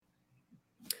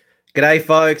G'day,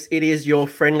 folks. It is your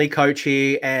friendly coach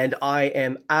here, and I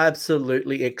am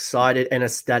absolutely excited and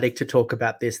ecstatic to talk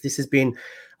about this. This has been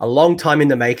a long time in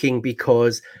the making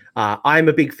because I'm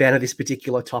a big fan of this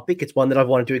particular topic. It's one that I've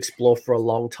wanted to explore for a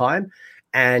long time,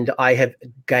 and I have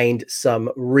gained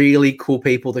some really cool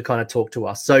people to kind of talk to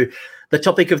us. So the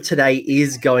topic of today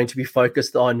is going to be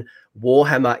focused on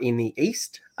Warhammer in the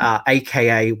East,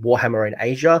 aka Warhammer in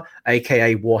Asia,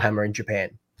 aka Warhammer in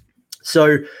Japan.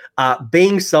 So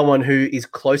being someone who is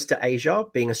close to Asia,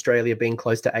 being Australia, being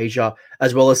close to Asia,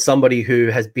 as well as somebody who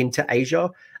has been to Asia,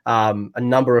 a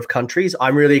number of countries,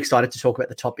 I'm really excited to talk about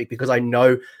the topic because I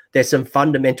know there's some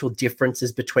fundamental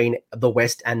differences between the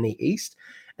West and the East.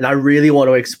 And I really want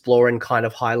to explore and kind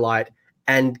of highlight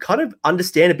and kind of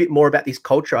understand a bit more about this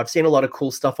culture. I've seen a lot of cool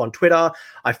stuff on Twitter.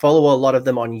 I follow a lot of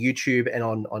them on YouTube and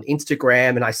on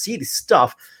Instagram, and I see this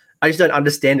stuff. I just don't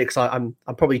understand it because I'm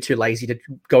probably too lazy to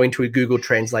go into a Google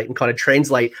Translate and kind of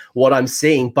translate what I'm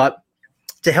seeing. But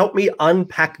to help me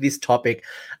unpack this topic,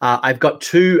 I've got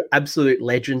two absolute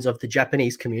legends of the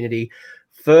Japanese community.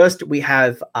 First, we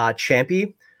have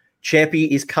Champy. Champy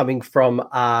is coming from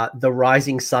the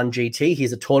Rising Sun GT.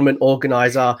 He's a tournament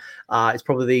organizer. It's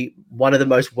probably one of the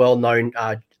most well-known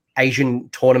Asian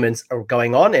tournaments are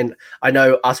going on, and I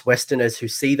know us Westerners who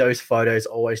see those photos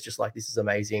are always just like, this is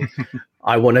amazing.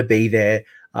 I want to be there.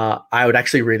 I would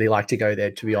actually really like to go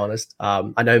there, to be honest.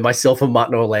 I know myself and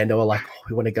Martin Orlando are like,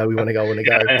 we want to go.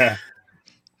 Yeah.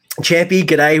 Champy,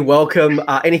 g'day, welcome.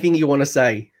 Anything you want to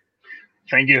say?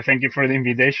 Thank you for the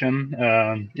invitation.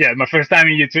 My first time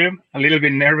in YouTube. A little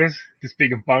bit nervous to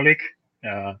speak in public.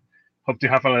 Hope to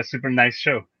have a super nice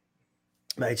show.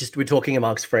 Mate, just we're talking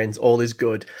amongst friends. All is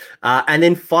good. And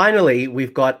then finally,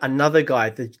 we've got another guy.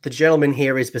 The gentleman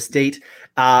here is Bastit.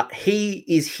 He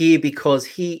is here because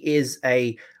he is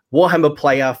a Warhammer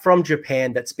player from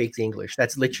Japan that speaks English.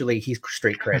 That's literally his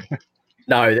street cred.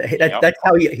 No, that's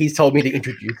how he's told me to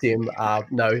introduce him.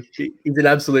 No, he's an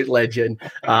absolute legend.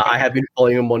 I have been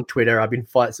following him on Twitter. I've been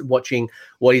watching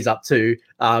what he's up to.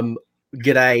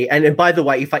 G'day. And by the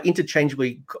way, if I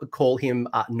interchangeably call him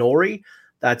Nori,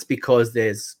 that's because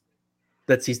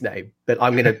that's his name, but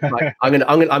I'm gonna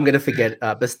forget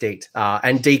Bastit.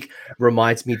 And Deke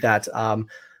reminds me that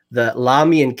the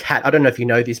Lamian cat. I don't know if you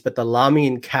know this, but the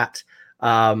Lamian cat,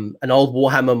 an old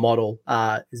Warhammer model.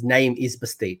 His name is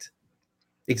Bastit.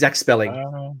 Exact spelling.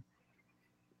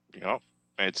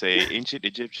 It's a ancient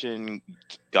Egyptian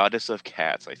goddess of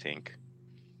cats, I think.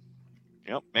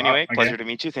 Anyway, pleasure to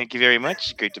meet you. Thank you very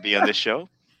much. Great to be on this show.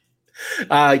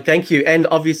 Thank you. And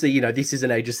obviously, this is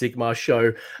an Age of Sigmar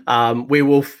show. We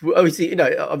will obviously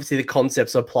the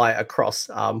concepts apply across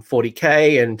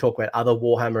 40K and talk about other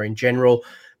Warhammer in general.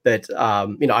 But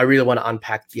I really want to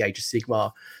unpack the Age of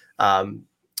Sigmar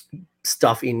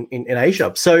stuff in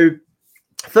Asia. So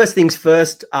first things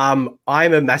first, I'm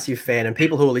a massive fan, and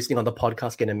people who are listening on the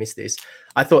podcast are going to miss this.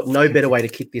 I thought no better way to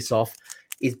kick this off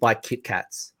is by Kit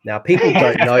Kats. Now, people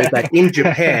don't know that in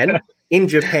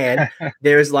Japan,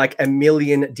 there is like a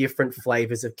million different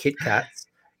flavors of Kit Kats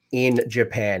in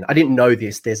Japan. I didn't know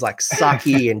this. There's like sake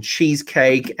and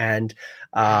cheesecake and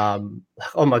oh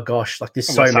my gosh, like there's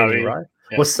so many, right?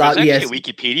 Yeah. Wasabi. There's actually a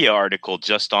Wikipedia article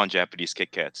just on Japanese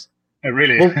Kit Kats. Oh,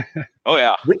 really? Well, oh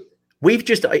yeah. We've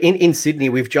just in Sydney,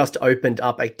 we've just opened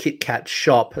up a Kit Kat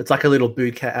shop. It's like a little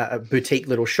boutique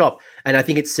little shop, and I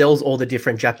think it sells all the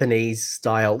different Japanese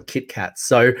style Kit Kats.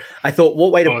 So I thought,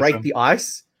 what way to break the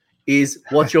ice is,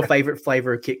 what's your favorite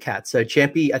flavor of Kit Kat? So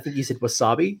Champy, I think you said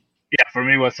wasabi. Yeah, for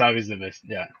me, wasabi is the best.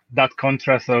 Yeah, that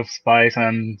contrast of spice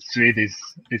and sweet is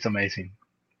amazing.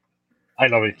 I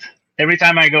love it. Every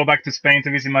time I go back to Spain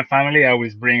to visit my family, I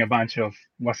always bring a bunch of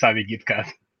wasabi Kit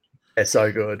Kat. They're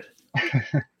so good.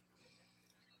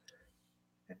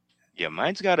 Yeah,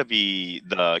 mine's got to be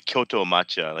the Kyoto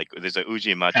matcha. Like, there's a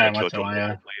Uji matcha Kyoto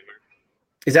flavor.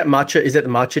 Is that matcha? Is it the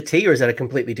matcha tea, or is that a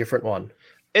completely different one?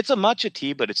 It's a matcha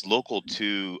tea, but it's local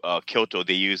to Kyoto.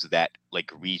 They use that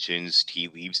like region's tea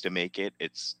leaves to make it.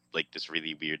 It's like this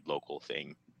really weird local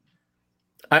thing.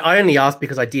 I only asked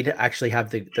because I did actually have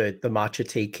the matcha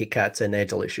tea Kit Kats, and they're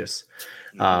delicious.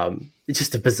 It's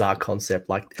just a bizarre concept.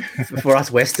 Like for us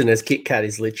Westerners, Kit Kat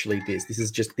is literally this.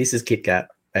 This is Kit Kat.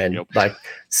 And like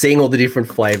seeing all the different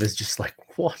flavors, just like,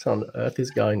 what on earth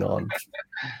is going on?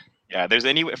 Yeah, there's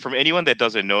from anyone that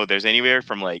doesn't know, there's anywhere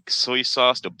from like soy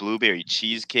sauce to blueberry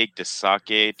cheesecake to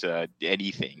sake to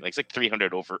anything. Like it's like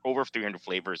 300 over 300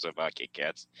 flavors of Kit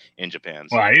Kats in Japan.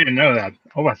 So. Well, I didn't know that.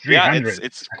 Over 300. Yeah,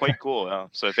 it's quite cool.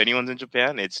 So if anyone's in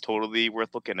Japan, it's totally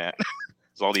worth looking at.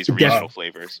 There's all these regional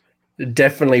flavors.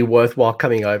 Definitely worthwhile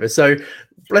coming over. So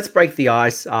let's break the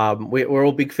ice. We're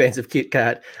all big fans of Kit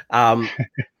Kat.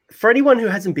 for anyone who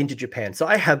hasn't been to Japan, so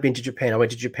I have been to Japan. I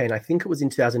went to Japan, I think it was in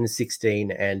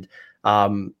 2016, and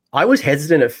I was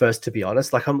hesitant at first, to be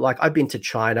honest. Like I've been to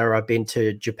China, I've been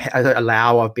to Japan,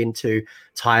 Laos, I've been to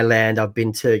Thailand, I've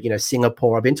been to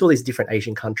Singapore, I've been to all these different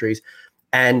Asian countries,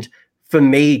 and for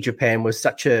me, Japan was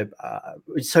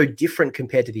so different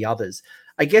compared to the others.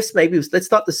 I guess maybe let's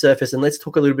start the surface and let's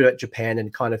talk a little bit about Japan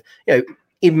and kind of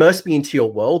immerse me into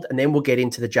your world, and then we'll get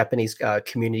into the Japanese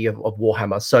community of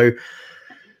Warhammer. So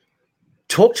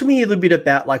talk to me a little bit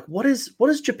about like what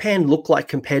does Japan look like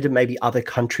compared to maybe other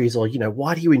countries, or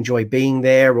why do you enjoy being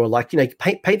there, or like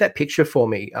paint that picture for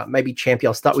me. Maybe Champy,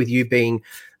 I'll start with you being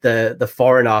the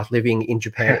foreigner living in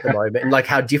Japan at the moment, and like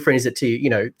how different is it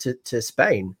to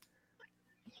Spain?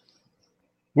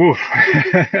 Oof.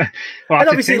 Well, and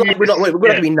obviously, like, we're not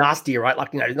going to be nasty, right?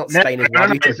 Like not Spain is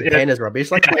rubbish or Japan is rubbish.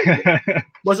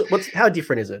 Like, how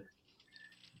different is it?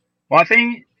 Well, I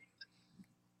think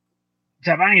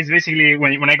Japan is basically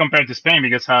when I compare it to Spain,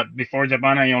 because before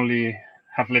Japan I only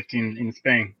have lived in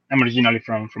Spain. I'm originally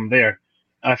from there.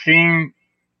 I think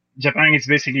Japan is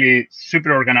basically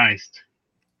super organized,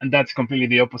 and that's completely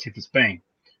the opposite to Spain.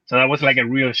 So that was like a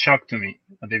real shock to me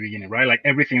at the beginning, right? Like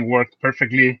everything worked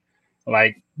perfectly.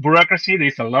 Like bureaucracy,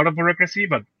 there's a lot of bureaucracy,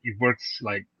 but it works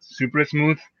like super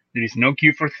smooth. There is no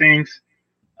queue for things.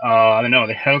 I don't know,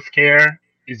 the healthcare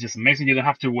is just amazing. You don't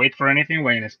have to wait for anything.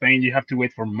 While in Spain, you have to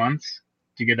wait for months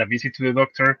to get a visit to the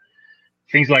doctor.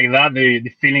 Things like that. The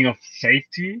feeling of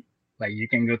safety, like you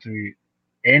can go to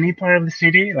any part of the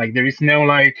city. Like there is no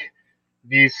like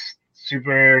this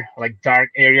super like dark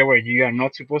area where you are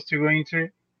not supposed to go into.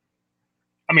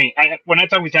 I mean, when I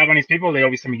talk with Japanese people, they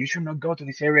always tell me you should not go to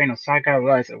this area in Osaka.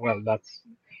 I said, well,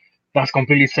 that's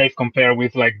completely safe compared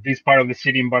with like this part of the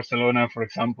city in Barcelona, for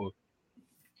example.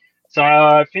 So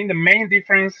I think the main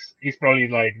difference is probably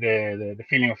like the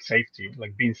feeling of safety,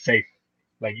 like being safe.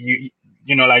 Like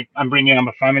like I'm bringing up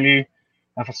a family, I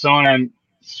have a son, I'm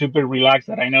super relaxed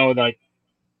that I know that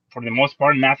for the most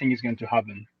part nothing is going to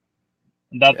happen.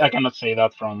 That I cannot say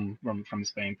that from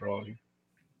Spain probably.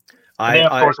 Then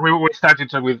of course we started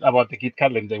to talk about the Kit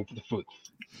Kat and the food.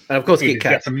 And of course, Kit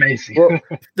Kat. That's amazing. Well,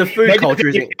 the food culture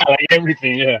is like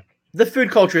everything. Yeah. The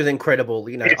food culture is incredible.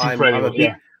 It's incredible.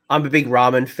 I'm a big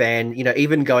ramen fan.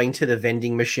 Even going to the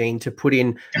vending machine to put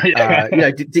in,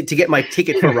 to get my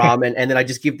ticket for ramen, and then I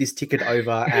just give this ticket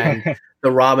over, and the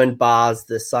ramen bars,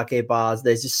 the sake bars.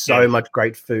 There's just so much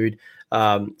great food,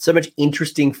 so much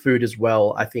interesting food as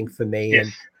well. I think for me,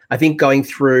 and I think going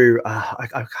through,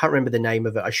 I can't remember the name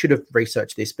of it. I should have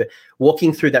researched this, but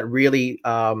walking through that really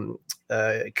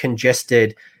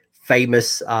congested,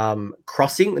 famous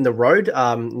crossing in the road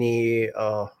near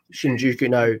Shinjuku.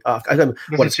 No, I don't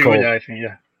know what it's called. I think,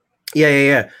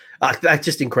 yeah. That's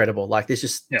just incredible. Like, there's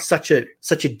just such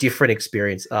a different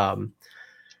experience. Well,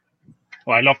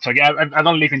 I love Tokyo. I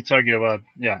don't live in Tokyo, but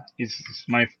it's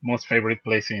my most favorite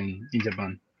place in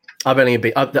Japan. I've only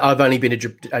been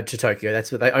to Tokyo.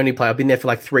 That's what they only play. I've been there for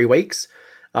like 3 weeks.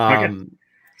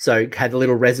 So had a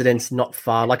little residence not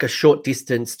far, like a short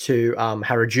distance to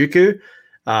Harajuku.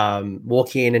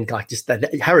 Walk in and like just that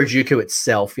Harajuku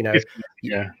itself,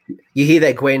 you hear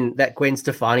that Gwen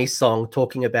Stefani song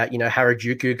talking about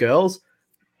Harajuku girls.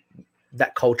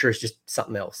 That culture is just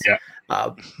something else.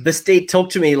 The state,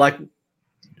 talk to me, like,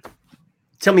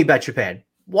 tell me about Japan.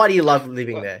 Why do you love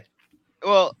living there?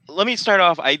 Well, let me start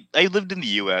off. I lived in the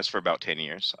U.S. for about 10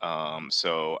 years,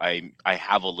 so I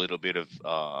have a little bit of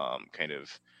kind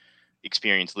of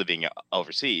experience living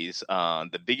overseas.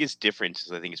 The biggest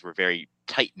difference, I think, is we're very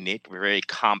tight knit. We're very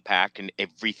compact in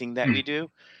everything that we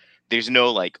do. There's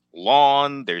no like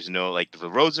lawn. There's no like, the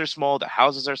roads are small, the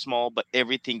houses are small, but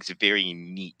everything's very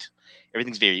neat.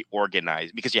 Everything's very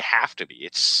organized because you have to be.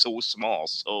 It's so small,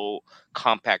 so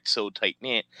compact, so tight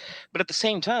knit. But at the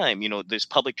same time, there's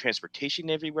public transportation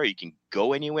everywhere. You can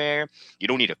go anywhere. You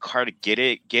don't need a car to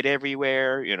get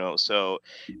everywhere. So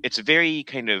it's very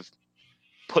kind of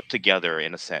put together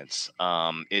in a sense.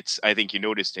 I think you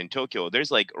noticed in Tokyo,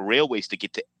 there's like railways to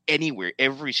get to anywhere.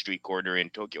 Every street corner in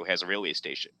Tokyo has a railway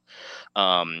station.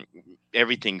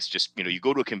 Everything's just, you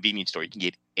go to a convenience store, you can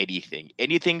get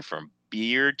anything from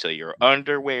beer to your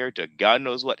underwear to God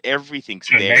knows what. Everything's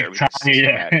there.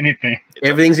 Anything.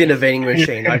 Everything's in a vending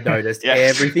machine. I've noticed.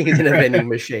 Everything is in a vending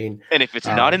machine. And if it's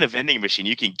not in a vending machine,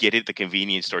 you can get it at the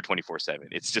convenience store 24/7.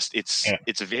 It's just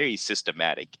it's very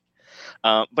systematic.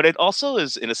 But it also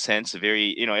is, in a sense,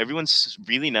 very, everyone's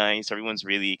really nice. Everyone's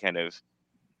really kind of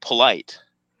polite.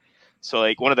 So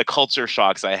like one of the culture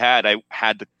shocks I had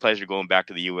the pleasure going back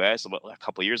to the U.S. about a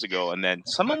couple of years ago, and then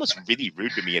someone was really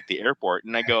rude to me at the airport,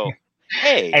 and I go,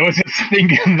 Hey, I was just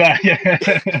thinking that. Yeah.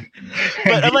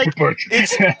 but I'm The like, airport.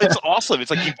 it's awesome.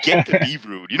 It's like you get to be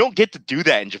rude. You don't get to do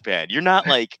that in Japan. You're not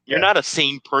Yeah. not a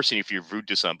sane person if you're rude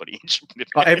to somebody in Japan.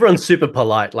 Oh, everyone's super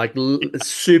polite, like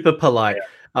super polite.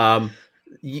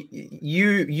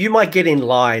 You might get in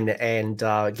line and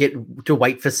get to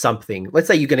wait for something. Let's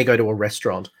say you're going to go to a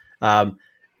restaurant. Um,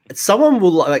 Someone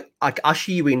will like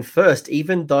usher you in first,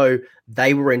 even though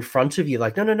they were in front of you.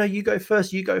 Like, no, no, no, you go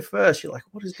first. You go first. You're like,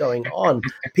 what is going on?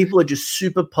 People are just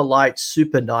super polite,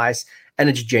 super nice, and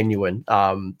it's genuine.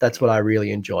 That's what I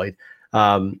really enjoyed.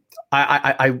 Um,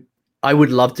 I would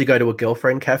love to go to a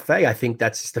girlfriend cafe. I think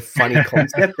that's just a funny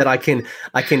concept that I can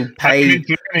Happened pay. in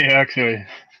Germany, actually.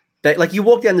 That like you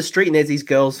walk down the street and there's these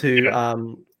girls who Yeah.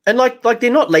 and like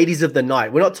they're not ladies of the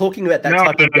night. We're not talking about that No,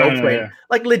 type no, of no, no, girlfriend. yeah.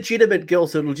 Like legitimate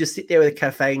girls who will just sit there at a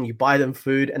cafe and you buy them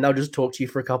food and they'll just talk to you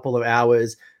for a couple of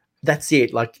hours. That's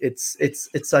it. Like it's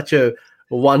such a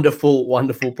wonderful,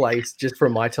 wonderful place just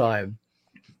from my time.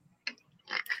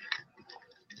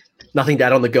 Nothing to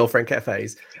add on the girlfriend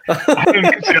cafes. I don't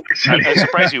get you, actually. I'm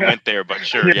surprised you went there, but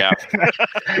sure, yeah.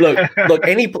 look,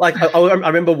 any like I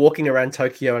remember walking around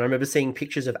Tokyo and I remember seeing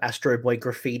pictures of Astro Boy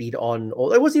graffitied on,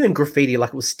 or it wasn't even graffiti, like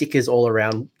it was stickers all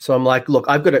around. So I'm like, look,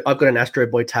 I've got an Astro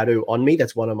Boy tattoo on me.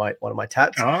 That's one of my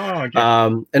tats. Oh,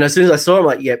 okay. And as soon as I saw him, I'm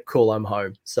like, yep, cool, I'm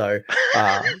home. So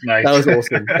Nice. that was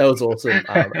awesome. That was awesome.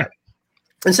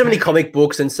 And so many comic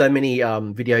books and so many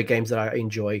video games that I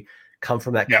enjoy come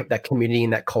from that community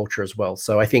and that culture as well.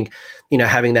 So I think,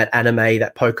 having that anime,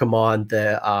 that Pokemon,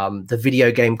 the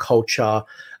video game culture,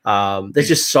 there's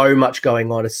just so much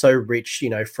going on. It's so rich,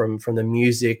 from the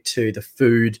music to the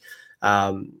food.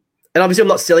 And obviously I'm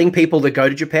not selling people to go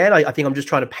to Japan. I think I'm just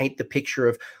trying to paint the picture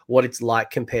of what it's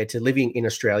like compared to living in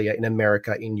Australia, in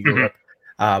America, in Europe.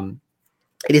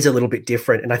 It is a little bit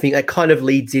different. And I think that kind of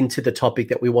leads into the topic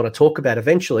that we want to talk about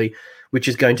eventually, which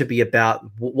is going to be about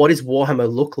what does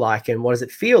Warhammer look like and what does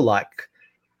it feel like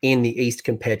in the East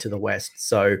compared to the West.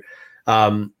 So,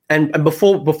 and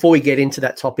before we get into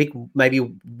that topic, maybe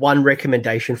one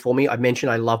recommendation for me. I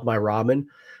mentioned I love my ramen.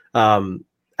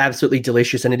 Absolutely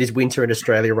delicious. And it is winter in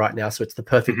Australia right now, so it's the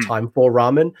perfect time for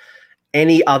ramen.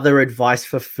 Any other advice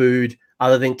for food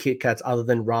other than Kit Kats, other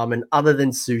than ramen, other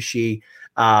than sushi?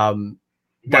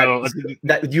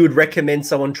 That you would recommend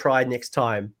someone try next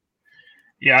time?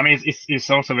 Yeah, I mean, it's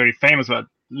also very famous, but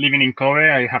living in Kobe,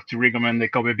 I have to recommend the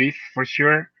Kobe beef for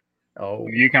sure. Oh,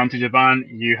 If you come to Japan,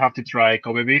 you have to try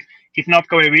Kobe beef. If not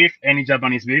Kobe beef, any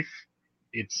Japanese beef.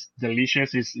 It's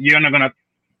delicious. You're not going to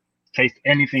taste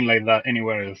anything like that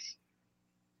anywhere else.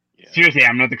 Yeah. Seriously,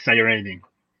 I'm not exaggerating.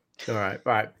 All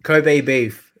right. Kobe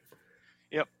beef.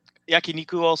 Yep.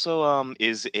 Yakiniku also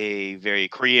is a very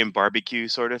Korean barbecue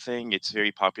sort of thing. It's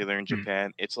very popular in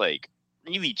Japan. It's like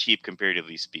really cheap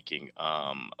comparatively speaking.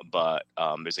 But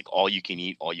there's like all you can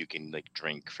eat, all you can like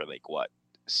drink for like what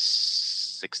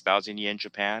 6,000 yen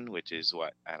Japan, which is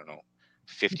what, I don't know,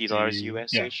 $50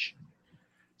 US-ish.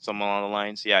 Something along the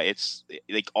lines. Yeah, it's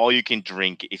like all you can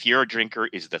drink. If you're a drinker,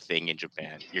 is the thing in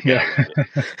Japan. You're gonna love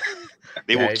it.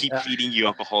 They will keep feeding you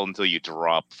alcohol until you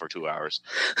drop for 2 hours.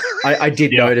 I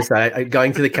did notice that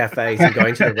going to the cafes and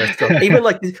going to the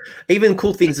restaurant, even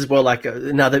cool things as well. Like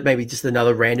another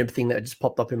random thing that just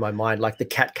popped up in my mind, like the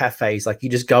cat cafes. Like you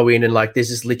just go in and like there's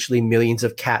just literally millions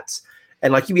of cats,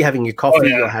 and like you be having your coffee,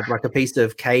 you'll have like a piece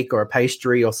of cake or a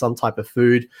pastry or some type of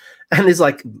food, and there's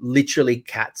like literally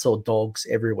cats or dogs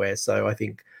everywhere. So I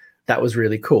think that was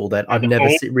really cool that I've never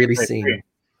really seen.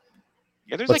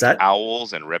 Yeah, there's like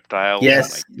owls and reptiles.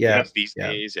 Yes, these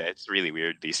days. Yeah, it's really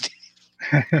weird these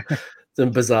days. Some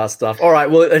bizarre stuff. All right,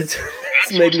 well, let's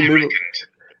maybe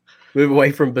move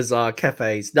away from bizarre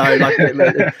cafes. No, like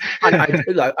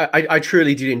I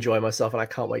truly did enjoy myself, and I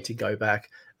can't wait to go back.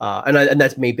 And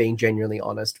that's me being genuinely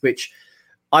honest. Which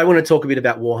I want to talk a bit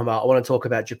about Warhammer. I want to talk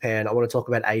about Japan. I want to talk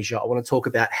about Asia. I want to talk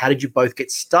about how did you both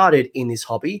get started in this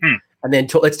hobby, and then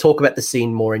let's talk about the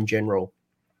scene more in general.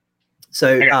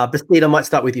 So, Bastide, I might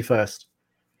start with you first.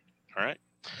 All right.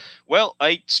 Well,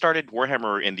 I started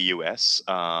Warhammer in the US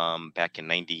back in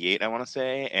 '98, I want to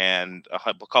say, and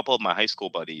a couple of my high school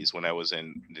buddies when I was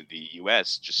in the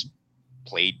US just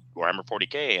played Warhammer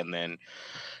 40K, and then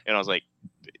I was like,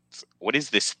 what is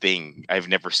this thing? I've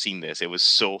never seen this. It was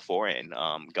so foreign.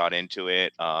 Got into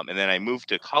it, and then I moved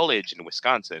to college in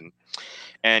Wisconsin.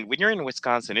 And when you're in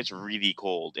Wisconsin, it's really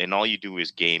cold, and all you do is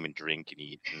game and drink and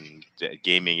eat. And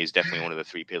gaming is definitely one of the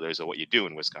three pillars of what you do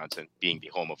in Wisconsin, being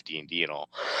the home of D&D and all.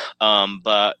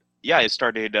 But yeah, I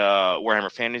started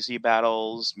Warhammer Fantasy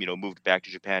Battles. Moved back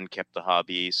to Japan, kept the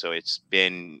hobby. So it's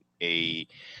been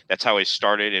that's how I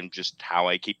started, and just how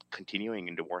I keep continuing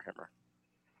into Warhammer.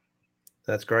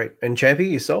 That's great. And Champy,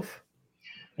 yourself?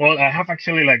 Well, I have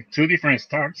actually like two different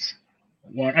starts.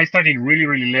 One, I started really,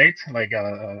 really late, like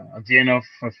at the end of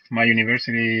my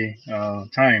university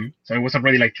time. So I was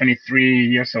already like 23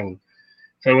 years old.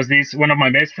 So it was this one of my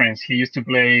best friends. He used to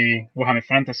play Warhammer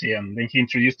Fantasy, and then he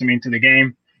introduced me into the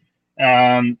game.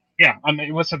 Yeah, and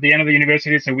it was at the end of the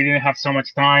university, so we didn't have so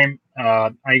much time.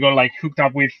 I got like hooked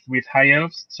up with high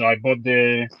elves, so I bought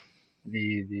the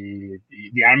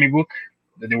army book.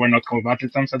 They were not called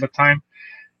Battletomes at the time.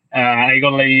 I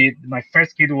got like my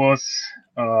first kit was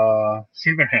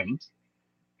Silverhelmed,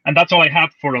 and that's all I had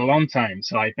for a long time.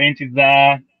 So I painted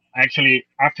that. Actually,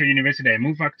 after university, I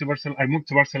moved back to Barcelona. I moved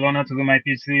to Barcelona to do my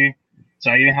PhD. So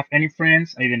I didn't have any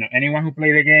friends. I didn't know anyone who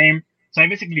played the game. So I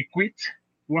basically quit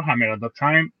Warhammer at the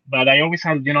time. But I always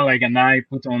had, like an eye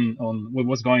put on what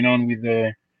was going on with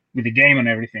the game and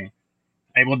everything.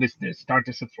 I bought the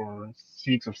starter set for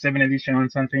 6th or 7th edition or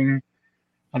something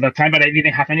at that time, but I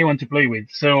didn't have anyone to play with.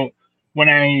 So when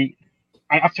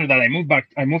after that I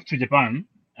moved to Japan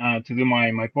to do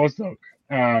my postdoc.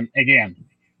 Again,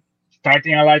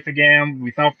 starting a life again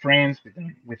without friends,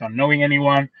 without knowing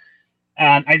anyone.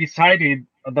 And I decided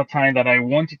at that time that I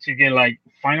wanted to get like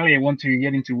finally I want to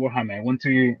get into Warhammer. I want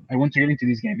to get into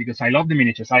this game because I love the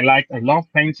miniatures. I love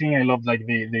painting. I love like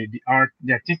the art,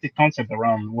 the artistic concept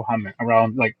around Warhammer,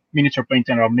 around like miniature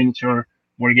painting, around miniature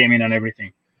wargaming and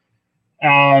everything.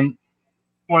 And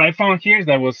what I found here is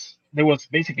there was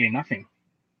basically nothing.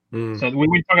 So we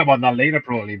will talk about that later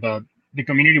probably, but the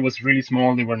community was really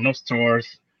small. There were no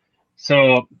stores.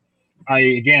 So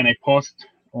I paused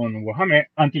on Warhammer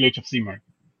until Age of Sigmar.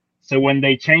 So when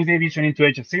they changed the edition into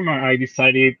Age of Sigmar, I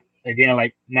decided again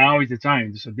like now is the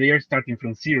time. So they are starting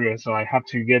from zero. So I have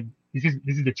to get this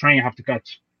is the train I have to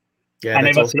catch. Yeah, And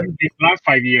that's ever awesome. since these last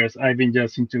 5 years, I've been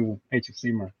just into Age of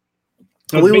Sigmar.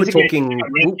 So we were basically, talking.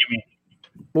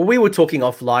 Well, we were talking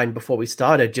offline before we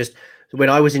started. Just when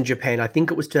I was in Japan, I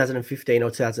think it was 2015 or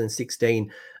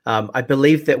 2016. I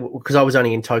believe that because I was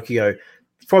only in Tokyo,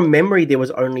 from memory, there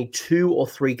was only 2 or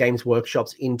 3 games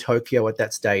workshops in Tokyo at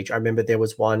that stage. I remember there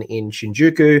was one in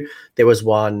Shinjuku. There was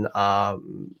one. I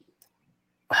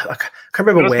can't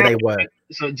remember where they were.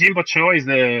 So Jimbocho is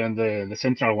the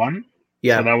central one.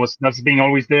 Yeah. So that's been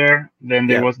always there. Then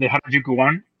there Yeah. was the Harajuku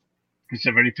one, which is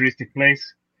a very touristic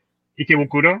place.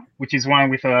 Ikebukuro, which is one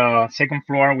with a second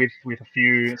floor with a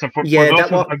few. So for those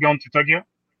who have gone to Tokyo,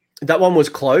 that one was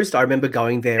closed. I remember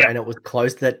going there and it was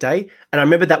closed that day. And I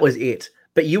remember that was it.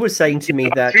 But you were saying to me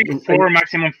that 3, 4,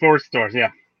 maximum 4 stores.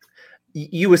 Yeah.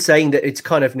 You were saying that it's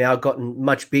kind of now gotten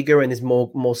much bigger and there's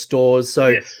more stores.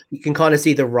 So you can kind of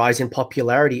see the rise in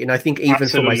popularity. And I think even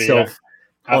for myself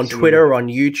on Twitter, on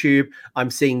YouTube,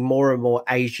 I'm seeing more and more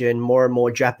Asian, more and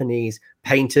more Japanese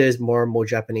painters, more and more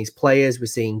Japanese players. We're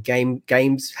seeing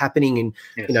games happening.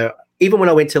 And, even when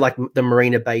I went to like the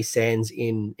Marina Bay Sands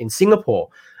in Singapore,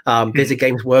 there's a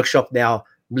games workshop now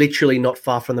literally not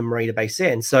far from the Marina Bay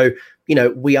Sands. So,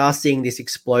 we are seeing this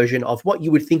explosion of what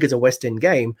you would think is a Western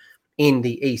game in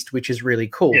the East, which is really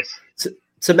cool. Yes.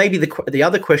 So maybe the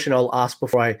other question I'll ask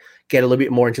before I get a little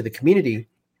bit more into the community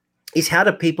is how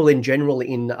do people in general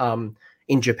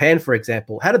in Japan, for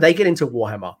example, how do they get into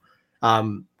Warhammer?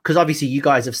 Because obviously you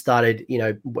guys have started,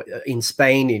 in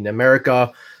Spain, in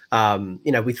America,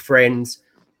 with friends.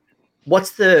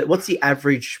 What's the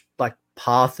average like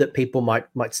path that people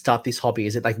might start this hobby?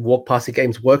 Is it like walk past a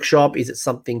games workshop? Is it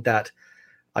something that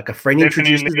like a friend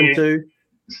introduces them to?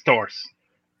 Stores.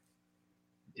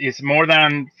 It's more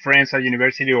than friends at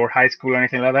university or high school or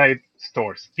anything like that. It's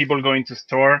stores. People go into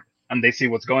store and they see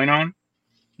what's going on.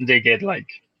 They get like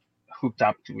hooked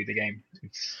up with the game.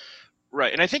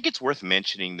 Right, and I think it's worth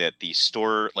mentioning that the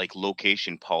store like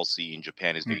location policy in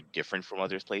Japan is very different from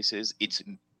other places. It's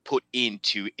put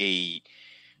into a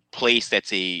place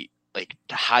that's a like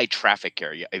high traffic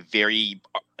area, a very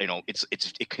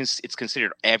it's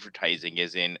considered advertising,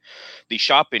 as in the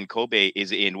shop in Kobe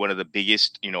is in one of the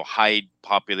biggest high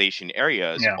population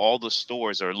areas. All the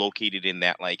stores are located in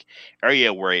that like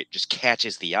area where it just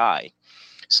catches the eye.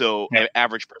 So an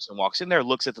average person walks in there,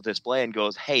 looks at the display and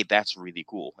goes, hey, that's really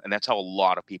cool. And that's how a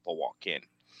lot of people walk in.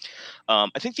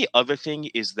 I think the other thing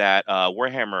is that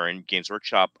Warhammer and Games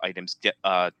Workshop items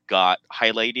got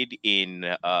highlighted in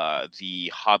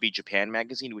the Hobby Japan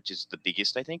magazine, which is the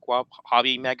biggest, I think,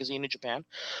 hobby magazine in Japan.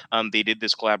 They did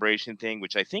this collaboration thing,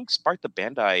 which I think sparked the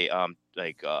Bandai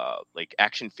like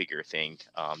action figure thing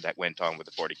that went on with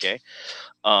the 40K.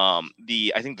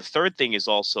 I think the third thing is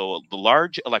also the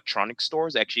large electronic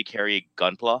stores actually carry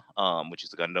Gunpla, which is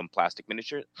the Gundam plastic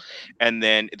miniature, and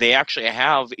then they actually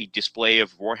have a display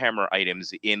of Warhammer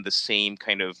items in the same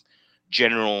kind of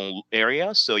general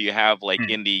area. So you have like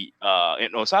in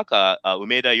Osaka,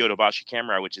 Umeda Yodobashi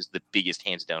Camera, which is the biggest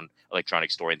hands down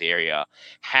electronic store in the area,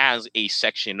 has a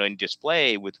section on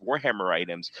display with Warhammer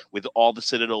items, with all the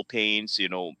Citadel paints,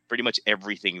 pretty much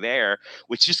everything there,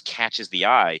 which just catches the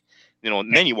eye.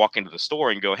 And then you walk into the store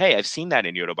and go, hey, I've seen that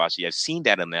in Yodobashi. I've seen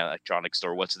that in the electronic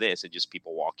store. What's this? And just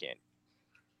people walk in.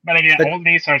 But again, all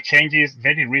these are changes,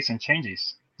 very recent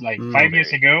changes. Like 5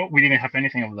 years ago, we didn't have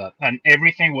anything of that. And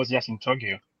everything was just in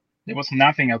Tokyo. There was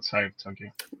nothing outside of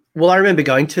Tokyo. Well, I remember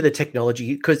going to the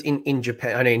technology because in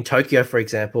Japan, I mean, in Tokyo, for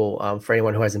example, for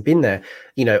anyone who hasn't been there,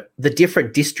 the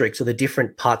different districts or the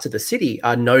different parts of the city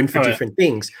are known for different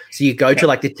things. So you go to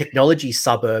like the technology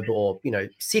suburb or,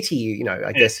 city,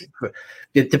 I guess,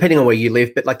 depending on where you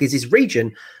live. But like there's this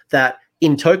region that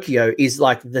in Tokyo is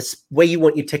like this where you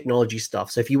want your technology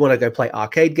stuff. So if you want to go play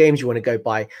arcade games, you want to go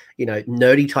buy,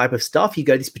 nerdy type of stuff, you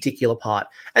go to this particular part.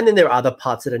 And then there are other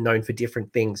parts that are known for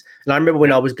different things. And I remember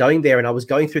when I was going there and I was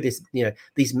going through this,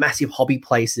 these massive hobby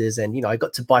places and, I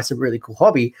got to buy some really cool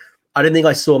hobby. I don't think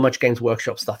I saw much Games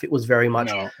Workshop stuff. It was very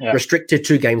much restricted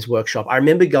to Games Workshop. I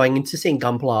remember going into seeing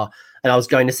Gunpla and I was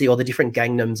going to see all the different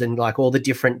Gangnams and like all the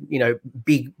different,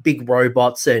 big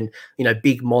robots and,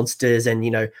 big monsters. And,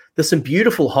 there's some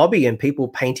beautiful hobby and people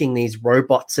painting these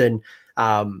robots and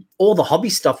all the hobby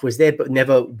stuff was there, but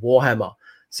never Warhammer.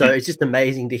 So it's just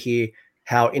amazing to hear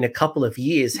how in a couple of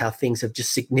years, how things have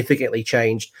just significantly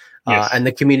changed and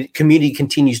the community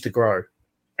continues to grow.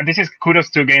 And this is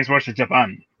kudos to Games Workshop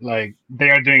Japan. Like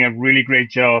they are doing a really great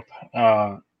job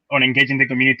on engaging the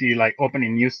community, like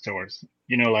opening new stores.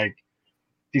 Like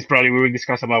this probably we will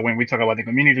discuss about when we talk about the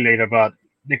community later. But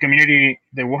the community,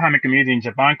 the Warhammer community in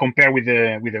Japan, compared with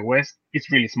the West,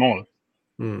 it's really small.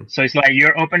 So it's like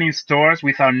you're opening stores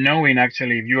without knowing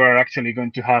actually if you are actually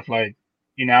going to have like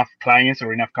enough clients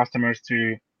or enough customers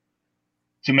to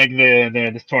make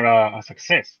the store a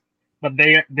success. But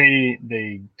they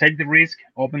take the risk,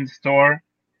 open the store,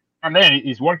 and then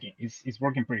it's working. It's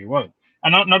working pretty well.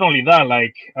 And not only that,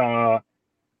 like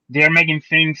they are making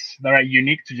things that are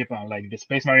unique to Japan, like the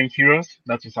Space Marine Heroes.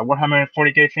 That's just a Warhammer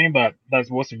 40k thing, but that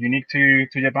was unique to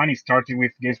Japan. It started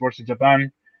with Games Workshop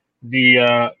Japan.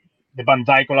 The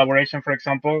Bandai collaboration, for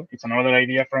example, it's another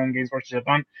idea from Games Workshop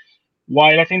Japan.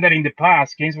 While I think that in the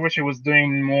past, Games Workshop was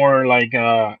doing more like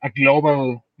a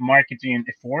global marketing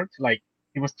effort, like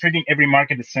it was treating every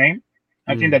market the same.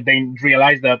 I think that they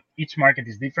realized that each market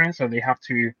is different, so they have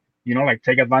to, like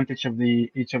take advantage of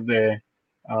each of the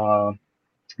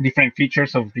different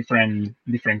features of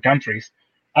different countries,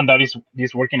 and that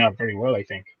is working out very well, I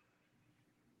think.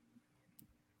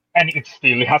 And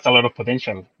it has a lot of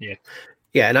potential.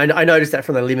 Yeah, and I noticed that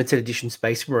from the limited edition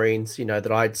Space Marines,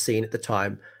 that I'd seen at the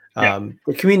time.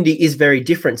 The community is very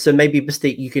different. So maybe,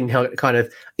 Bastique, you can help kind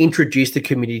of introduce the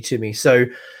community to me. So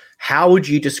how would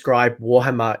you describe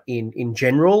Warhammer in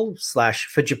general /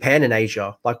 for Japan and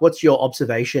Asia? Like, what's your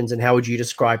observations and how would you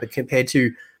describe it compared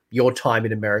to your time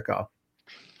in America?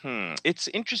 It's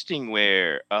interesting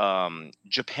where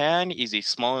Japan is a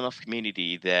small enough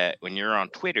community that when you're on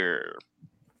Twitter,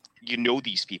 you know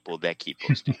these people that keep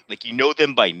posting. Like, you know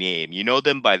them by name, you know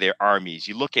them by their armies.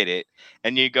 You look at it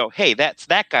and you go, hey, that's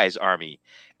that guy's army.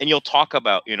 And you'll talk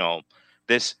about,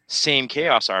 this same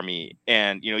Chaos army.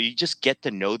 And, you just get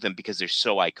to know them because they're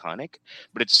so iconic.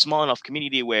 But it's a small enough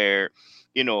community where,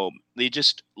 they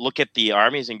just look at the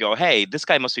armies and go, hey, this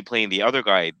guy must be playing the other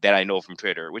guy that I know from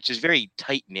Twitter, which is very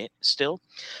tight-knit still.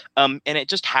 And it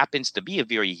just happens to be a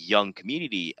very young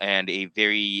community and a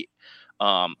very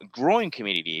growing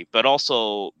community, but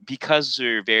also because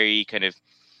they're very kind of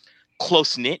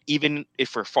close knit, even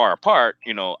if we're far apart,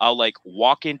 I'll like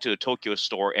walk into a Tokyo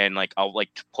store and like I'll like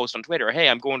post on Twitter, hey,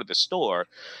 I'm going to the store.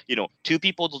 Two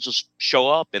people will just show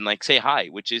up and like say hi,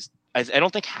 which is I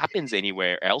don't think happens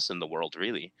anywhere else in the world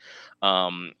really.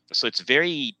 So it's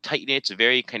very tight knit, it's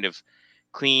very kind of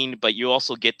clean, but you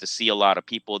also get to see a lot of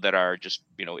people that are just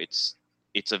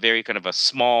it's a very kind of a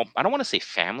small, I don't want to say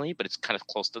family, but it's kind of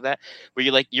close to that,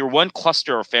 where you're one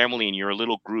cluster of family and you're a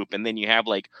little group, and then you have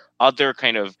like other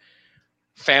kind of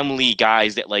family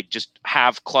guys that like just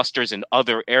have clusters in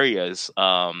other areas.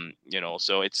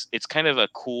 So it's kind of a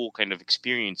cool kind of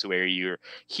experience where you're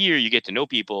here, you get to know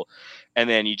people, and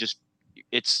then you just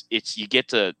you get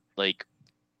to like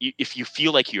if you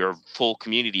feel like you're a full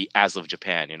community as of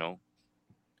Japan. I don't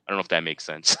know if that makes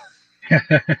sense.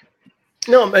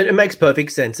 No, it makes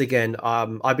perfect sense. Again,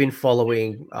 I've been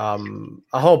following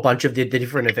a whole bunch of the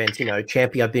different events.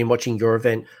 Champy, I've been watching your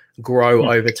event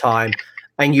grow over time.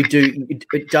 And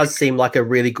it does seem like a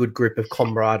really good group of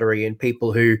camaraderie and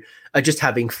people who are just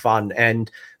having fun. And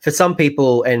for some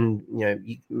people, and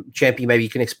Champy, maybe you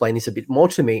can explain this a bit more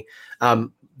to me.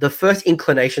 The first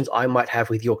inclinations I might have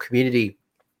with your community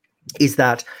is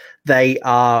that they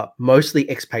are mostly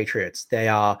expatriates. They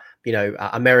are,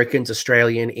 Americans,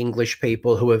 Australian, English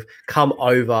people who have come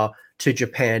over to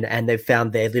Japan, and they've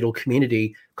found their little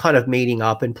community kind of meeting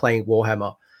up and playing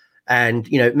Warhammer. And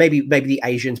maybe the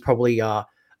Asians probably are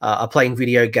playing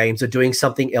video games or doing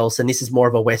something else, and this is more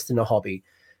of a Westerner hobby.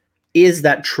 Is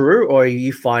that true, or are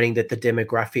you finding that the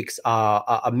demographics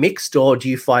are mixed, or do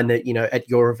you find that at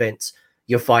your events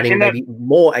you're finding maybe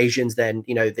more Asians than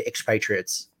the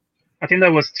expatriates? I think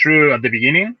that was true at the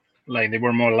beginning. Like they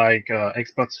were more like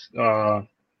expats.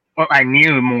 Well, I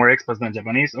knew more expats than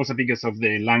Japanese, also because of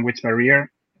the language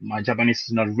barrier. My Japanese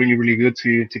is not really, really good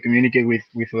to communicate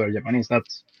with other Japanese.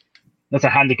 That's a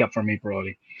handicap for me,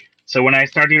 probably. So when I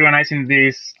started organizing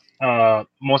this,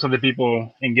 most of the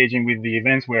people engaging with the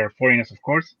events were foreigners, of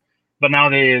course. But now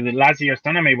the last year's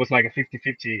tournament was like a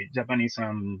 50-50 Japanese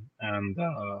and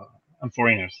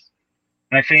foreigners.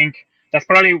 And I think that's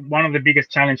probably one of the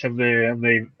biggest challenge of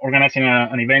the organizing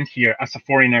an event here as a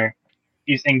foreigner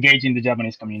is engaging the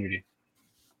Japanese community.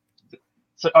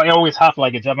 So I always have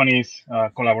like a Japanese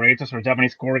collaborators or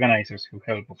Japanese co-organizers who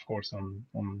help, of course, on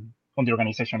the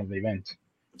organization of the event.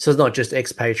 So it's not just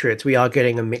expatriates. We are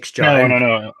getting a mixture.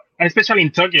 No. And especially in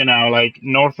Tokyo now, like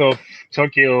north of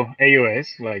Tokyo, AOS,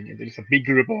 like there's a big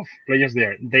group of players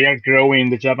there. They are growing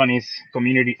the Japanese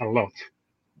community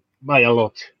by a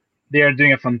lot. They are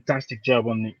doing a fantastic job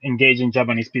on engaging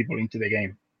Japanese people into the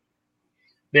game.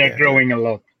 They are growing a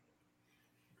lot.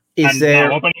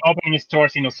 Now opening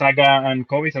stores in Osaka and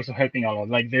Kobe is also helping a lot.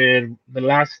 Like the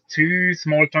last two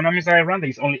small tournaments that I ran,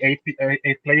 there's only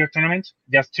eight player tournaments,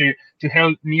 just to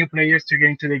help new players to get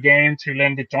into the game, to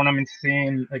learn the tournament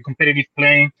scene, competitive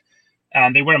playing,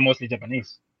 and they were mostly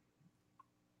Japanese.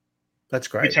 That's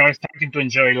great. Which are starting to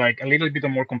enjoy like a little bit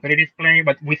of more competitive playing,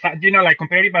 but without like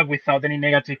competitive, but without any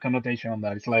negative connotation on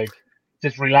that. It's like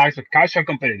just relaxed, but casual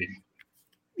competitive.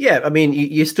 Yeah, I mean,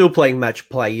 you're still playing match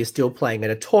play. You're still playing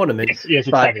at a tournament. Yes,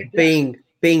 but exactly.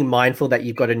 Being mindful that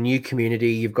you've got a new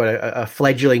community, you've got a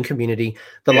fledgling community.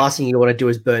 The last thing you want to do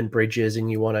is burn bridges,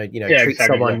 and you want to treat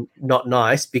someone not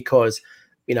nice because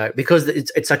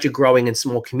it's such a growing and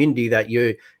small community that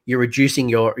you're reducing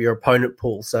your opponent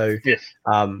pool. So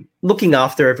looking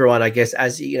after everyone, I guess,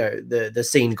 as the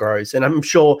scene grows. And I'm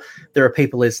sure there are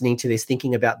people listening to this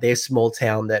thinking about their small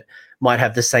town that might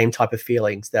have the same type of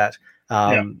feelings that.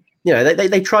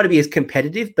 They try to be as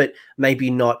competitive, but maybe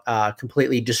not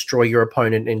completely destroy your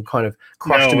opponent and kind of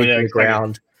crush them into the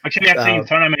ground. Actually, I've seen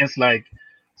tournaments like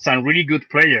some really good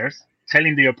players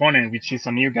telling the opponent, which is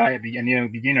a new guy, a new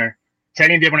beginner,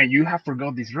 telling the opponent, you have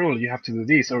forgot this rule, you have to do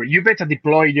this, or you better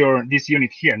deploy this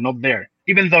unit here, not there.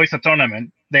 Even though it's a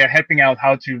tournament, they are helping out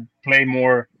how to play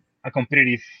more a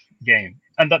competitive game,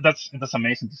 and that's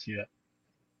amazing to see that.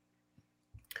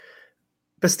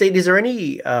 But Steve, is there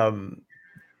any?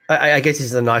 I guess this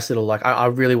is a nice little I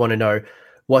really want to know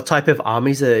what type of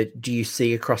armies do you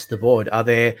see across the board? Are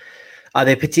there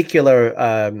particular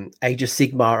Age of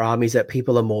Sigmar armies that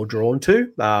people are more drawn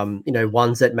to?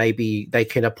 Ones that maybe they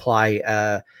can apply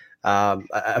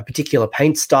a particular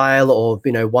paint style, or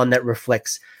one that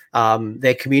reflects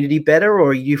their community better,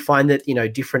 or you find that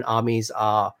different armies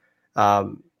are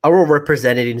all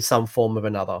represented in some form of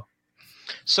another?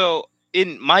 So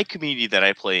in my community that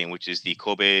I play in, which is the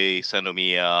Kobe,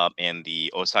 Sannomiya, and the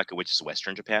Osaka, which is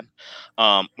Western Japan,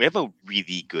 we have a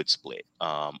really good split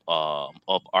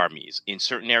of armies. In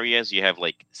certain areas, you have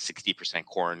like 60%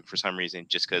 corn for some reason,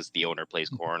 just because the owner plays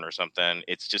corn or something.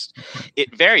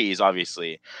 It varies,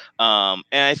 obviously. And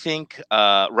I think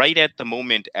right at the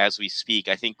moment, as we speak,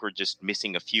 I think we're just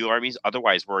missing a few armies.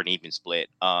 Otherwise, we're an even split.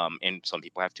 And some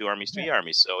people have 2 armies, 3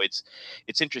 armies. So it's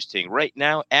interesting. Right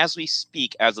now, as we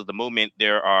speak, as of the moment,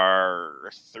 there are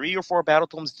 3 or 4 battle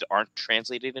tomes that aren't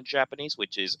translated into Japanese,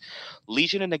 which is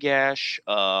Legion of Nagash,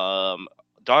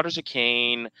 Daughters of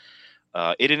Cain,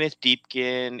 Idoneth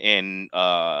Deepkin, and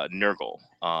Nurgle,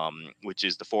 which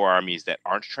is the 4 armies that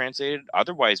aren't translated.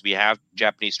 Otherwise, we have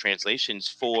Japanese translations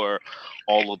for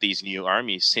all of these new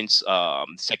armies since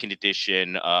 2nd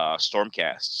edition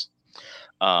Stormcasts.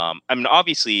 I mean,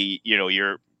 obviously,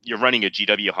 you're running a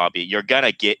GW hobby. You're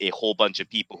gonna get a whole bunch of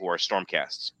people who are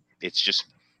Stormcasts. It's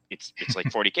like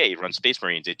 40K. You run Space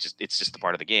Marines. It's just a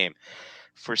part of the game.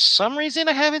 For some reason,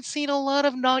 I haven't seen a lot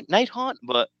of Night Haunt,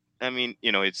 but I mean,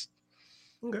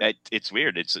 Okay. It's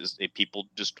weird. People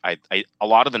just a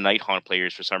lot of the Night Haunt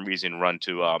players for some reason run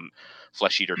to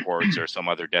Flesh Eater Courts or some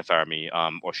other Death Army,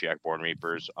 Oshyak Born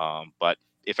Reapers. But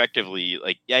effectively,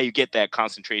 like, yeah, you get that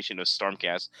concentration of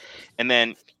Stormcast, and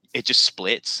then it just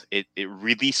splits. It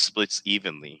really splits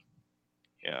evenly.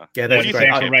 Yeah. Yeah, What that's do you great.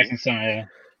 think, Same for Champion? Rising Sun, yeah.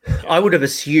 I would have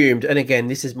assumed, and again,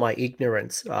 this is my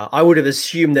ignorance. I would have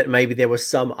assumed that maybe there were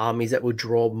some armies that would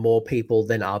draw more people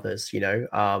than others.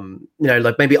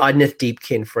 Like maybe Idoneth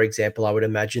Deepkin, for example. I would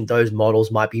imagine those models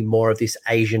might be more of this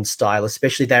Asian style,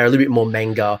 especially they're a little bit more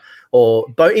manga, or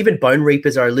even Bone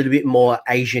Reapers are a little bit more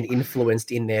Asian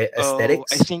influenced in their Oh,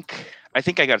 aesthetics. I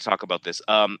think I got to talk about this.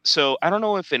 So I don't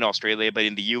know if in Australia, but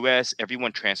in the US,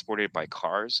 everyone transported by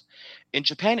cars. In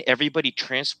Japan, everybody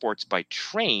transports by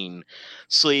train.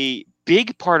 So a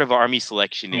big part of army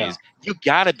selection Yeah. is you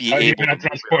gotta be How are you able gonna to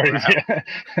move transport it it? around.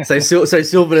 Yeah. So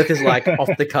Sylvaneth is like off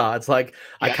the cards. Like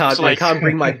Yeah. I So like, can't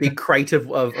bring my big crate of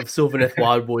Sylvaneth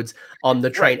Wildwoods on the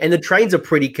train. right, And the trains are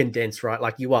pretty condensed, right?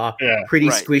 Like you are Yeah. pretty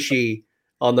right, squishy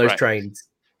on those right. trains.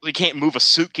 You can't move a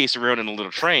suitcase around in a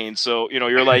little train. So,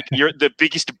 you're the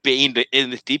biggest bane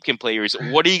in the Deepkin player is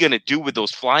what are you going to do with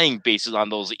those flying bases on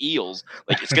those eels?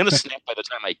 Like, it's going to snap by the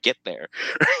time I get there.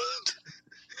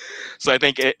 So I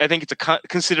think it's a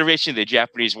consideration that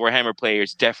Japanese Warhammer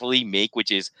players definitely make,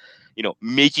 which is,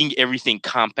 making everything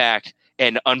compact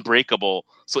and unbreakable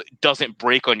so it doesn't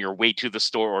break on your way to the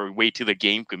store or way to the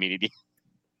game community.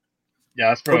 Yeah,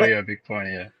 that's Well, probably a big point,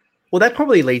 yeah. Well, that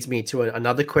probably leads me to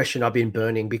another question I've been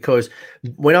burning because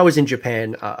when I was in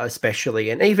Japan,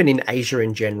 especially, and even in Asia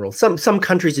in general, some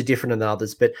countries are different than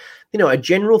others, but a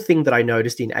general thing that I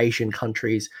noticed in Asian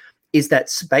countries is that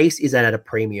space is at a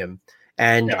premium.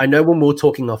 And Yeah. I know when we were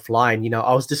talking offline,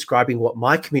 I was describing what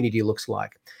my community looks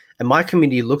like. And my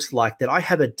community looks like that I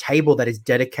have a table that is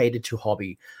dedicated to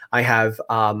hobby. I have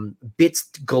bits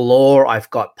galore. I've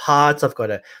got parts. I've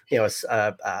got a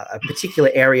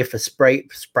particular area for spray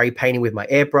painting with my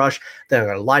airbrush. Then I've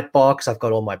got a light box. I've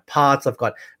got all my parts. I've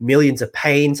got millions of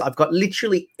paints. I've got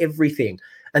literally everything.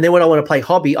 And then when I want to play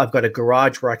hobby, I've got a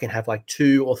garage where I can have like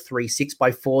 2 or 3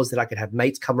 6x4s that I can have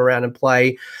mates come around and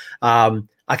play.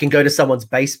 I can go to someone's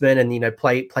basement and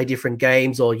play different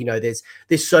games, or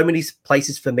there's so many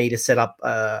places for me to set up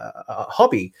a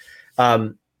hobby.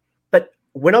 But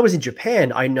when I was in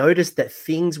Japan, I noticed that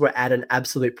things were at an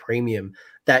absolute premium.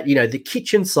 That the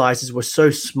kitchen sizes were so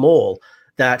small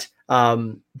that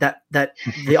that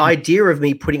the idea of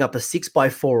me putting up a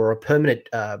 6x4 or a permanent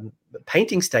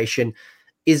painting station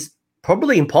is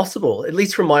probably impossible, at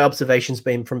least from my observations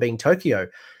from being Tokyo.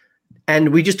 And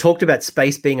we just talked about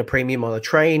space being a premium on a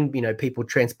train, people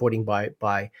transporting by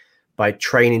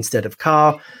train instead of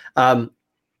car.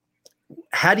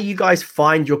 How do you guys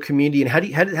find your community, and how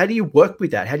do you work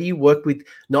with that? How do you work with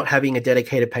not having a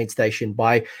dedicated paint station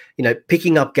by,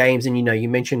 picking up games? And, you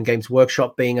mentioned Games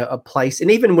Workshop being a place. And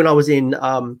even when I was in,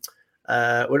 when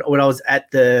I was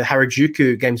at the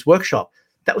Harajuku Games Workshop,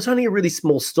 that was only a really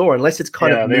small store, unless it's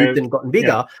kind of moved and gotten bigger.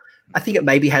 Yeah. I think it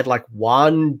maybe had like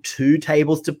 1-2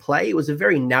 tables to play. It was a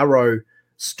very narrow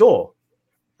store.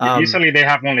 Usually they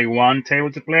have only 1 table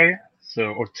to play,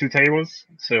 or 2 tables.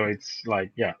 So it's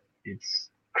like, it's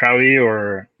crowded,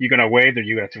 or you're gonna wait, or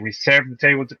you have to reserve the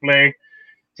table to play.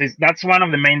 So that's one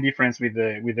of the main difference with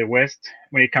the West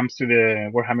when it comes to the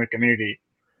Warhammer community.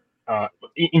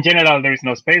 In general, there is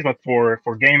no space, but for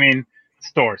gaming,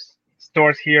 stores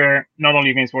here, not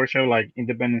only Games Workshop, like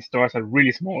independent stores, are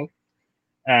really small.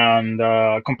 And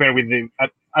compared with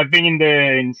I've been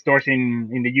in stores in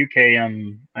the UK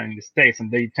and the States,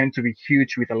 and they tend to be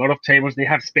huge with a lot of tables. They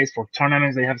have space for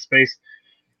tournaments. They have space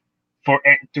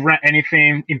to run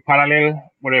anything in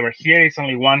parallel, whatever. Here it's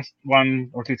only one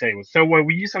or 2 tables. So what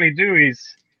we usually do is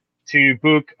to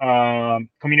book a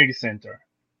community center,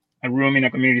 a room in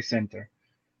a community center.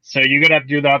 So you gotta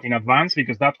do that in advance,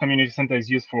 because that community center is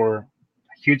used for a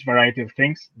huge variety of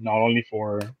things, not only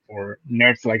for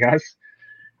nerds like us.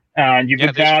 You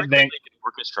book that, then an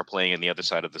orchestra playing in the other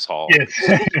side of this hall. Yes,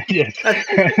 yes.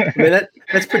 I mean,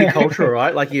 that's pretty cultural,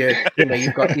 right? Like you've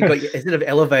got instead of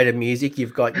elevator music,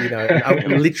 you've got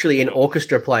literally an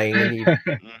orchestra playing, and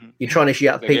you're trying to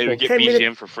shout people. Get 10 BGM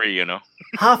minutes for free,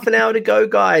 half an hour to go,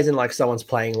 guys, and like someone's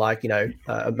playing like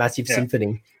a massive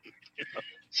symphony.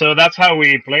 So that's how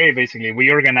we play. Basically, we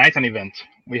organize an event.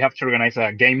 We have to organize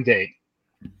a game day,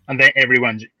 and then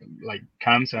everyone like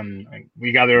comes and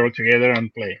we gather all together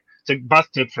and play. So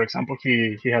Busted, for example,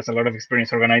 he has a lot of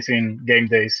experience organizing game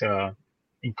days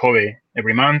in Kobe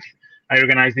every month. I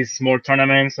organize these small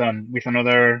tournaments, and with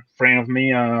another friend of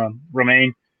me,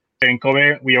 Romain, in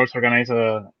Kobe, we also organize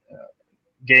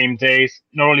game days,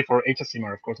 not only for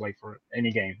HSMR, of course, like for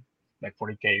any game. like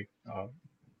 40K,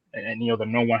 any other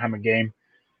no Warhammer game.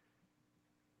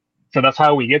 So that's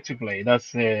how we get to play.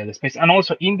 That's the space. And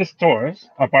also in the stores,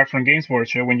 apart from Games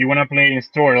Workshop, when you want to play in a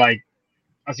store, like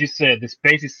as you said, the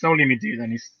space is so limited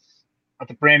and it's at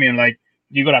the premium. Like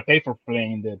you gotta pay for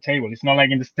playing the table. It's not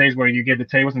like in the States where you get the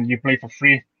tables and you play for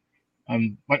free.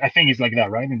 But I think it's like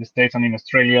that, right? In the States and in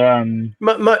Australia and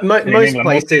most England,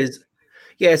 places.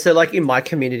 Yeah, so like in my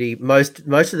community, most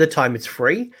of the time it's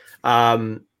free.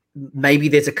 Maybe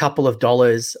there's a couple of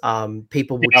dollars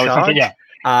people will charge.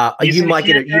 You might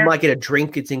get a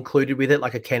drink. It's included with it,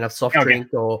 like a can of soft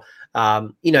drink, or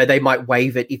they might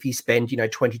waive it if you spend $20 or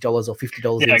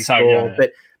 $50 in store.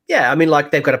 But I mean,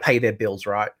 like they've got to pay their bills,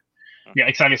 right? Yeah,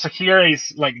 exactly. So here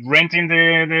is like renting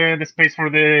the space for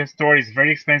the store is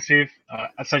very expensive.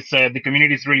 As I said, the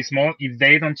community is really small. If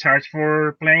they don't charge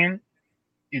for playing,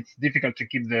 it's difficult to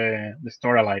keep the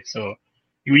store alive. So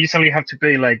you usually have to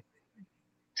pay like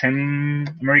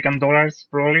 $10 American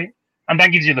probably, and that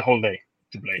gives you the whole day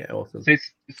to play. Yeah, awesome. So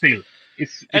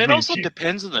it's and it really also cheap.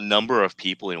 depends on the number of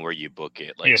people and where you book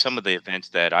it. Like some of the events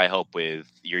that I help with,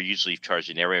 you're usually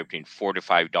charging anywhere between $4 to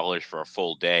 $5 for a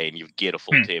full day, and you get a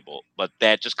full table. But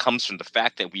that just comes from the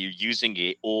fact that we're using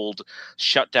a old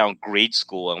shut down grade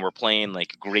school, and we're playing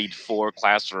like grade 4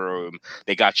 classroom.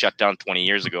 They got shut down 20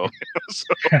 years ago. So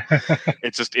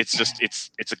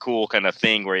it's a cool kind of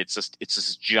thing where it's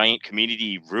this giant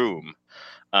community room.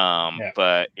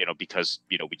 But because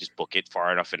we just book it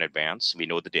far enough in advance, we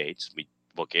know the dates, we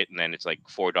book it, and then it's like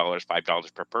 $4,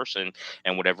 $5 per person,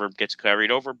 and whatever gets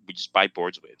carried over, we just buy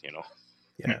boards with.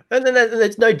 Yeah, and then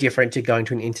it's no different to going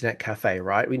to an internet cafe,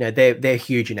 right? They're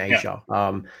huge in Asia.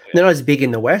 They're not as big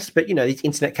in the West, but these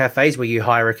internet cafes where you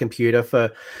hire a computer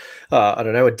for I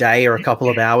don't know, a day or a couple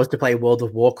of hours to play World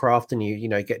of Warcraft, and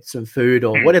you get some food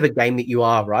or whatever game that you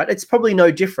are, right? It's probably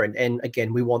no different. And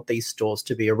again, we want these stores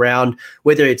to be around,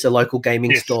 whether it's a local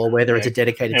gaming store, whether it's a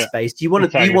dedicated space. You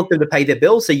want them to pay their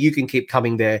bills so you can keep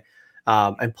coming there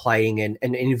and playing and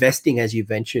investing, as you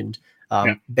mentioned.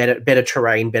 Better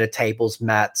terrain, better tables,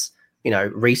 mats,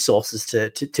 resources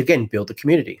to again build the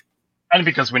community. And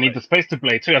because we need the space to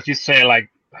play too, as you say, like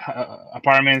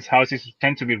apartments, houses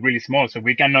tend to be really small, so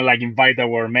we cannot like invite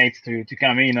our mates to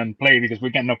come in and play because we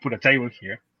cannot put a table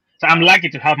here. So I'm lucky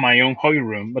to have my own hobby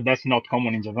room, but that's not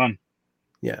common in Japan.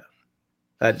 Yeah,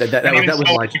 that was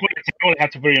like I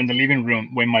have to put it in the living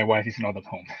room when my wife is not at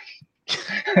home.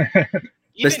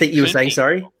 You were saying,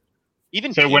 sorry.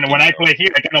 So when I play here,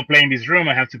 I cannot play in this room.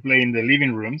 I have to play in the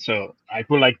living room. So I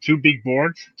put like 2 big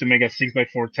boards to make a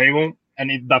 6x4 table,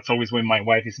 and that's always when my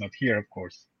wife is not here, of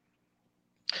course.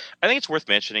 I think it's worth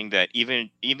mentioning that even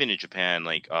in Japan,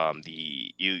 like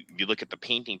you look at the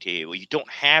painting table, you don't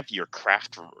have your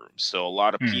craft room. So a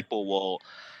lot of people will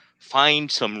find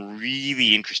some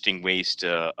really interesting ways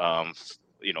to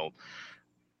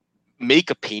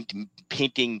make a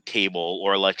painting table,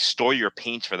 or like store your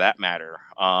paints for that matter.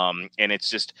 And it's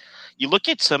just, you look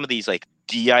at some of these like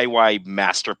DIY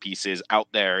masterpieces out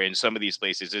there in some of these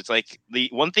places. It's like the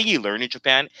one thing you learn in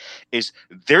Japan is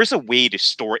there's a way to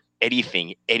store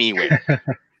anything anywhere.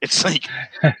 It's like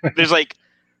there's like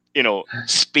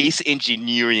space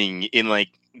engineering in like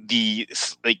the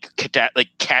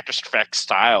catastrophic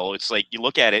style. It's like you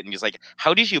look at it and it's like,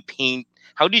 how did you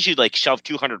like shove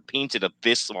 200 paints into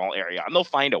this small area? And they'll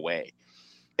find a way.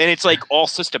 And it's like all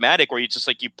systematic, where you just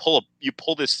like you pull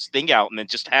this thing out and it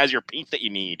just has your paint that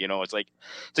you need. It's like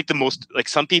the most, like,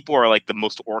 some people are like the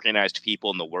most organized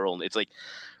people in the world. It's like,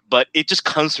 but it just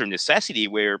comes from necessity,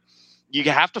 where you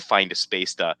have to find a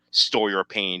space to store your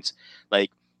paints, like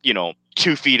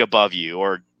 2 feet above you,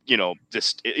 or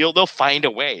they'll find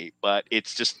a way. But it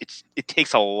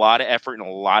takes a lot of effort and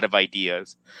a lot of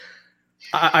ideas.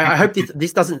 I hope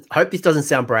this doesn't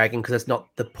sound bragging, because that's not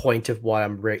the point of why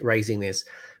I'm raising this.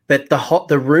 But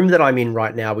the room that I'm in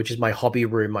right now, which is my hobby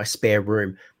room, my spare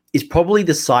room, is probably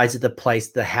the size of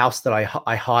the house that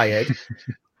I hired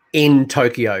in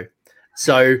Tokyo.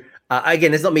 So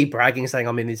again, it's not me bragging saying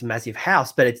I'm in this massive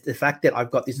house, but it's the fact that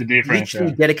I've got this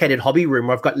literally dedicated hobby room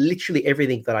where I've got literally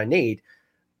everything that I need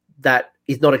that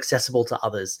is not accessible to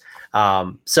others.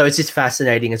 So it's just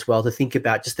fascinating as well to think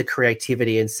about just the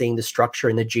creativity and seeing the structure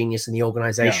and the genius and the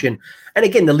organization. And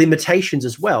again, the limitations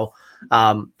as well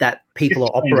that people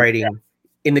are operating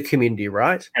in the community,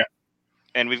 right? Yeah.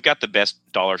 And we've got the best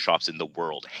dollar shops in the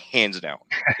world, hands down.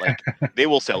 Like, they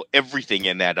will sell everything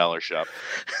in that dollar shop.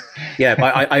 Yeah,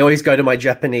 I always go to my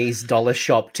Japanese dollar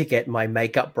shop to get my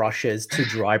makeup brushes to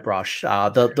dry brush.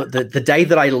 The day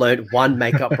that I learned, 1,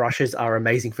 makeup brushes are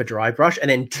amazing for dry brush,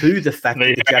 and then 2, the fact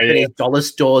that the Japanese dollar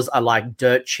stores are like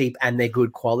dirt cheap and they're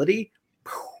good quality.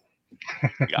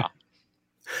 Yeah.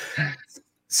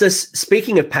 So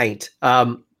speaking of paint,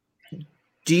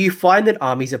 do you find that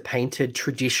armies are painted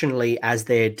traditionally as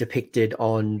they're depicted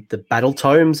on the battle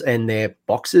tomes and their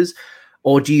boxes,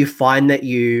 or do you find that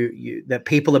that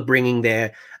people are bringing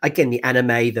their, again, the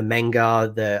anime, the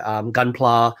manga, the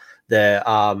gunpla, the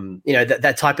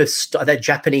that type of that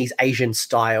Japanese Asian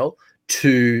style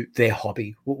to their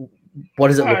hobby? What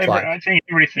does it look like? I think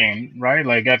everything, right?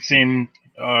 Like I've seen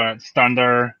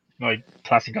standard, like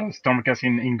classical Stormcast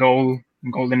in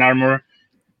golden armor,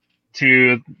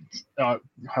 to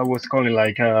how was called it,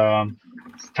 like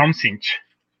Storm Cinch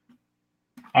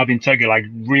up in Tokyo, like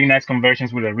really nice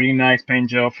conversions with a really nice paint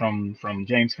job from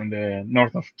James from the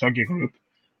North of Tokyo group.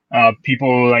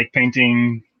 People like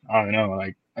painting, I don't know,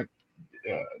 like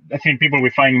I think people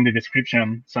will find in the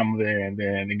description some of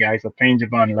the guys that paint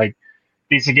Japan, like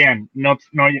this again, not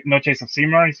Chase of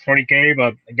Sigmar, it's 40k,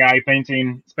 but a guy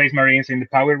painting Space Marines in the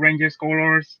Power Rangers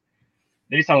colors.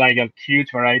 There is a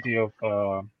huge variety of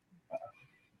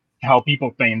how people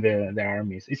paint the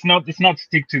armies. It's not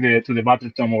stick to the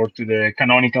battle tome or to the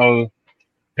canonical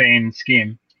paint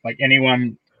scheme. Like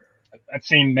anyone, I've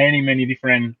seen many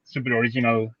different super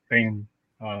original paint.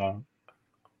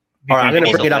 All right, I'm going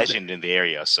to bring it up. Legend in the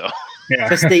area, so yeah.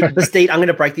 Bastide, I'm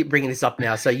going to bring this up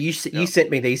now. So you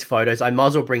sent me these photos. I might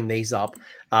as well bring these up,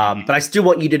 but I still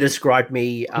want you to describe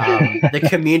me the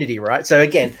community, right? So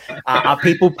again, are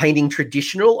people painting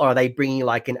traditional, or are they bringing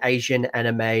like an Asian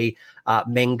anime,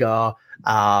 manga,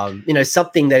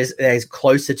 something that is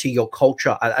closer to your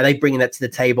culture? Are they bringing that to the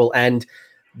table? And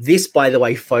this, by the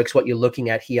way, folks, what you're looking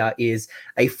at here is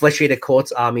a Flesh Eater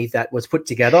Courts army that was put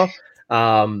together.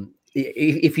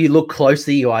 If you look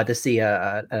closely, you either see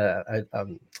a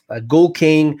Ghoul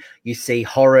King, you see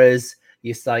horrors,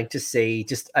 you're starting to see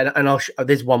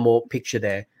there's one more picture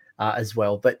there as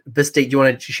well. But Bastide, do you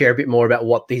want to share a bit more about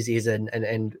what this is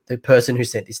and the person who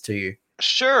sent this to you?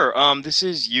 Sure. This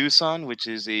is Yusan, which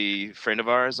is a friend of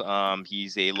ours.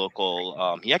 He's a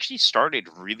local. He actually started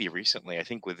really recently, I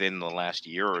think within the last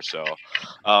year or so.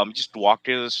 Just walked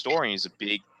into the store, and he's a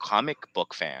big comic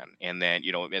book fan. And then,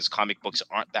 as comic books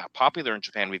aren't that popular in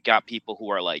Japan, we've got people who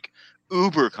are like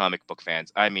uber comic book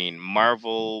fans. I mean,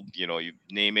 Marvel, you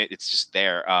name it, it's just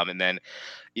there. And then,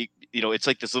 it's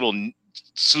like this little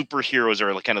superheroes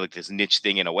are like kind of like this niche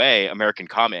thing in a way, American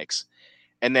comics.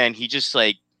 And then he just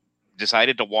like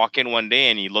decided to walk in one day,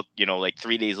 and he looked, like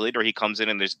 3 days later, he comes in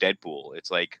and there's Deadpool.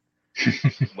 It's like,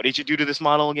 what did you do to this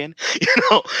model again?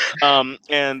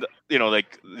 And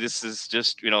like this is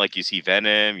just, like you see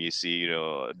Venom, you see,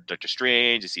 Doctor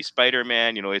Strange, you see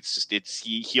Spider-Man,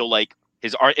 he'll like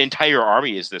his entire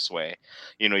army is this way.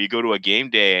 You go to a game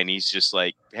day and he's just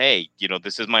like, hey,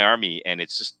 this is my army, and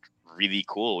it's just really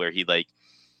cool where he like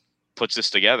puts this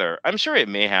together. I'm sure it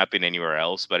may happen anywhere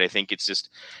else, but I think it's just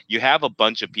you have a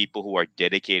bunch of people who are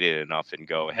dedicated enough and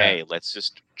go, hey, let's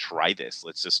just try this,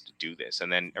 let's just do this, and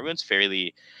then everyone's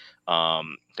fairly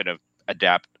kind of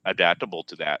adaptable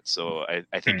to that. So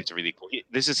I think it's really cool.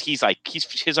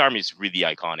 His army is really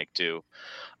iconic too.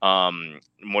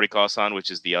 Morikawa-san, which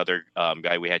is the other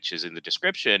guy we had in the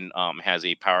description, has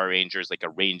a Power Rangers, like a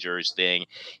Rangers thing.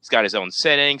 He's got his own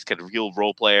settings, got a real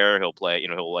role player. He'll play,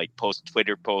 he'll like post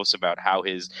Twitter posts about how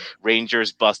his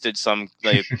Rangers busted some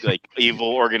like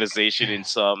evil organization in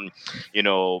some,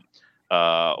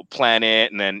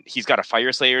 planet, and then he's got a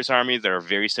Fire Slayers army that are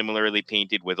very similarly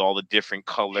painted with all the different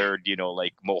colored,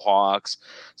 like mohawks.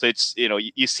 So it's,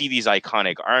 you see these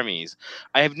iconic armies.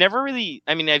 I have never really,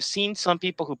 I've seen some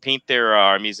people who paint their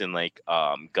armies in like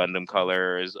Gundam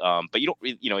colors, but you don't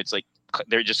really, it's like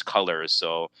they're just colors.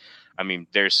 So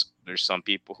there's some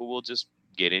people who will just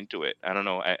get into it. I don't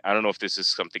know. I don't know if this is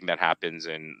something that happens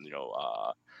in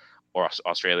or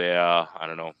Australia. I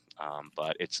don't know.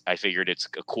 But I figured it's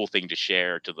a cool thing to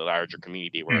share to the larger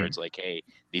community where it's like, hey,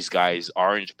 these guys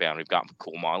are in Japan. We've got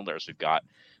cool modelers. We've got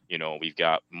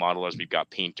modelers. We've got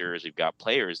painters. We've got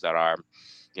players that are,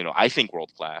 I think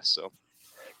world class. So.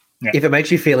 Yeah. If it makes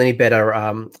you feel any better,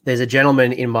 there's a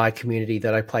gentleman in my community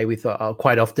that I play with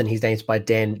quite often. His name's by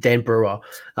Dan Brewer.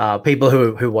 People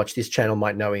who watch this channel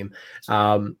might know him.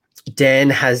 Dan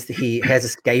has a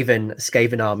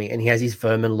Skaven army, and he has his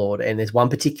Vermin Lord, and there's one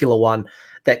particular one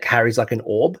that carries like an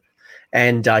orb,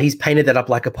 and he's painted that up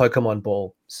like a Pokemon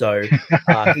ball. So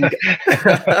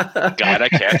gotta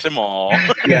catch them all.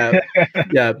 yeah,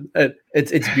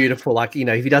 it's beautiful. Like,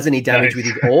 if he does any damage with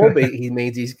his orb, he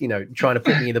means he's trying to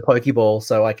put me in the Pokeball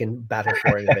so I can battle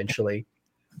for him eventually.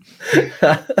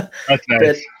 That's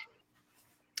nice.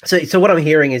 So what I'm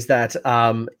hearing is that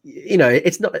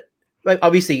it's not.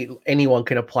 obviously anyone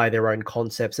can apply their own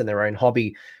concepts and their own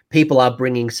hobby. People are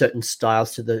bringing certain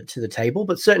styles to the table,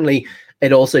 but certainly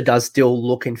it also does still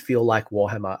look and feel like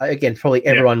Warhammer. Again, probably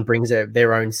everyone brings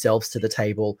their own selves to the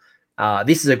table.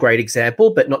 This is a great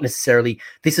example, but not necessarily.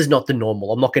 This is not the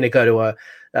normal. I'm not going to go to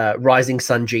a Rising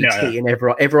Sun GT and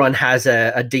everyone has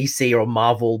a DC or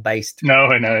Marvel based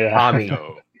army.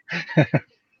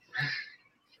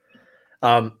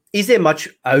 No. Is there much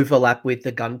overlap with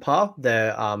the Gunpla?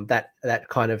 That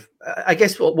kind of, I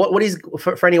guess, what is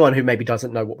for anyone who maybe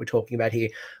doesn't know what we're talking about here?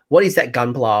 What is that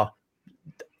Gunpla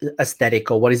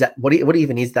aesthetic, or what is that? What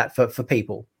even is that for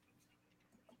people?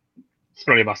 It's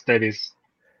probably Bastet is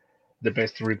the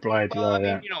best reply to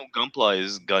that. Gunpla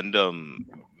is Gundam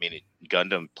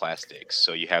plastics.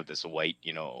 So you have this white,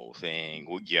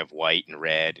 thing. You have white and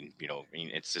red, and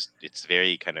it's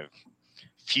very kind of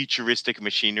futuristic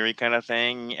machinery kind of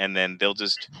thing, and then they'll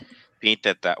just paint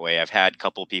that way. I've had a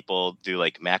couple people do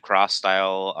like Macross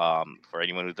style. For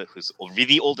anyone who's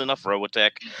really old enough,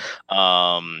 Robotech.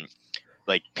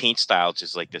 Like paint style,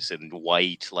 just like this in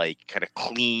white, like kind of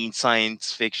clean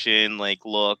science fiction like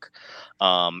look,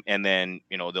 and then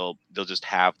they'll just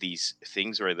have these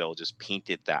things where they'll just paint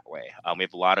it that way. We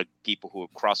have a lot of people who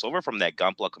cross over from that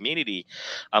Gunpla community,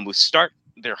 who start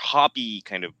their hobby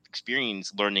kind of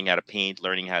experience learning how to paint,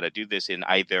 learning how to do this in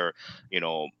either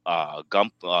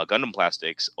Gundam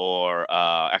plastics or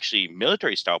actually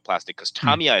military style plastic, because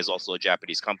Tamiya is also a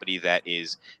Japanese company that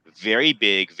is very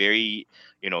big, very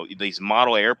these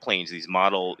model airplanes, these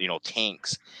model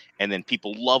tanks, and then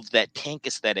people love that tank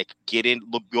aesthetic. Go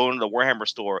into the Warhammer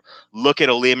store, look at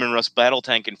a Lehman Russ battle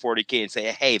tank in 40K and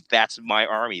say, hey, that's my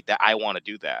army, that I want to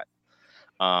do that.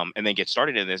 And then get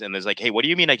started in this, and there's like, hey, what do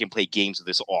you mean I can play games with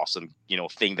this awesome,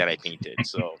 thing that I painted?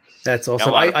 So that's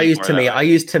awesome. I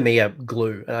use Tamiya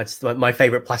glue, and it's my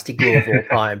favorite plastic glue of all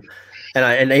time.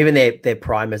 And even their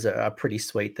primers are pretty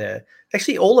sweet. There,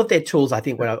 actually, all of their tools, I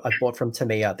think, when I bought from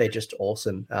Tamiya, they're just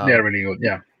awesome. They're really good.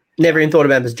 Yeah. Never even thought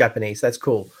about them as Japanese. That's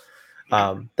cool.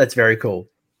 That's very cool.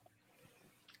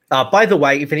 By the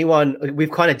way, if anyone,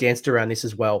 we've kind of danced around this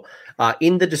as well.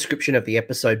 In the description of the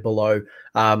episode below,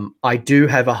 I do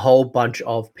have a whole bunch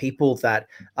of people that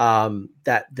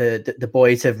the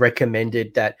boys have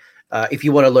recommended that if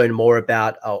you want to learn more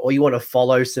about or you want to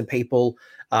follow some people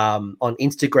on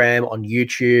Instagram, on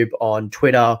YouTube, on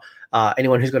Twitter,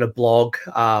 anyone who's got a blog.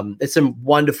 There's some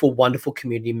wonderful, wonderful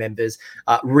community members,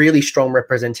 really strong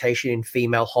representation in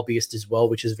female hobbyists as well,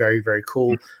 which is very, very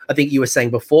cool. I think you were saying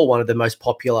before, one of the most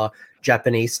popular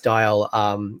Japanese style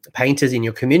painters in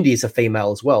your community is a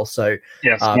female as well. So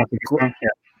yes,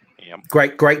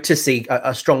 great to see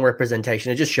a strong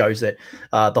representation. It just shows that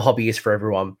the hobby is for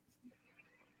everyone.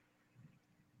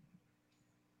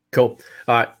 Cool.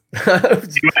 All right.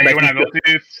 You want to go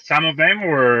to some of them,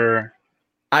 or?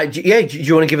 Do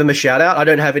you want to give them a shout out? I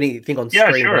don't have anything on screen.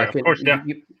 Yeah, sure, of course, yeah.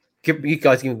 You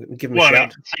guys can give them a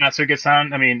shout.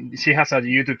 Sanasuke-san, she has a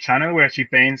YouTube channel where she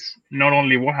paints not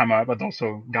only Warhammer, but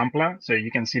also Gunpla. So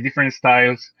you can see different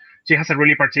styles. She has a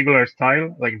really particular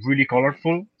style, like really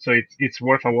colorful. So it's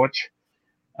worth a watch.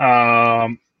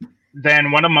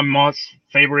 Then one of my most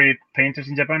favorite painters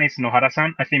in Japan is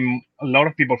Nohara-san. I think a lot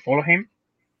of people follow him.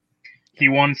 He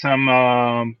won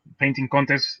some painting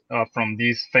contests from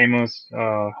this famous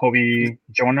hobby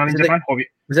journal in Japan.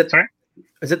 Sorry?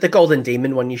 Is it the Golden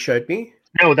Demon one you showed me?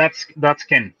 No, that's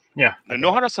Ken. Yeah.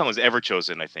 Nohara-san was ever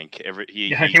chosen, I think.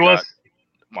 He got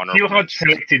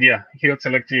selected. Yeah, he got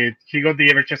selected. He got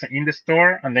the ever chosen in the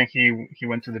store, and then he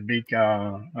went to the big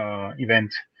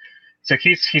event. So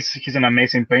he's an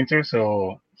amazing painter.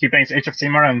 So he paints Age of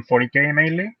Sigmar and 40K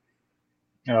mainly.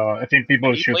 I think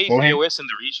people should follow him. He plays AOS in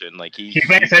the region. Like he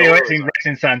plays AOS in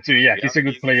Rising Sun too. Yeah, he's a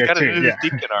good player too. Yeah.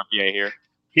 Deep in RPA here.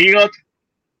 He got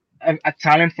a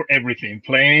talent for everything,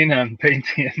 playing and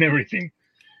painting and everything.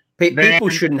 People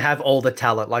shouldn't have all the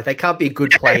talent. Like they can't be good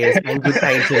players and good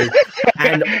painters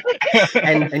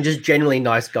and just generally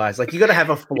nice guys. Like you got to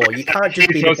have a flaw. You can't just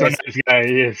be the best. Nice guy.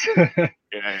 He is. He's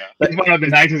one of the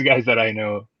nicest guys that I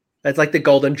know. It's like the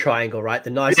golden triangle, right?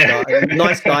 The nice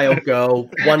guy or girl,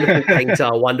 wentful painter,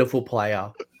 wonderful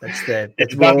player. That's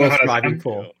what we're all striving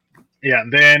for. Yeah.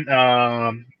 Then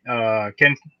Kentaro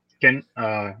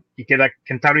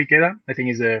Ikeda, I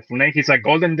think is the full name. He's a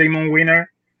Golden Demon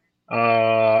winner.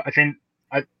 I think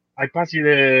I passed you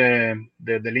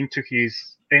the link to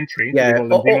his entry. Yeah. I don't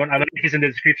know if it's in the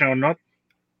description or not.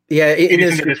 Yeah, in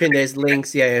the description there's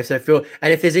links. Yeah. So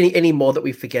if there's any more that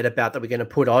we forget about that we're going to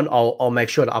put on, I'll make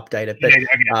sure to update it. But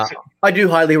I do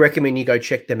highly recommend you go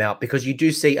check them out because you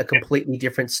do see a completely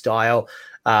different style.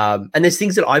 And there's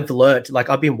things that I've learned, like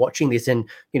I've been watching this and,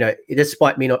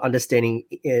 despite me not understanding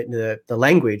the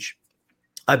language,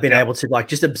 I've been able to like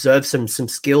just observe some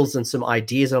skills and some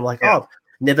ideas. And I'm like, oh, I've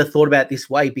never thought about it this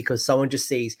way because someone just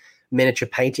sees miniature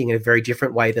painting in a very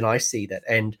different way than I see that.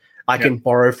 And I can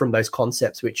borrow from those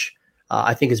concepts, which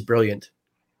I think is brilliant.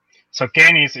 So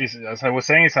Ken is, as I was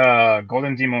saying, is a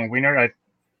Golden Demon winner.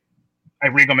 I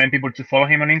recommend people to follow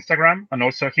him on Instagram, and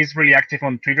also he's really active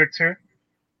on Twitter too.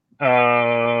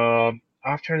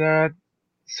 After that,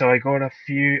 so I got a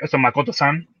few. So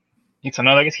Makoto-san, it's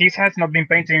another. He has not been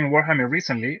painting Warhammer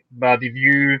recently, but if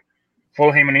you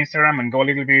follow him on Instagram and go a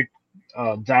little bit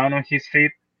down on his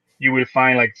feed, you will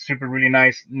find like super really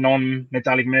nice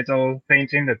non-metallic metal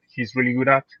painting that he's really good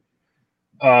at.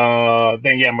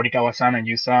 Then Morikawa-san and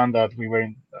Yu-san that we were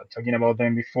talking about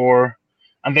them before.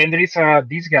 And then there is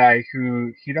this guy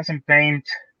who he doesn't paint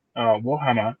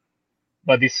Warhammer,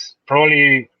 but is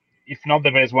probably, if not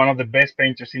the best, one of the best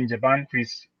painters in Japan, who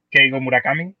is Keigo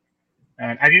Murakami.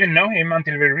 And I didn't know him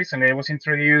until very recently. I was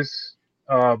introduced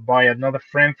by another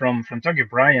friend from Tokyo,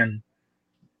 Brian.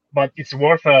 But it's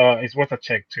worth a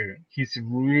check too. He's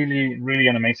really, really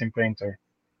an amazing painter.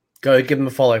 Go give him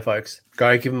a follow, folks.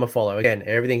 Go give him a follow. Again,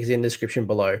 everything is in the description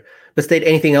below. But Steve,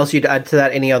 anything else you'd add to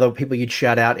that? Any other people you'd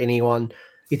shout out? Anyone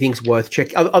you think's worth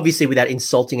checking? Obviously, without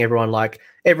insulting everyone, like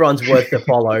everyone's worth the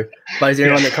follow. But is there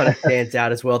anyone that kind of stands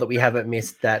out as well that we haven't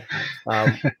missed that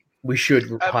we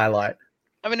should highlight?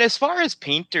 I mean, as far as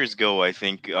painters go, I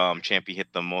think Champy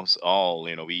hit the most all.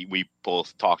 We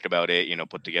both talked about it.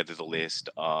 Put together the list.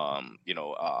 I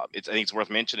think it's worth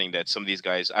mentioning that some of these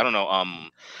guys, I don't know,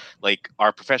 like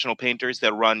are professional painters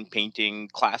that run painting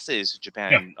classes in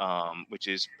Japan, which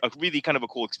is a really kind of a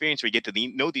cool experience where you get to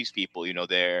know these people.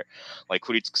 They're like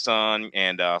Kuritsuka-san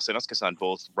and Sanosuke-san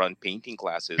both run painting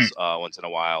classes once in a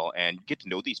while, and you get to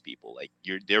know these people. Like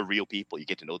they're real people. You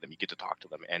get to know them. You get to talk to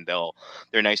them, and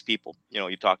they're nice people.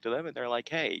 You talk to them and they're like,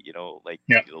 hey, they'll like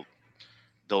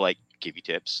give you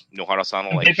tips. Nohara-san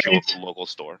will like show up at the local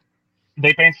store.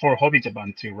 They paint for Hobby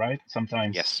Japan too, right?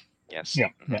 Sometimes. Yes. Yeah.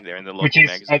 They're in the local Which is,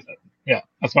 magazine.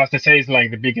 as far as to say, is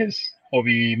like the biggest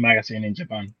hobby magazine in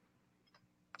Japan.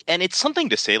 And it's something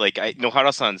to say, like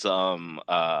Nohara-san's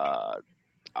Blood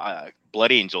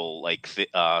Angel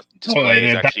display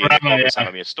is actually in the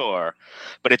Kobe store,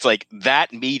 but it's like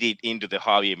that made it into the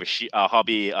hobby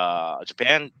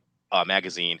Japan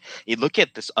magazine. You look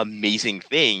at this amazing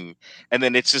thing, and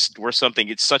then it's just worth something.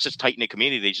 It's such a tight knit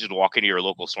community. They just walk into your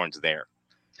local store and it's there.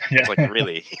 It's like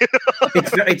really.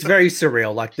 it's very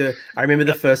surreal. Like I remember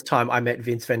the first time I met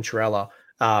Vince Venturella.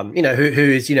 Who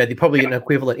is probably an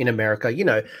equivalent in America.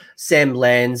 Sam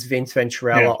Lands, Vince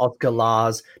Venturella, Oscar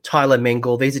Lars, Tyler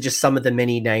Mengel. These are just some of the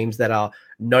many names that are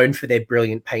known for their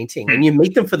brilliant painting. And you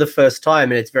meet them for the first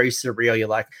time, and it's very surreal. You're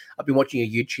like, I've been watching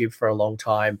your YouTube for a long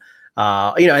time.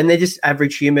 And they're just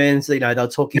average humans. They'll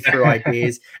talk you through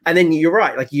ideas. And then you're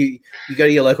right. Like you go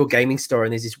to your local gaming store,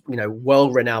 and there's this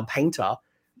well-renowned painter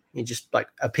in just like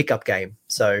a pickup game.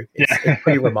 So it's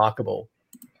pretty remarkable.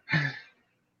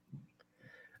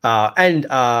 And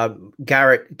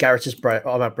Garrett just I'm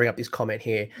going to bring up this comment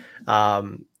here.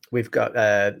 We've got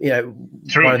one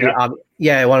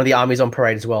of the armies on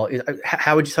parade as well.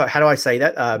 How do I say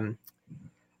that?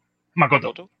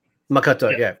 Makoto.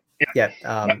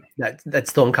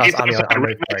 That's Stormcast army on a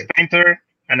really nice painter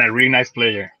and a really nice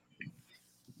player.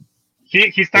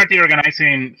 He started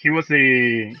organizing.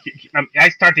 I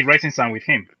started Rising Sun with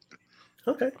him.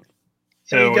 Okay.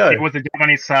 So he was the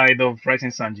Japanese side of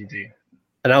Rising Sun GT.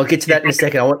 And I'll get to that in a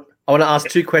second. I want to ask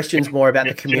two questions more about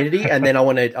the community, and then I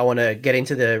want to get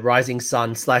into the Rising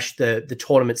Sun / the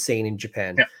tournament scene in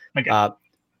Japan. Yeah. Okay.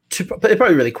 But they're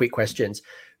probably really quick questions.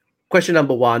 Question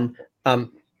number one: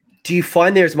 do you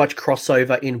find there is much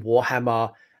crossover in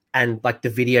Warhammer and like the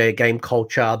video game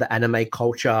culture, the anime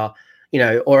culture,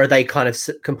 or are they kind of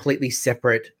completely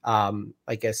separate?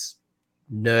 I guess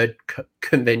nerd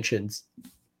conventions.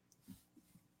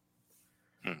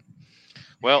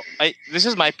 Well, this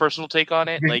is my personal take on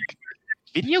it. Like,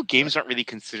 video games aren't really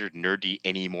considered nerdy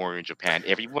anymore in Japan.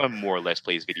 Everyone more or less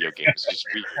plays video games.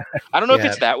 I don't know if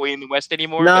it's that way in the West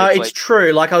anymore. No, it's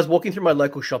true. Like I was walking through my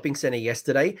local shopping center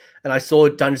yesterday, and I saw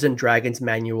Dungeons and Dragons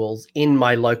manuals in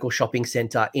my local shopping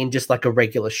center in just like a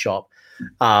regular shop.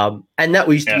 And that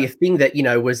used to be a thing that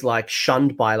was like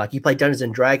shunned by, like, you play Dungeons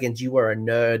and Dragons, you were a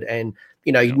nerd, and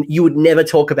you would never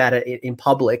talk about it in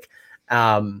public.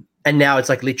 And now it's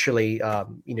like literally,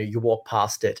 you walk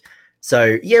past it.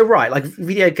 So yeah, right. Like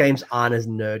video games aren't as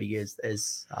nerdy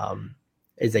as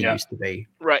as they used to be.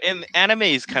 Right, and anime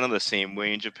is kind of the same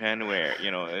way in Japan, where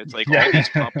it's like Yeah. all these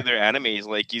popular animes,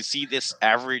 like you see this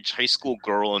average high school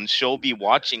girl, and she'll be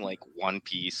watching like One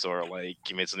Piece or like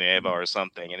Kimetsu no Yaiba or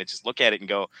something, and it just look at it and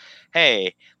go,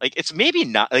 "Hey, like it's maybe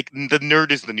not like the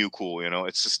nerd is the new cool."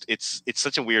 It's just it's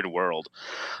such a weird world.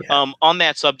 Yeah. On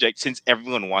that subject, since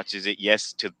everyone watches it,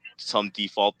 yes, to some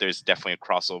default, there's definitely a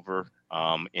crossover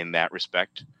in that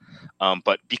respect.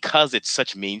 But because it's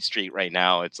such mainstream right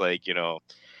now, it's like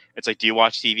it's like, do you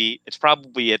watch TV? It's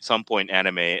probably at some point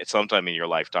anime at some time in your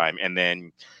lifetime, and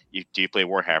then do you play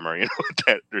Warhammer? In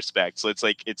that respect. So it's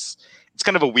like it's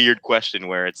kind of a weird question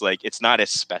where it's like it's not as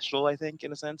special, I think,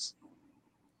 in a sense.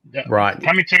 Yeah. Right.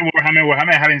 Coming to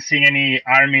Warhammer, I haven't seen any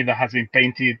army that has been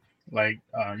painted like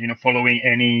following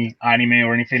any anime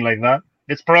or anything like that.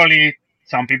 It's probably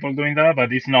some people doing that,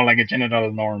 but it's not like a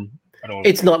general norm at all.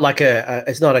 It's not like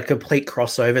it's not a complete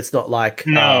crossover. It's not like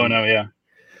no, yeah.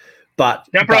 But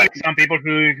there are probably some people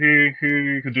who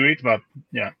do it, but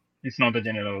yeah, it's not a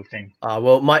general thing.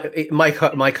 Well, my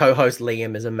co-host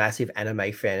Liam is a massive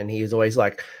anime fan, and he is always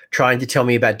like trying to tell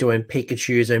me about doing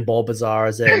Pikachus and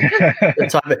Bulbasaurs and the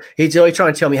type of, he's always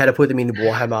trying to tell me how to put them into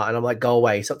Warhammer, and I'm like, go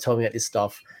away, stop telling me about this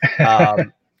stuff.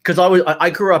 Because I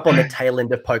grew up on the tail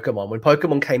end of Pokemon. When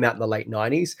Pokemon came out in the late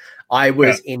 90s, I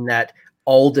was in that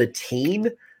older teen,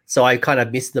 so I kind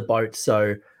of missed the boat.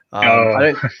 So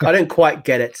I don't quite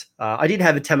get it. I did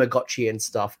have a Tamagotchi and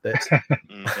stuff, but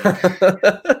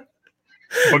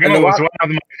Pokemon was one of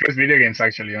my first video games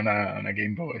actually on a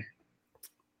Game Boy.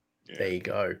 There you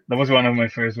go. That was one of my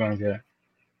first ones. Yeah.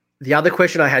 The other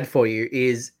question I had for you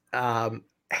is,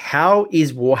 how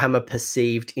is Warhammer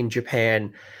perceived in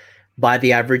Japan by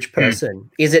the average person?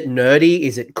 Is it nerdy?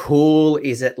 Is it cool?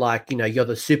 Is it like, you're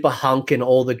the super hunk and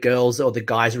all the girls or the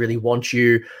guys really want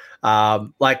you?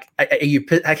 Like, are you,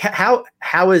 how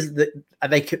are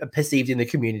they perceived in the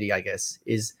community, I guess,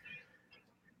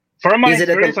 from my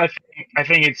experience, I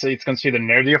think it's considered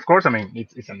nerdy, of course. I mean,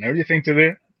 it's a nerdy thing to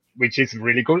do, which is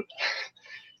really cool.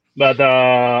 But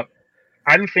I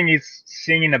don't think it's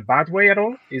seen in a bad way at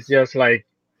all. It's just like,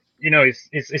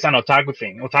 it's an otaku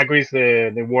thing. Otaku is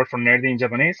the word for nerdy in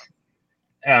Japanese.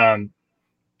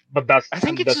 But I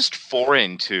think it's just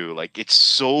foreign too. Like it's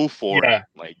so foreign. Yeah.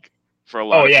 Like for a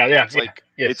lot of people, it's like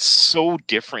it's so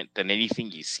different than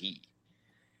anything you see.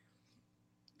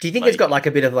 Do you think it's got like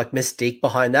a bit of like mystique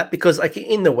behind that? Because like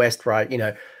in the West, right,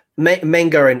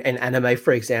 manga and anime,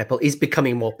 for example, is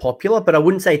becoming more popular, but I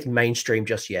wouldn't say it's mainstream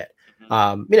just yet.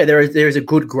 There is a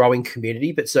good growing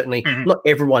community, but certainly not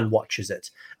everyone watches it.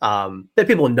 But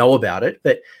people know about it,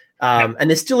 but and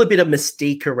there's still a bit of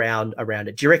mystique around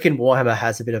it. Do you reckon Warhammer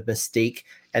has a bit of mystique?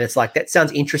 And it's like, that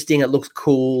sounds interesting. It looks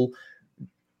cool.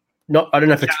 I don't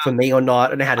know if it's for me or not. I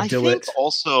don't know how to do it.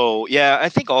 I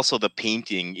think also the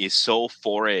painting is so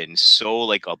foreign, so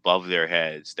like above their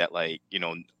heads that like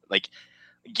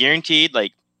guaranteed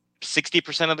like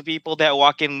 60% of the people that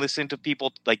walk in and listen to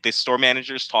people like the store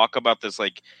managers talk about this,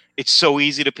 like it's so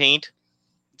easy to paint.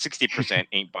 60%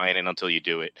 ain't buying it until you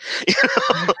do it.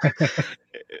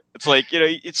 It's like,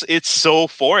 it's so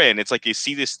foreign. It's like you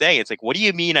see this thing. It's like, what do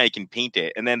you mean I can paint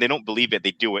it? And then they don't believe it. They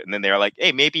do it. And then they're like,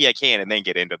 hey, maybe I can. And then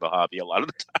get into the hobby a lot of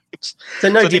the times.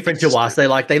 So no different to us. They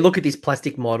look at this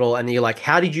plastic model and you're like,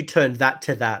 how did you turn that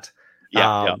to that?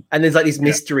 And there's like this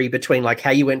mystery between like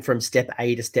how you went from step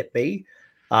A to step B.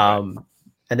 And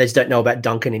they just don't know about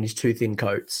Duncan and his two thin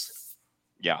coats.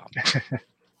 Yeah.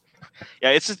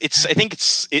 Yeah, I think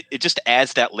it just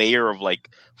adds that layer of like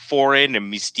foreign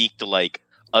and mystique to like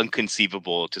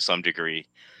unconceivable to some degree.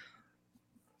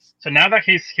 So now that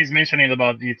he's mentioning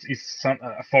about it's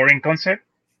a foreign concept,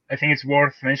 I think it's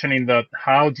worth mentioning that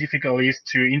how difficult it is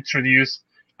to introduce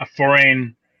a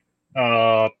foreign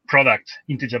product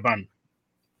into Japan.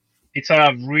 It's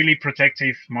a really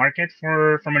protective market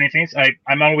for many things.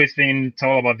 I'm always being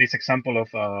told about this example of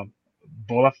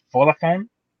Vodafone.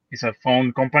 It's a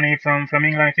phone company from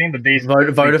England, I think. But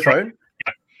Vodafone?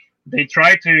 They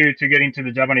tried to get into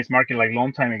the Japanese market like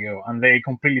long time ago, and they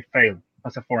completely failed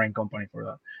as a foreign company for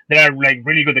that. There are like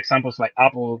really good examples like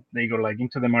Apple. They go like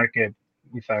into the market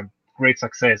with a great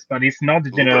success, but it's not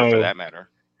the general. Uber, for that matter.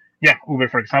 Yeah, Uber,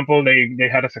 for example, they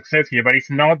had a success here, but it's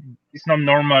not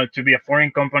normal to be a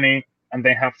foreign company and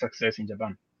they have success in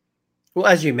Japan. Well,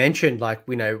 as you mentioned, like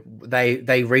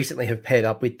they recently have paired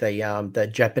up with the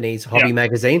Japanese hobby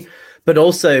magazine, but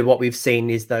also what we've seen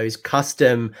is those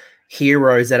custom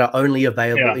heroes that are only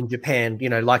available in Japan.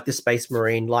 Like the Space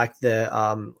Marine, like the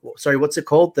what's it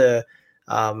called? The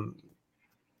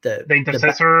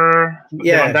Intercessor,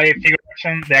 the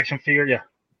action figure,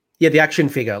 the action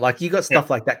figure. Like you got stuff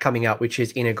like that coming out, which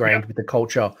is integrated with the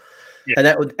culture. And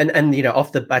that would, and you know,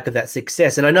 off the back of that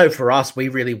success, and I know for us, we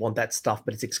really want that stuff,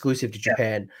 but it's exclusive to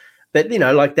Japan. But you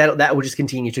know, like that will just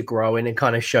continue to grow and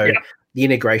kind of show the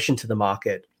integration to the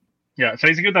market. Yeah, so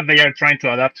it's good that they are trying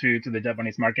to adapt to the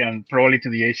Japanese market and probably to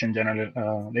the Asian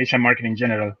the Asian market in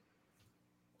general.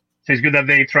 So it's good that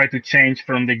they try to change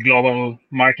from the global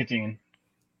marketing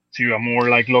to a more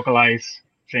like localized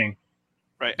thing.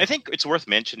 Right. I think it's worth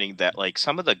mentioning that like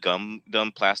some of the gum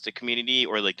plastic community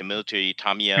or like the military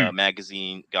Tamiya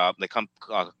magazine,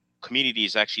 community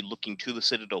is actually looking to the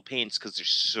Citadel paints because they're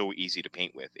so easy to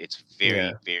paint with. It's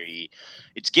very,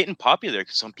 it's getting popular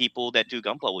because some people that do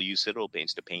Gunpla will use Citadel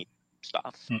paints to paint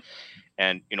stuff.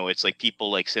 And you know, it's like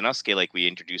people like Sinosuke, like we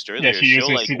introduced earlier,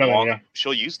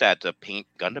 she'll use that to paint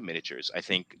Gundam miniatures. I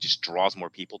think just draws more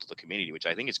people to the community, which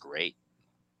I think is great.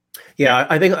 Yeah,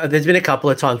 I think there's been a couple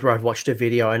of times where I've watched a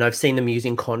video and I've seen them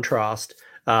using contrast.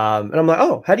 And I'm like,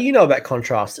 oh, how do you know about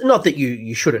contrast? Not that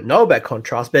you shouldn't know about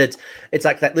contrast, but it's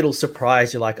like that little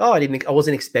surprise. You're like, oh, I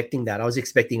wasn't expecting that. I was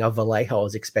expecting a Vallejo. I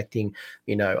was expecting,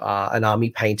 you know, an army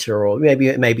painter or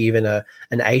maybe even an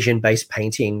Asian based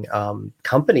painting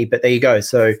company. But there you go.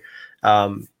 So,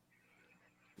 Tamiya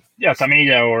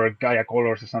or Gaia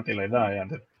Colors or something like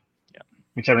that.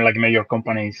 Which are like major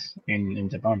companies in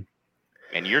Japan.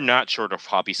 And you're not short of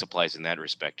hobby supplies in that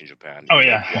respect in Japan. Oh,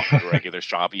 you walk a regular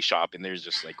hobby shop, and there's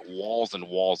just like walls and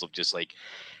walls of just like,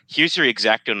 here's your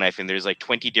X-Acto knife, and there's like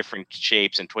 20 different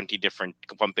shapes and 20 different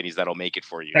companies that'll make it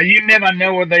for you. You never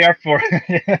know what they are for.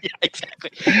 Yeah,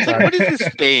 exactly. It's like, what is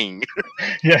this thing?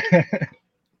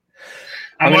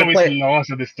 I'm always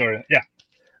lost at this story. Yeah.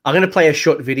 I'm going to play a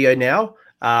short video now.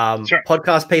 Sure.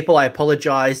 Podcast people, I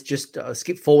apologize. Just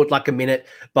skip forward like a minute,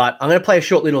 but I'm going to play a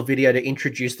short little video to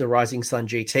introduce the Rising Sun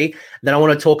GT. Then I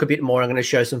want to talk a bit more. I'm going to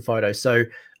show some photos. So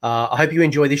I hope you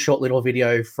enjoy this short little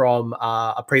video from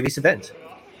a previous event.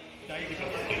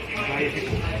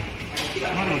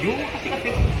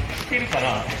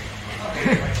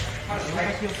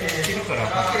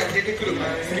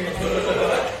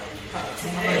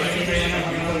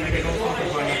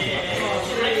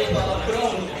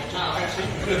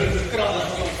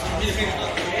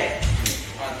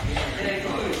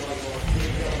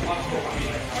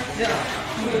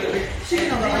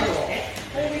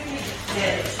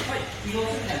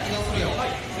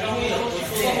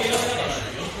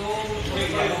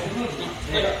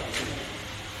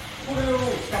 これを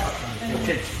したかったん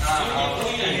です。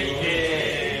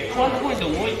コアポイントを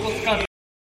もう一個使う。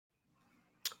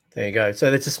 There you go. So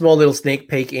that's a small little sneak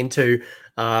peek into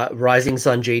Rising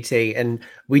Sun GT, and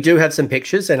we do have some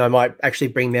pictures, and I might actually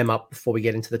bring them up before we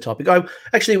get into the topic.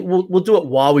 We'll do it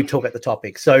while we talk at the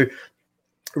topic. So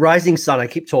Rising Sun, I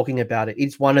keep talking about it.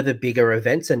 It's one of the bigger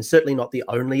events, and certainly not the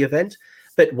only event,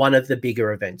 but one of the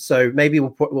bigger events. So maybe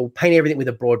we'll paint everything with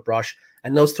a broad brush,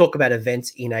 and let's talk about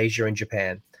events in Asia and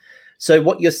Japan. So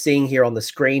what you're seeing here on the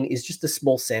screen is just a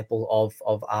small sample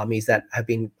of armies that have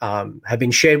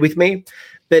been shared with me.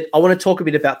 But I want to talk a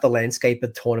bit about the landscape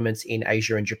of tournaments in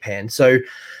Asia and Japan. So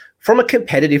from a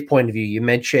competitive point of view, you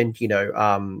mentioned,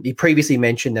 you previously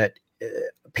mentioned that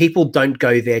people don't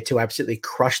go there to absolutely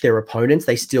crush their opponents.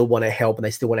 They still want to help and they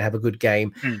still want to have a good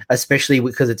game, especially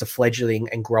because it's a fledgling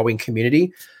and growing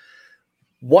community.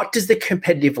 What does the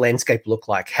competitive landscape look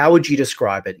like? How would you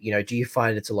describe it? Do you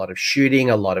find it's a lot of shooting,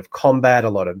 a lot of combat, a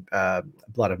lot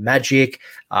of magic?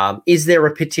 Is there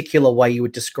a particular way you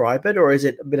would describe it, or is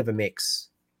it a bit of a mix?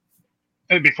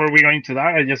 Before we go into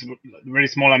that, I just very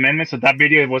small amendment. So that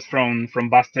video was from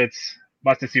Basted's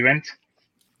event.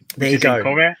 There you go. In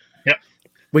Kobe. Yeah.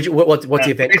 What's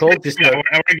the event called?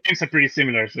 Our games are pretty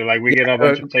similar. So like we get a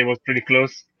bunch of tables pretty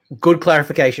close. Good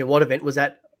clarification. What event was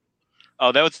that?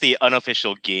 Oh, that was the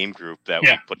unofficial game group that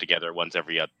we put together once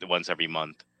every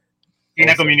month. In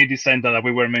a community center that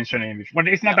we were mentioning before.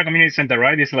 But it's not a community center,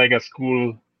 right? It's like a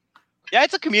school. Yeah,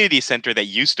 it's a community center that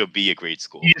used to be a grade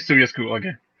school. It used to be a school,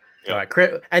 okay. All right,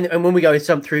 and when we go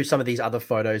through some of these other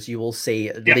photos, you will see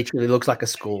it literally looks like a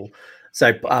school.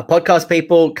 So podcast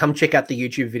people, come check out the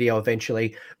YouTube video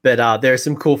eventually. But there are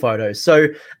some cool photos. So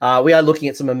we are looking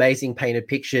at some amazing painted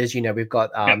pictures. We've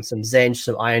got some Zench,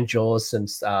 some Iron Jaws, some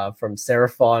from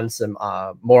Seraphon, some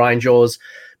more Iron Jaws.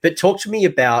 But talk to me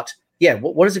about,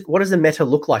 what does the meta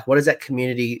look like? What does that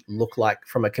community look like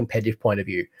from a competitive point of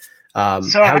view? How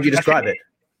would you describe it?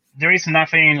 There is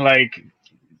nothing like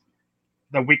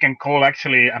that we can call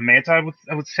actually a meta,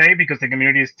 I would say, because the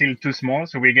community is still too small.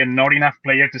 So we get not enough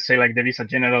players to say like there is a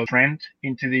general trend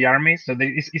into the army. So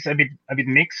it's a bit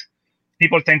mixed.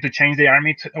 People tend to change the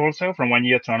army also from one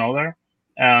year to another.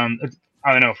 I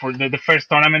don't know. For the first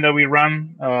tournament that we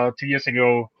ran 2 years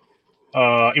ago,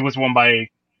 it was won by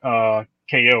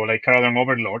KO, like Caradon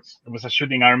Overlords. It was a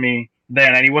shooting army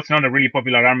then, and it was not a really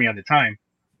popular army at the time.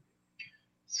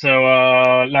 So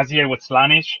last year was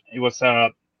Slaanesh. It was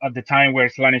at the time where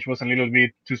Slaanesh was a little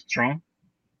bit too strong,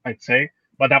 I'd say.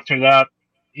 But after that,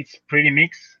 it's pretty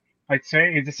mixed, I'd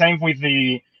say. It's the same with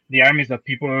the armies that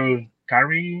people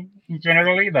carry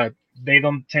generally, that they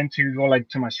don't tend to go like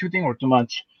too much shooting or too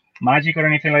much magic or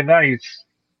anything like that.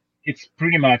 It's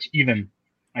pretty much even,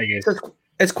 I guess. So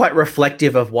it's quite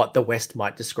reflective of what the West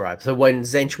might describe. So when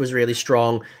Zench was really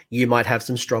strong, you might have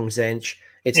some strong Zench.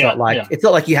 It's not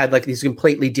like you had like this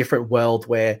completely different world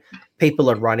where people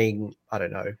are running, I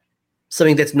don't know,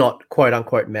 something that's not quote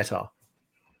unquote meta.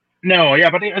 No, yeah,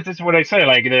 but it's what I say.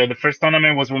 Like the first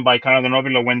tournament was won by Canada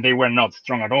Nobilo when they were not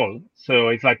strong at all. So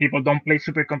it's like people don't play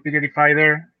super competitive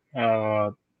either.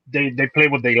 They play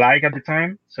what they like at the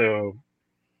time. So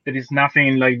there is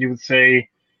nothing like you would say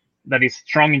that is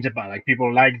strong in Japan. Like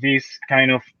people like this kind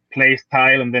of play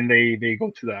style, and then they go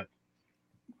to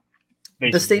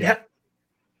that. Steve,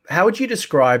 how would you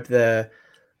describe the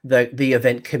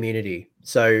event community?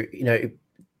 So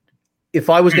if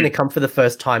I was going to come for the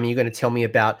first time and you're going to tell me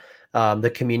about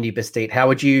the community Bastille, how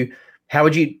would you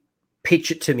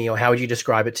pitch it to me, or how would you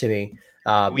describe it to me?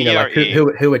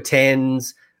 Who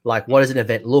attends, like what does an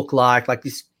event look like? Like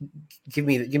this, give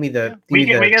me the. We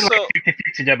get like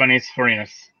 50 Japanese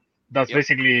foreigners. That's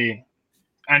basically,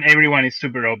 and everyone is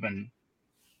super open.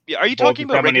 Yeah, are you talking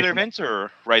about regular events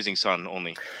or Rising Sun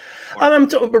only?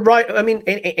 Right. I mean,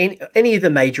 any of the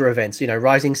major events,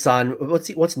 Rising Sun.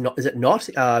 What's not? Is it not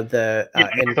the?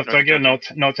 North of Tokyo, not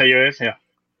iOS. Yeah.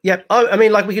 Yeah. I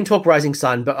mean, like we can talk Rising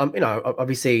Sun, but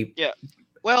obviously. Yeah.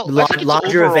 Well,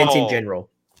 larger events in general.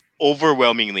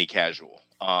 Overwhelmingly casual.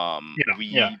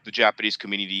 The Japanese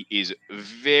community is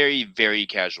very, very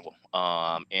casual.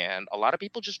 And a lot of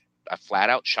people just flat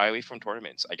out shy away from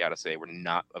tournaments. I gotta say, we're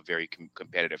not a very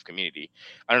competitive community.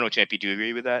 I don't know, Champy, do you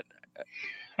agree with that?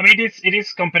 I mean, it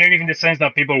is competitive in the sense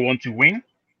that people want to win,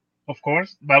 of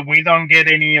course, but we don't get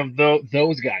any of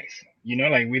those guys.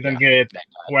 Like we don't get,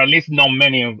 or at least not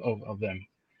many of them.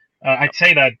 I'd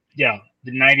say that,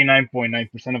 the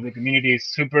 99.9% of the community is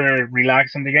super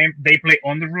relaxed on the game. They play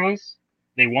on the rules.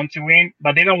 They want to win,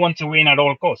 but they don't want to win at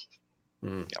all costs.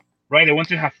 Right? They want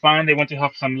to have fun. They want to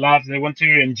have some laughs. They want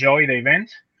to enjoy the event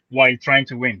while trying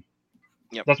to win.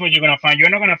 Yep. That's what you're going to find. You're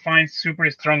not going to find super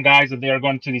strong guys that they are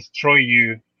going to destroy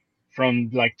you from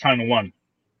like turn one.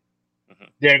 Mm-hmm.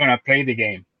 They're going to play the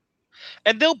game.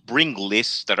 And they'll bring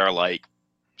lists that are like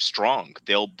strong.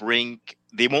 They won't bring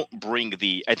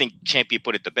I think Champy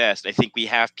put it the best. I think we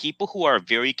have people who are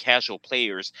very casual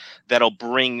players that'll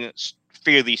bring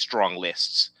fairly strong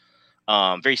lists.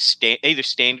 Very either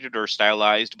standard or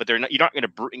stylized, but they're not going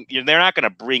to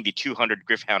bring the 200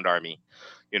 Gryph-hound army.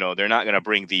 They're not going to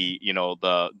bring the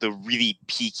the really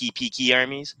peaky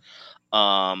armies.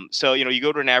 So you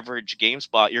go to an average game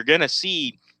spot, you're going to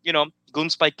see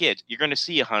Gloomspike Git. You're going to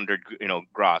see 100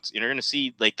 Grots. You're going to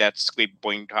see like that Squig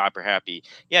Boing Hopper Happy.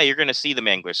 Yeah, you're going to see the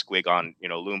Mangler Squig on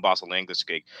Loon Boss and Langler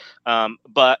Squig.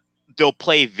 But they'll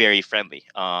play very friendly.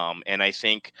 And I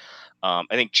think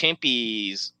Tartar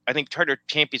Champy's, I don't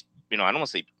want to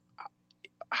say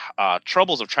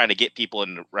troubles of trying to get people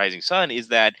in Rising Sun is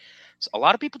that a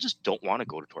lot of people just don't want to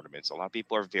go to tournaments. A lot of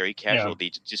people are very casual. Yeah. They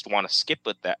just want to skip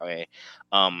it that way.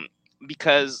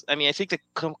 Because, I think the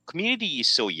community is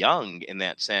so young in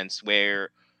that sense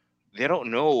where they don't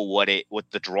know what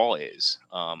the draw is.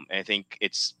 And I think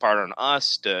it's part on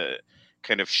us to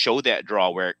kind of show that draw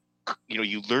where,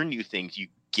 you learn new things. You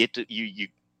get to,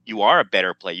 you are a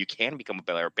better player. You can become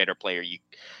a better player. You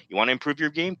want to improve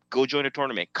your game? Go join a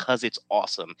tournament because it's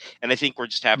awesome. And I think we're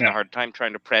just having a hard time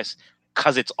trying to press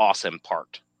because it's awesome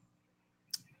part.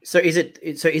 So is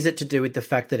it to do with the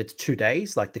fact that it's 2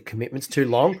 days, like the commitment's too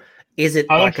long? Is it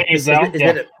is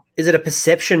it a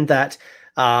perception that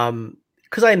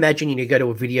because I imagine you go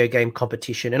to a video game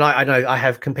competition, and I know I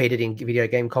have competed in video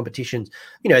game competitions,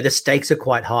 the stakes are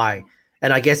quite high.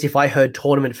 And I guess if I heard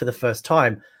tournament for the first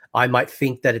time, I might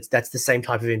think that that's the same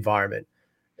type of environment.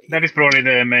 That is probably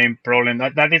the main problem.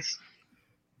 That is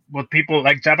what people,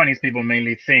 like Japanese people,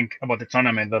 mainly think about the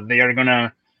tournament, that they are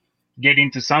gonna get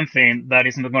into something that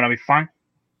is not gonna be fun.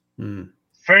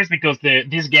 First, because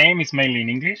this game is mainly in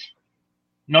English,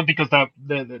 not because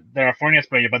there are foreigners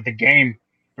playing, but the game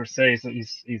per se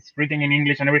is written in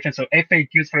English and everything. So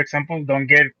FAQs, for example, don't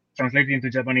get translated into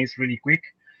Japanese really quick.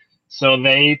 So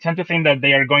they tend to think that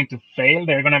they are going to fail.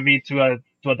 They're going to be to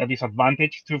a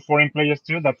disadvantage to foreign players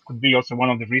too. That could be also one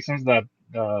of the reasons that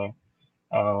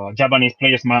Japanese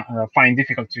players find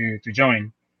difficult to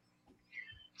join.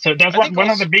 So that's I think one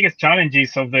of also, the biggest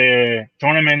challenges of the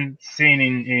tournament scene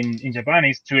in Japan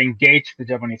is to engage the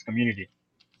Japanese community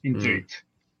into Mm. it.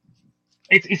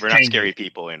 It's we're not changing. scary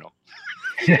people, you know.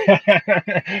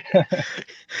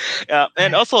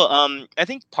 And also, I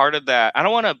think part of that, I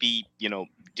don't want to be,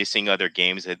 dissing other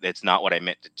games. That's not what I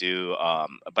meant to do.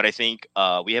 But I think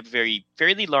we have a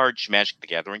fairly large Magic the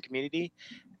Gathering community,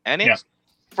 and Yeah. it's,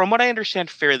 from what I understand,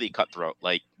 fairly cutthroat.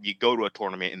 Like, you go to a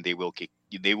tournament and they will kick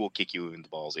you in the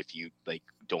balls if you like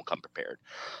don't come prepared.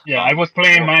 Yeah, I was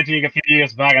playing Or Magic a few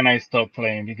years back and I stopped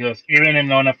playing because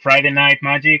even on a Friday night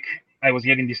Magic, I was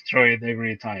getting destroyed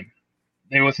every time.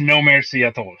 There was no mercy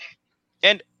at all.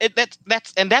 and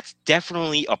that's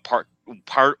definitely a part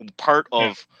Yeah,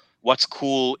 of what's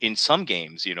cool in some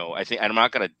games. I think, and I'm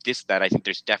not going to diss that. I think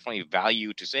there's definitely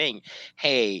value to saying,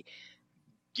 hey,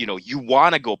 you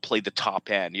want to go play the top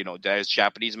end. There's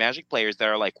Japanese Magic players that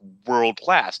are like world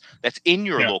class, that's in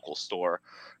your yeah, local store.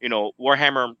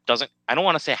 Warhammer doesn't, I don't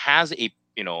want to say has a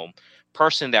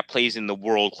person that plays in the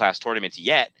world class tournaments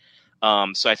yet.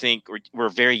 So I think we're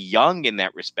very young in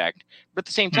that respect, but at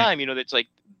the same hmm, time, it's like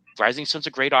Rising Sun's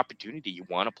a great opportunity. You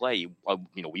want to play,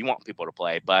 we want people to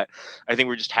play, but I think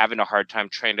we're just having a hard time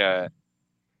trying to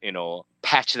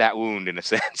patch that wound in a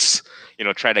sense.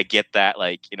 Try to get that,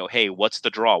 like, hey, what's the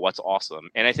draw? What's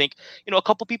awesome? And I think, a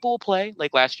couple people will play.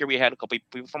 Like last year, we had a couple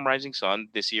people from Rising Sun.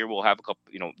 This year, we'll have a couple,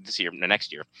 the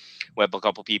next year, we'll have a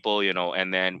couple people,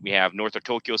 and then we have North of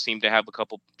Tokyo seem to have a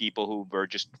couple people who were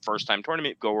just first time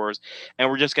tournament goers. And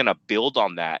we're just going to build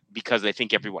on that because I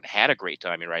think everyone had a great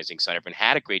time in Rising Sun. Everyone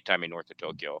had a great time in North of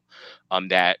Tokyo.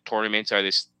 That tournaments are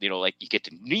this, like, you get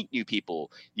to meet new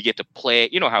people. You get to play,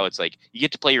 how it's like, you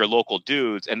get to play your local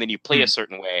dudes, and then you play hmm. a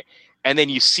certain way, and then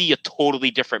you see a totally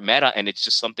different meta, and it's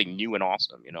just something new and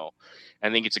awesome. I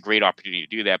think it's a great opportunity to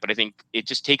do that, but I think it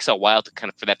just takes a while to kind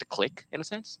of for that to click in a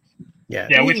sense. Yeah.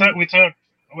 Yeah,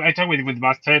 I talked with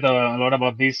Bastard a lot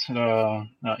about this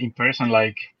in person.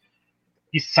 Like,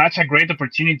 it's such a great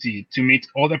opportunity to meet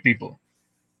other people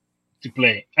to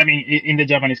play. I mean, in the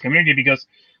Japanese community, because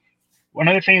one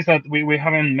of the things that we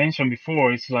haven't mentioned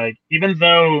before is, like, even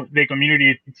though the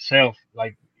community itself,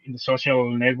 like in the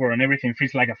social network and everything,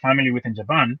 feels like a family within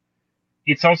Japan,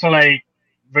 it's also like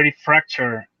very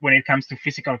fractured when it comes to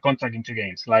physical contact into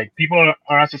games. Like, people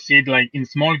are associated like in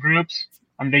small groups,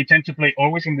 and they tend to play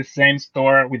always in the same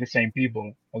store with the same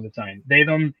people all the time. They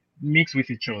don't mix with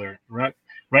each other, right?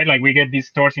 Right? Like, we get these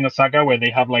stores in Osaka where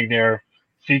they have like their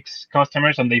fixed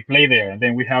customers and they play there. And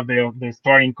then we have the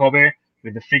store in Kobe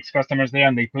with the fixed customers there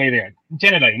and they play there.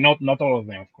 Generally, not all of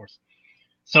them, of course.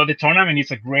 So the tournament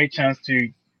is a great chance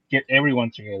to get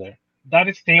everyone together. That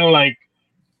is still like,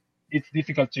 it's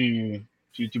difficult to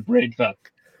break that.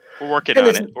 We're working And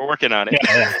on there's it. We're working on it.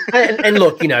 Yeah. and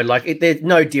look, like there's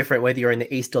no different whether you're in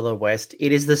the east or the west.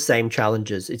 It is the same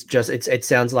challenges. It's just it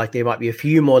sounds like there might be a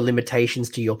few more limitations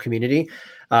to your community,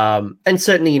 and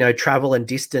certainly travel and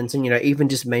distance, and even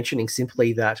just mentioning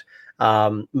simply that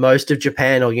most of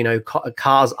Japan or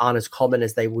cars aren't as common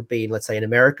as they would be in, let's say, in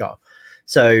America.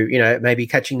 So maybe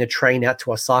catching the train out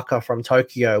to Osaka from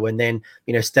Tokyo and then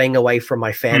staying away from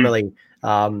my family.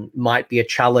 Might be a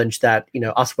challenge that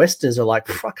us Westerners are like,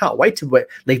 I can't wait to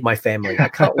leave my family. I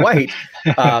can't wait,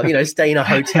 stay in a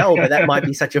hotel, but that might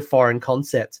be such a foreign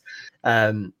concept.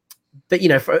 But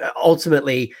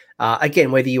ultimately,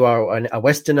 again, whether you are a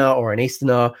Westerner or an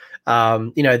Easterner,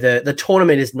 the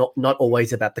tournament is not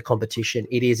always about the competition.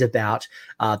 It is about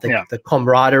the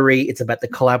camaraderie. It's about the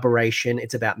collaboration.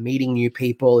 It's about meeting new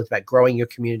people. It's about growing your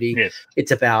community. Yes.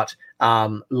 It's about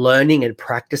learning and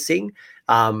practicing.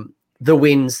 The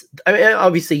wins, I mean,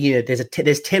 obviously, there's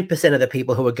 10% of the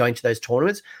people who are going to those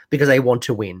tournaments because they want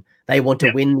to win. They want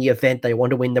to win the event. They want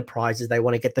to win the prizes. They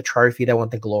want to get the trophy. They want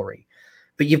the glory.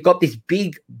 But you've got this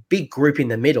big group in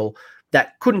the middle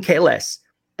that couldn't care less.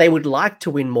 They would like to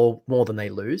win more than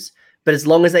they lose. But as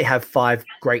long as they have 5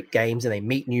 great games and they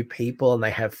meet new people and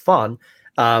they have fun,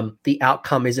 the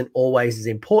outcome isn't always as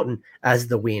important as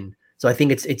the win. So I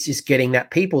think it's just getting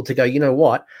that people to go, you know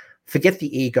what? Forget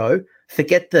the ego.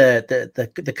 Forget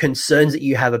the concerns that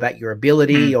you have about your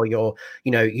ability or your,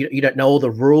 you don't know all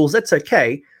the rules. That's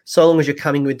okay. So long as you're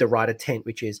coming with the right intent,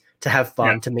 which is to have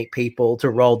fun, to meet people, to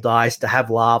roll dice, to have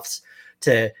laughs,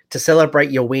 to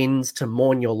celebrate your wins, to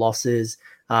mourn your losses,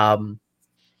 and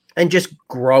just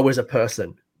grow as a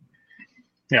person.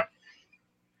 Yeah.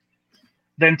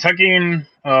 Then talking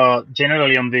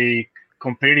generally on the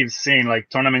competitive scene, like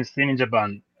tournament scene in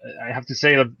Japan, I have to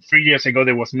say that 3 years ago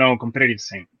there was no competitive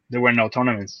scene. There were no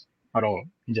tournaments at all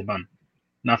in Japan.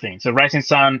 Nothing. So Rising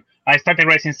Sun, I started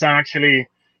Rising Sun actually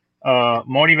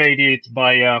motivated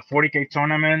by a 40K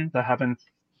tournament that happened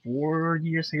 4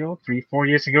 years ago,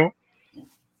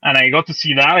 and I got to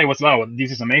see that. I was, wow,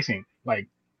 this is amazing! Like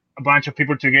a bunch of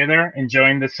people together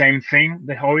enjoying the same thing,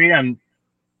 the hobby, and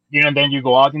then you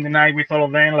go out in the night with all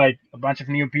of them, like a bunch of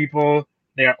new people.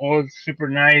 They are all super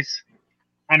nice,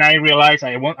 and I realized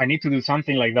I need to do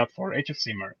something like that for Age of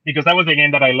Sigmar, because that was the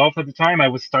game that I loved at the time. I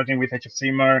was starting with Age of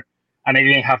Sigmar, and I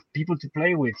didn't have people to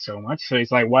play with so much. So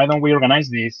it's like, why don't we organize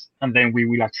this, and then we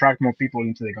will attract more people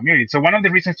into the community. So one of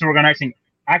the reasons to organizing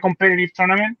a competitive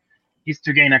tournament is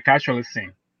to gain a casual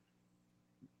scene,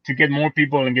 to get more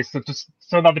people and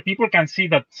so that the people can see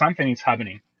that something is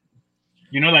happening.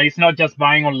 Like it's not just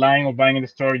buying online or buying in the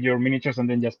store your miniatures and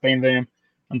then just paint them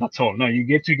and that's all. No, you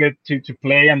get to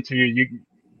play and to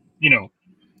you know.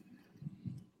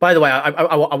 By the way,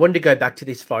 I wanted to go back to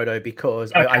this photo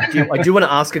because I do want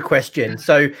to ask a question.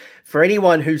 So, for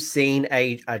anyone who's seen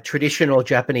a traditional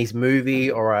Japanese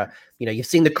movie or you've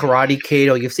seen the Karate Kid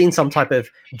or you've seen some type of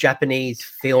Japanese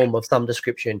film of some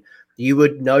description, you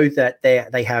would know that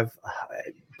they have.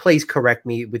 Please correct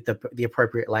me with the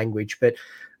appropriate language, but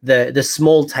the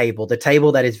small table, the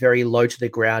table that is very low to the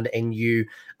ground, and you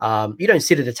don't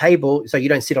sit at a table, so you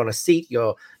don't sit on a seat.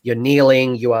 You're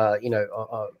kneeling. You are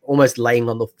almost laying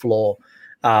on the floor.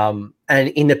 And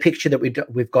in the picture that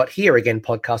we've got here, again,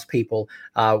 podcast people,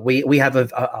 we have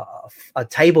a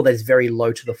table that is very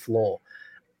low to the floor.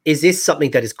 Is this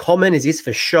something that is common? Is this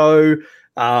for show?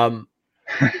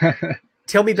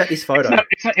 Tell me about this photo.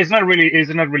 It's not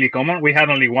really common. We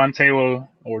had only one table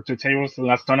or two tables the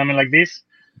last tournament like this.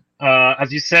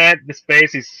 As you said, the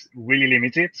space is really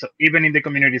limited. So even in the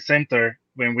community center,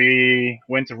 when we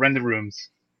went to rent the rooms,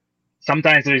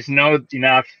 sometimes there is not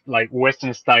enough like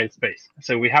Western style space.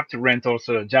 So we have to rent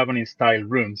also Japanese style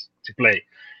rooms to play.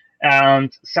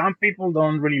 And some people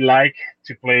don't really like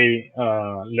to play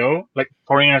low, like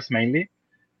foreigners mainly,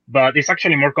 but it's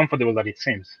actually more comfortable than it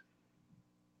seems.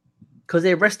 Because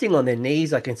they're resting on their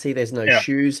knees. I can see there's no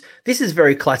shoes. This is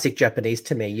very classic Japanese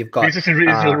to me. You've got this is a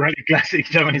really classic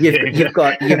Japanese game. You've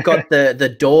got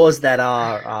the doors that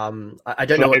are I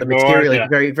don't know what the material is.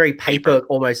 Very very paper,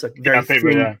 almost like very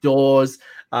thin doors.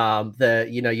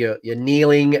 You're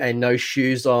kneeling and no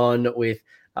shoes on with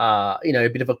a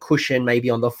bit of a cushion maybe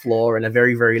on the floor and a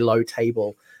very very low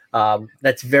table.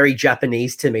 That's very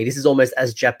Japanese to me. This is almost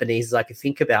as Japanese as I could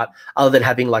think about, other than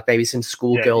having like maybe some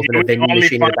schoolgirls and a vending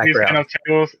machine in the background. Kind of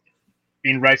tables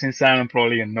in Rising Sun and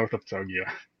probably in north of Tokyo.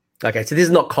 Okay, so this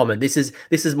is not common. This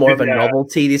is more of a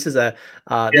novelty. This is this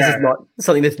is not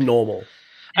something that's normal.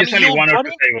 I mean, you'll run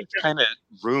into kind of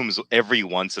rooms every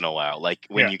once in a while. Like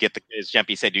when you get as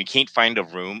Jumpy said, you can't find a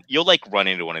room. You'll like run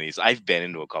into one of these. I've been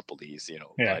into a couple of these,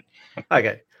 Yeah. But...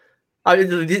 Okay.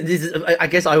 I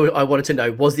guess I wanted to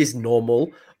know, was this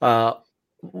normal?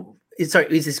 Is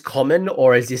this common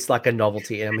or is this like a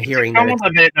novelty? And I'm hearing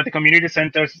that the community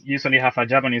centers usually have a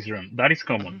Japanese room. That is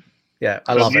common. Yeah,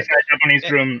 I love it. A Japanese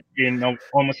room in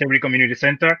almost every community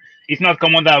center. It's not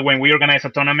common that when we organize a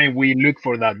tournament, we look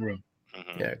for that room.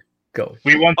 Mm-hmm. Yeah, cool.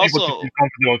 We want people to feel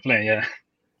comfortable playing. Yeah.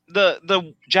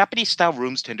 The Japanese style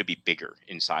rooms tend to be bigger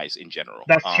in size in general.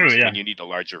 That's true. So yeah. when you need a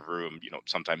larger room,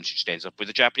 sometimes it stands up with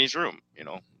a Japanese room.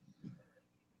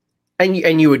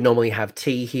 And you would normally have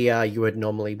tea here. You would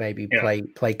normally maybe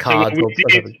play cards.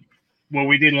 So what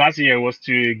we did last year was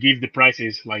to give the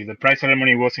prizes. Like the prize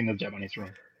ceremony was in the Japanese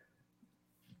room.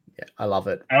 Yeah, I love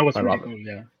it. That was really cool.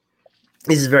 Yeah.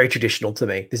 This is very traditional to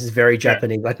me. This is very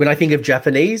Japanese. Yeah. Like when I think of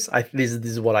Japanese, this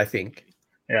is what I think.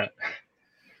 Yeah.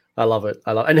 I love it.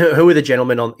 And who are the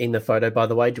gentlemen in the photo, by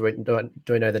the way? Do we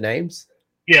know the names?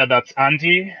 Yeah, that's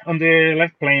Andy on the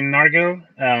left playing Nargil.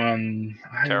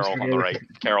 Carol on the right.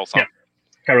 Carol-san. Yeah,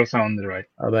 Carol-san on the right.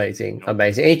 Amazing.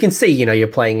 And you can see, you're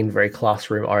playing in very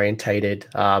classroom orientated.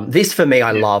 This for me,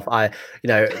 I love.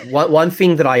 One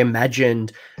thing that I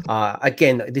imagined,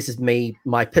 again, this is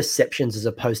my perceptions as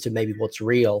opposed to maybe what's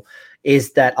real,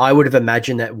 is that I would have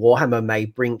imagined that Warhammer may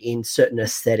bring in certain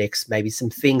aesthetics, maybe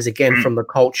some things, again, from the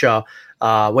culture,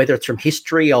 whether it's from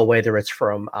history or whether it's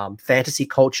from fantasy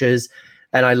cultures.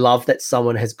 And I love that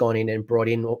someone has gone in and brought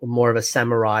in more of a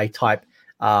samurai type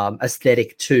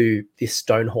aesthetic to this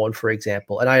Stonehorn, for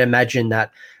example. And I imagine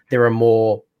that there are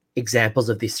more examples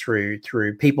of this through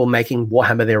people making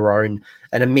Warhammer their own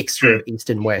and a mixture of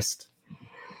East and West.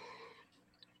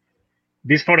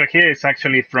 This photo here is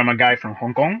actually from a guy from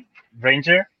Hong Kong,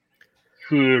 Ranger,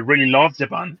 who really loves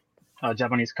Japan,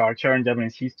 Japanese culture and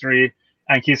Japanese history.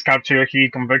 And his culture, he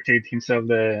converted himself,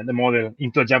 the model,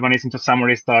 into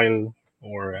samurai style,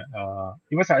 or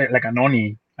it was like an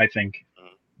Oni, I think.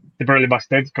 The Burly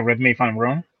Bastard, correct me if I'm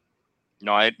wrong.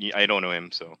 No, I don't know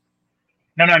him, so.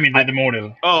 No, I mean the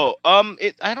model. Oh,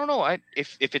 I don't know.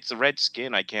 If it's a red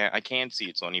skin, I can't see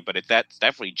it, Sony, but that's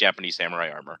definitely Japanese samurai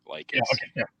armor. Like, Yeah, it's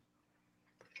okay, yeah.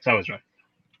 So I was right.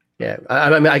 Yeah.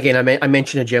 I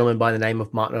mentioned a gentleman by the name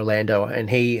of Martin Orlando, and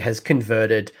he has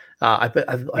converted. I think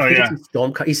it's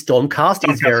his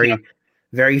Stormcast is very,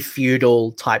 very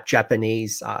feudal type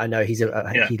Japanese. I know he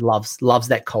loves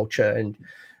that culture, and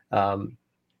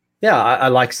I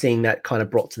like seeing that kind of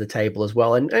brought to the table as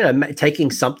well, and taking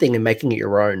something and making it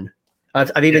your own.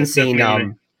 I've even seen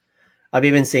definitely. I've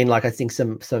even seen like I think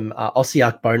some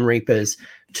Ossiarch Bone Reapers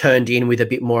turned in with a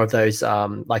bit more of those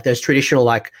like those traditional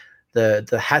like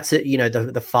the hats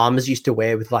that the farmers used to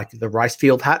wear with like the rice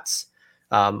field hats.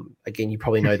 Again, you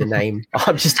probably know the name.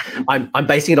 I'm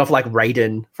basing it off like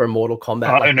Raiden from Mortal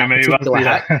Kombat. Like that particular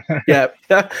hat. Yeah.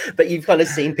 But you've kind of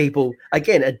seen people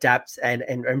again adapt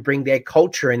and bring their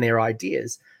culture and their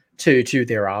ideas to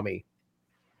their army.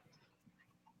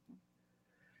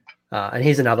 And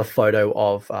here's another photo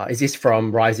of. Is this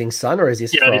from Rising Sun or is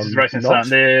this from? Yeah, this is Rising Sun.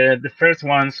 The first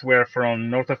ones were from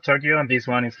north of Tokyo, and this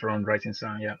one is from Rising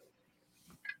Sun. Yeah.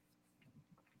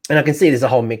 And I can see there's a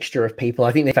whole mixture of people.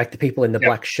 I think, in fact, the people in the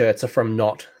black shirts are from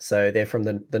Not, so they're from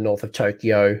the north of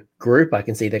Tokyo group. I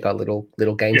can see they've got a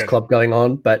little games club going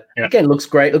on. But again, looks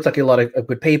great. Looks like a lot of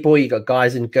good people. You got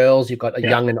guys and girls. You've got a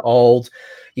young and old.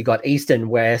 You got east and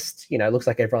west. Looks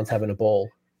like everyone's having a ball.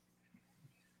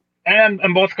 And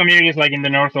both communities, like in the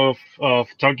north of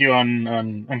Tokyo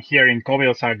and here in Kobe,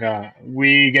 Osaka,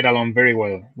 we get along very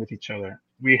well with each other.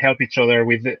 We help each other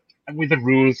with the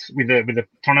rules, with the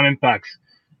tournament packs,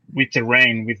 with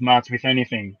terrain, with mats, with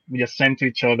anything. We just send to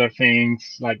each other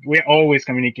things. Like, we're always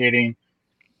communicating.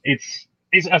 It's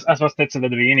as was said at the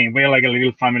beginning, we're like a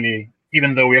little family,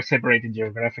 even though we are separated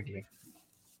geographically.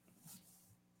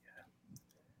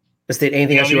 Is there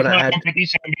anything else you want to add?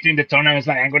 Competition between the tournaments,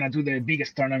 like I'm going to do the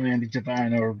biggest tournament in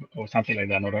Japan or something like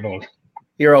that. Not at all.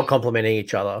 You're all complimenting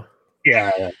each other.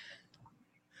 Yeah.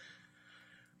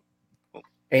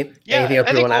 Anything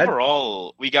else you want to add?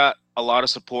 Overall, we got a lot of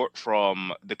support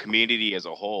from the community as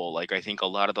a whole. Like, I think a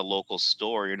lot of the local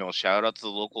store, shout out to the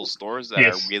local stores that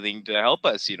are willing to help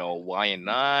us. Y and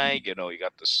I, you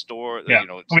got the store. Yeah,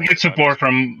 we get support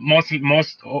from mostly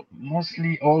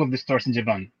all of the stores in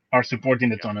Japan are supporting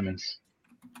the tournaments,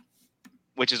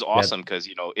 which is awesome because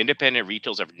independent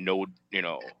retailers have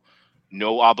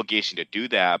no obligation to do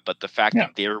that, but the fact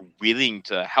that they're willing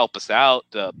to help us out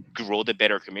to grow the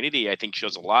better community, I think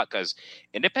shows a lot, because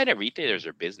independent retailers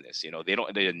are business.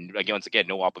 Once again,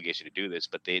 no obligation to do this,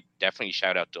 but they definitely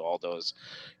shout out to all those,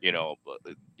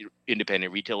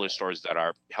 independent retailer stores that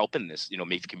are helping this,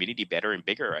 make the community better and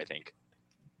bigger, I think.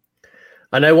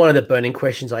 I know one of the burning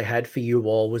questions I had for you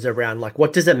all was around, like,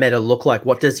 what does a meta look like?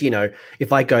 What does,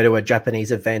 if I go to a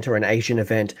Japanese event or an Asian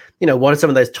event, what are some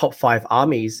of those top 5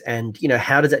 armies? And,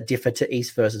 how does that differ to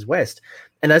East versus West?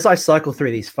 And as I cycle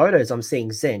through these photos, I'm seeing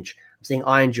Zench, I'm seeing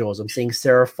Ironjaws, I'm seeing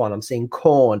Seraphon, I'm seeing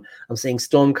Khorne, I'm seeing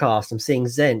Stormcast, I'm seeing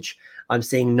Zench, I'm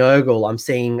seeing Nurgle, I'm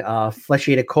seeing Flesh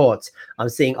Eater Courts, I'm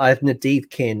seeing Ivna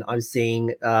Deepkin, I'm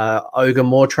seeing Ogre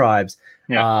Moor Tribes.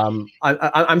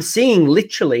 I'm seeing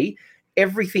literally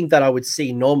everything that I would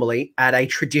see normally at a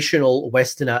traditional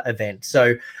Westerner event.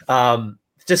 So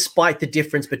despite the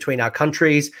difference between our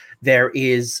countries, there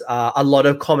is a lot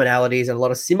of commonalities and a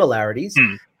lot of similarities,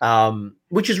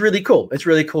 which is really cool. It's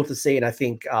really cool to see. And I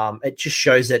think it just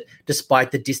shows that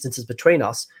despite the distances between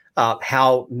us,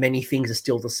 how many things are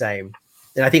still the same.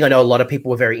 And I know a lot of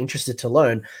people were very interested to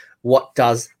learn, what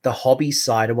does the hobby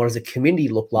side and what does the community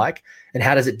look like, and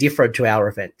how does it differ to our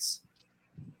events?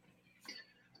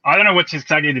 I don't know what's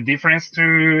exactly the difference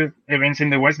to events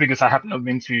in the West, because I have not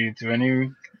been to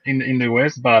any in the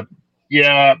West. But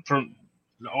from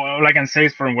all I can say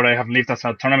is from what I have lived as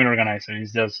a tournament organizer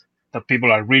is just that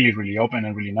people are really, really open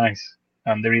and really nice.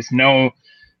 And there is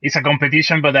it's a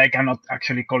competition, but I cannot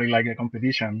actually call it like a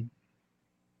competition.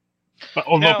 But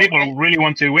although people really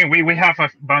want to win, we have a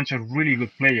bunch of really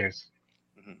good players.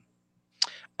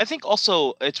 I think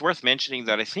also it's worth mentioning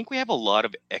that I think we have a lot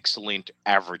of excellent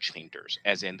average painters,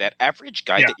 as in that average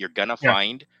guy that you're going to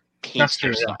find paints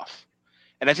their stuff.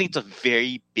 And I think it's a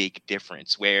very big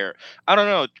difference where, I don't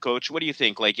know, Coach, what do you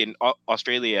think? Like in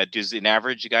Australia, does an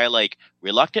average guy like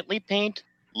reluctantly paint,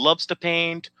 loves to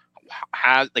paint,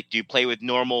 do you play with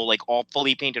normal, like all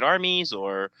fully painted armies,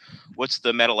 or what's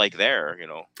the meta like there,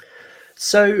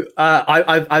 So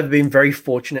I've been very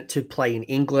fortunate to play in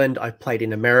England. I've played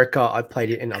in America. I've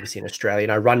played obviously in Australia,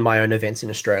 and I run my own events in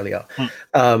Australia.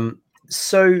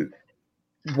 So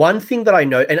one thing that I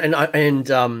know, and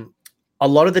a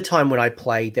lot of the time when I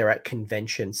play, they're at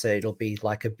conventions. So it'll be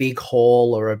like a big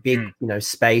hall or a big,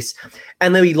 space.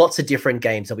 And there'll be lots of different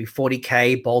games. There'll be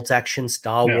 40K, Bolt Action,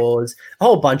 Star Wars, a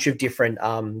whole bunch of different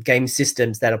game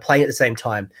systems that are playing at the same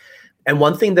time. And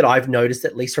one thing that I've noticed,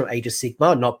 at least from Age of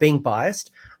Sigmar, not being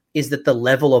biased, is that the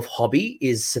level of hobby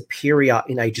is superior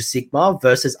in Age of Sigmar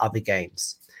versus other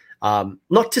games.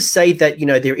 Not to say that,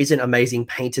 there isn't amazing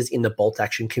painters in the Bolt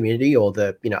Action community or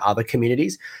the, other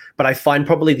communities, but I find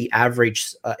probably the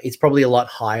average is probably a lot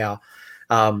higher.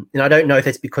 And I don't know if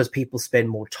it's because people spend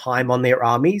more time on their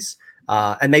armies.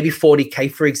 And maybe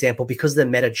 40K, for example, because the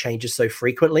meta changes so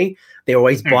frequently, they're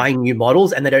always buying new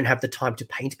models and they don't have the time to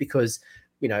paint because,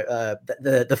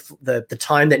 the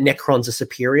time that Necrons are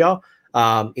superior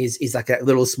is like a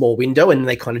little small window, and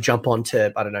they kind of jump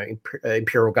onto, I don't know,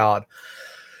 Imperial Guard.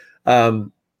 That's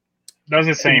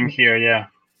the same here, yeah.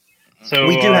 So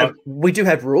we do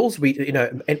have rules. We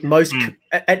at most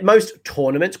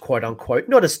tournaments, quote unquote,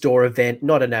 not a store event,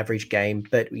 not an average game,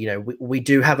 but we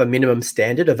do have a minimum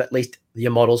standard of at least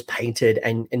your models painted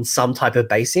and in some type of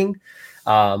basing.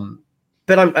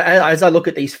 But as I look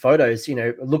at these photos,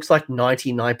 it looks like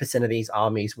 99% of these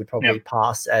armies would probably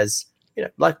pass as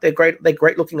like they're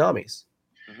great looking armies.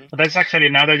 But that's actually,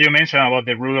 now that you mentioned about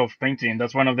the rule of painting,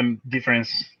 that's one of the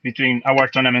difference between our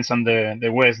tournaments and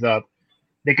the West, that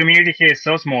the community here is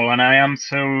so small, and I am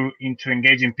so into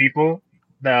engaging people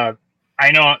that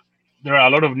I know there are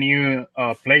a lot of new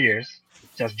players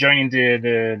just joining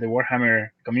the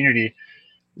Warhammer community.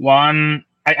 I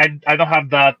don't have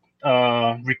that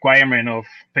requirement of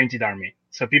painted army,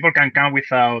 so people can come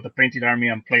without a painted army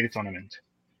and play the tournament.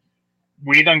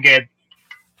 We don't get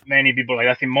many people.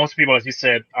 I think most people, as you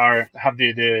said, have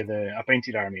a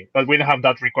painted army, but we don't have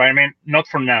that requirement. Not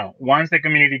for now. Once the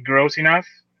community grows enough,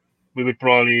 we would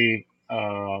probably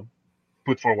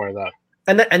put forward that.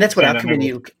 And that's what our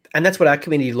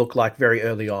community looked like very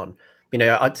early on.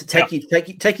 To take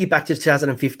you back to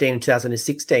 2015 and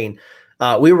 2016.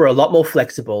 We were a lot more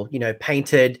flexible.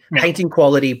 Painting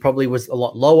quality probably was a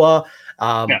lot lower.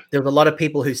 There were a lot of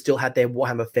people who still had their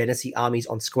Warhammer Fantasy armies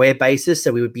on square basis,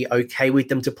 so we would be okay with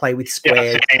them to play with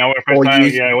squares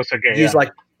use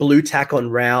like blue tack on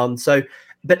round. So,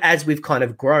 but as we've kind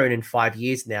of grown in 5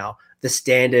 years now, the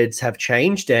standards have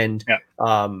changed, and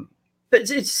but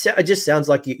it just sounds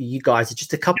like you guys are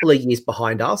just a couple of years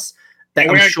behind us.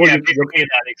 I'm sure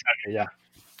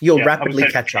you'll rapidly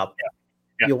catch up.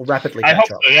 You'll rapidly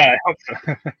catch up. I hope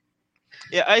so.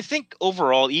 Yeah, I think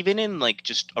overall, even in like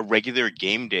just a regular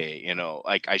game day,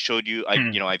 like I showed you,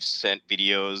 I've sent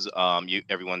videos.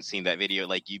 Everyone's seen that video.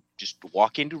 Like you just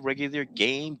walk into regular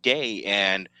game day,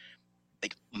 and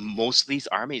like most of these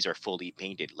armies are fully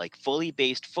painted, like fully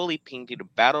based, fully painted,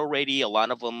 battle ready. A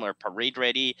lot of them are parade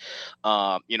ready.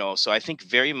 So I think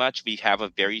very much we have a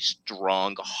very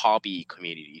strong hobby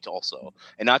community also,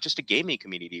 and not just a gaming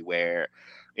community where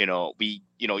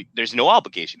there's no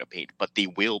obligation to paint, but they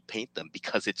will paint them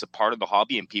because it's a part of the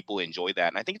hobby and people enjoy that.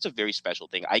 And I think it's a very special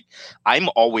thing. I'm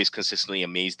always consistently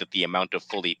amazed at the amount of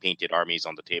fully painted armies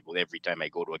on the table every time I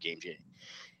go to a game jam.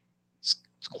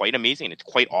 It's quite amazing. It's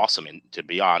quite awesome. And to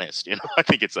be honest, I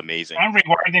think it's amazing. And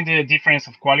regarding the difference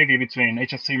of quality between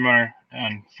Age of Sigmar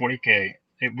and 40K,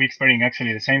 we experienced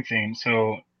actually the same thing.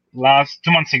 So 2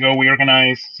 months ago,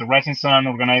 Rising Sun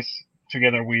organized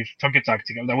together with Tokyo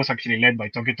Tactical. That was actually led by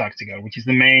Tokyo Tactical, which is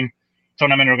the main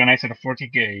tournament organizer of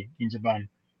 40K in Japan.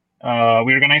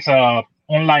 We organized a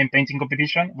online painting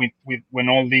competition with when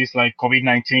all these like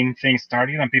COVID-19 things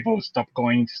started and people stopped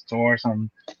going to stores, and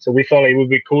so we thought it would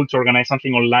be cool to organize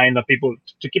something online that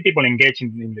to keep people engaged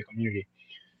in the community.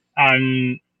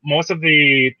 And most of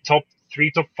the top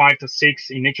 3, top 5 to 6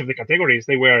 in each of the categories,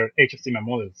 they were Age of Sigmar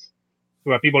models.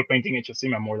 There were people painting Age of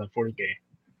Sigmar more than 40K.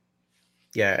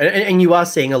 Yeah, and you are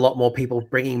seeing a lot more people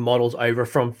bringing models over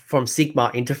from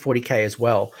Sigmar into 40K as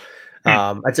well.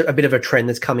 It's a bit of a trend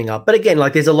that's coming up. But again,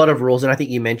 like there's a lot of rules, and I think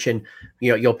you mentioned,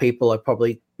 your people are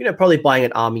probably buying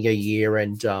an army a year,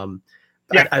 and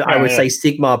I would say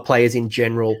Sigmar players in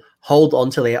general hold on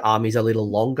to their armies a little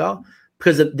longer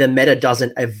because the meta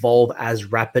doesn't evolve as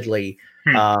rapidly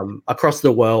across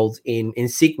the world in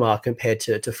Sigmar compared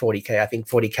to 40K. I think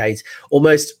 40K is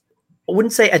almost, I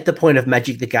wouldn't say at the point of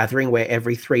Magic the Gathering where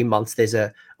every 3 months there's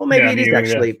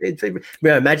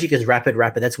Magic is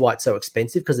rapid. That's why it's so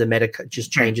expensive, because the meta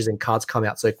just changes and cards come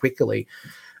out so quickly.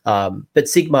 But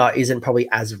Sigmar isn't probably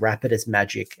as rapid as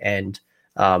Magic and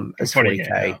as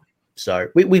 40K. Yeah. So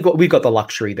we got the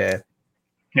luxury there.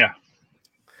 Yeah.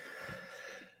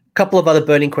 A couple of other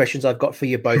burning questions I've got for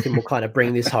you both, and we'll kind of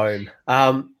bring this home.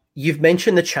 You've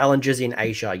mentioned the challenges in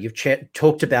Asia. You've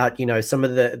talked about, some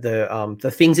of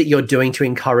the things that you're doing to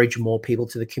encourage more people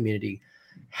to the community.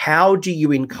 How do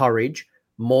you encourage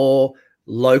more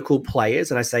local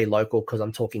players? And I say local because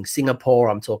I'm talking Singapore,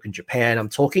 I'm talking Japan, I'm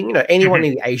talking, anyone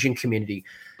in the Asian community.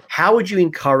 How would you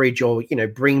encourage or,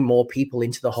 bring more people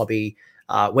into the hobby,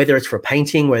 whether it's for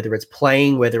painting, whether it's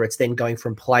playing, whether it's then going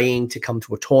from playing to come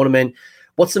to a tournament?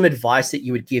 What's some advice that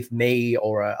you would give me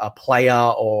or a player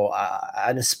or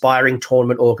an aspiring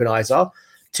tournament organizer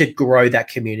to grow that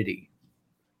community?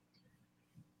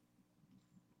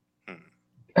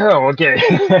 Oh, okay.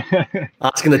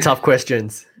 Asking the tough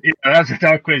questions. Yeah, that's a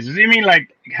tough question. Do you mean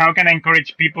like how can I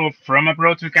encourage people from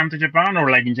abroad to come to Japan, or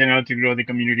like in general to grow the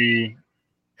community?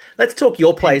 Let's talk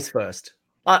your plays first.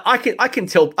 I can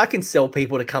sell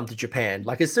people to come to Japan.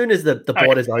 Like as soon as the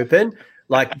borders open,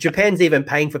 like Japan's even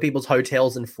paying for people's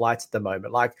hotels and flights at the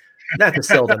moment. Like you don't have to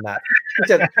sell them that.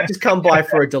 Just come by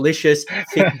for a delicious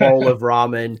thick bowl of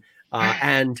ramen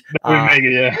and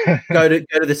go to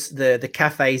the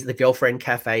cafes, the girlfriend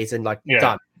cafes, and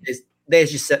done.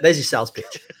 There's your sales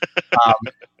pitch.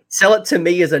 Sell it to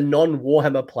me as a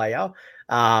non-Warhammer player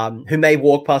who may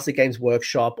walk past the Games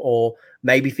Workshop or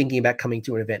maybe thinking about coming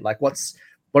to an event. Like what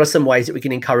are some ways that we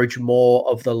can encourage more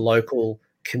of the local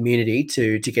community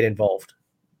to get involved?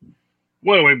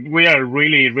 Well, we are a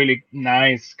really, really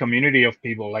nice community of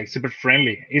people, like super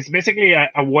friendly. It's basically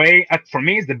a way, for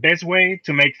me, it's the best way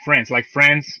to make friends, like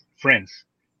friends.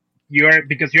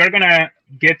 Because you are going to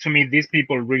get to meet these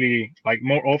people really like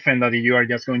more often than you are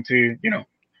just going to,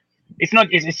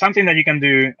 it's something that you can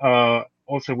do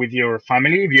also with your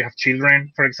family. If you have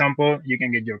children, for example, you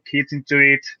can get your kids into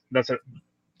it.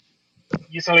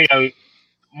 Usually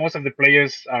most of the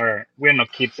players we're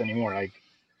not kids anymore. Like,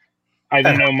 I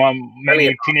don't know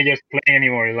many teenagers play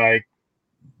anymore. Like,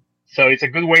 so it's a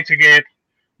good way to get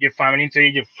your family into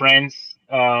it, your friends,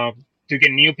 to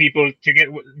get new people,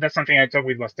 that's something I talked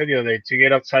with Bastet the other day, to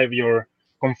get outside of your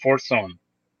comfort zone.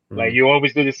 Like you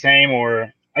always do the same,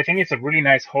 or I think it's a really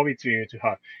nice hobby to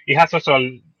have. It has also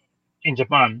in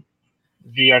Japan,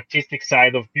 the artistic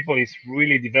side of people is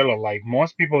really developed. Like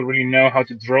most people really know how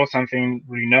to draw something,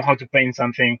 really know how to paint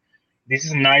something. This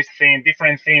is a nice thing,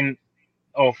 different thing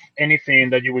of anything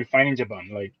that you will find in Japan.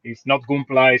 Like it's not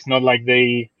Gunpla, it's not like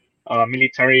the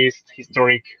militarist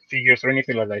historic figures or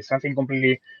anything like that. It's something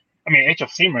completely. I mean, Age of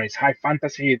Sigmar is high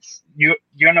fantasy. It's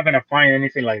you're not gonna find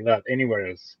anything like that anywhere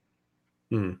else.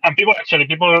 And people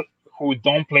who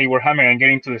don't play Warhammer and get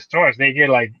into the stores, they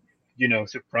get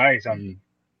surprised and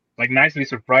nicely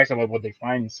surprised about what they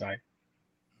find inside.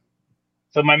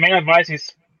 So my main advice is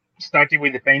starting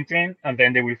with the painting, and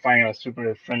then they will find a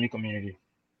super friendly community.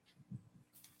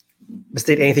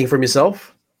 Bastet, anything from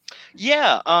yourself?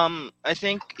 Yeah, I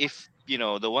think if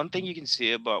the one thing you can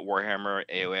see about Warhammer,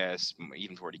 AOS,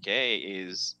 even 40K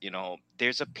is,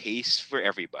 there's a pace for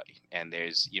everybody. And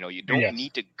there's, you don't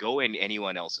need to go in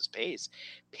anyone else's pace.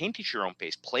 Paint at your own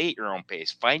pace, play at your own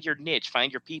pace, find your niche,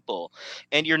 find your people.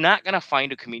 And you're not going to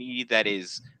find a community that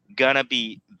is going to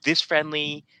be this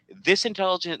friendly, this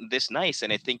intelligent, this nice.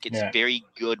 And I think it's very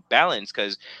good balance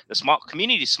because the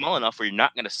community is small enough where you're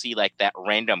not going to see like that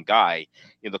random guy.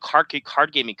 The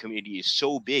card gaming community is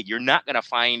so big. You're not going to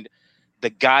find the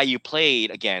guy you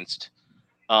played against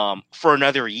for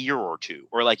another year or two,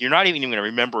 or like you're not even going to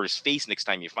remember his face next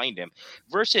time you find him.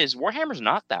 Versus Warhammer's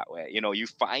not that way. You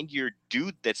find your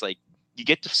dude that's like you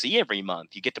get to see every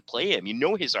month, you get to play him,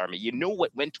 his army,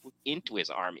 what went into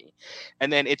his army,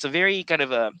 and then it's a very kind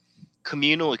of a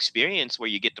communal experience where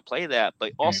you get to play that,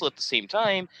 but also at the same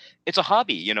time, it's a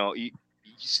hobby.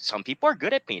 Some people are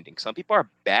good at painting. Some people are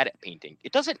bad at painting.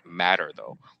 It doesn't matter,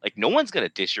 though. Like, no one's going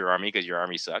to dish your army because your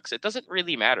army sucks. It doesn't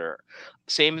really matter.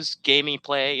 Same as gaming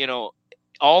play,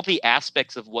 all the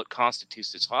aspects of what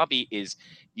constitutes this hobby is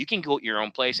you can go at your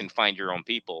own place and find your own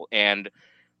people and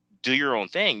do your own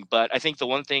thing. But I think the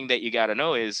one thing that you got to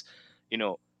know is,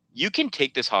 you can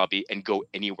take this hobby and go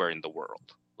anywhere in the world.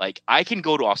 Like, I can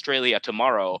go to Australia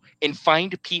tomorrow and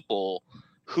find people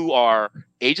who are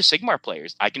Age of Sigmar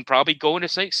players. I can probably go into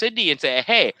Sydney and say,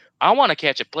 hey, I want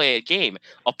to play a game.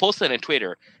 I'll post that on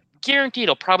Twitter. Guaranteed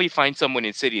I'll probably find someone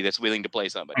in Sydney that's willing to play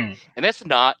somebody. And that's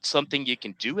not something you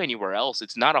can do anywhere else.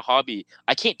 It's not a hobby.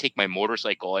 I can't take my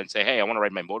motorcycle and say, hey, I want to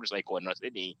ride my motorcycle in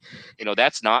Sydney.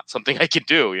 That's not something I can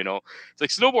do. It's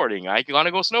like snowboarding. I want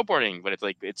to go snowboarding, but it's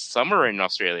like it's summer in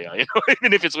Australia,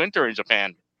 even if it's winter in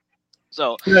Japan.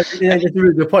 So that's a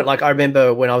really good point. Like I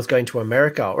remember when I was going to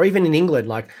America or even in England,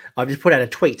 like I just put out a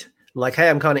tweet like, hey,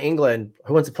 I'm kind of England.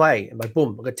 Who wants to play? And like,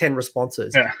 boom, I got 10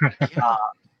 responses.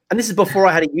 And this is before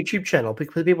I had a YouTube channel,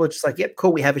 because people are just like, yep,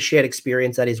 cool, we have a shared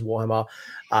experience that is Warhammer.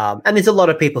 And there's a lot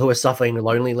of people who are suffering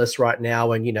loneliness right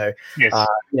now, and Yes.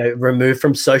 Removed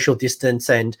from social distance.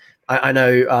 And I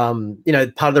know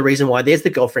part of the reason why there's the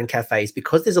girlfriend cafes,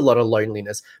 because there's a lot of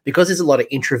loneliness, because there's a lot of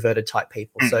introverted type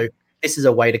people. So this is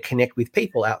a way to connect with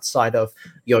people outside of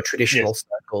your traditional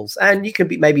circles, and you can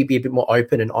maybe be a bit more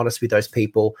open and honest with those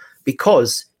people,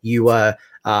 because you are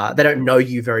they don't know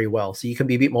you very well, so you can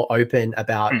be a bit more open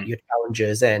about your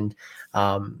challenges, and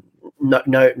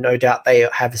no doubt they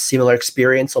have a similar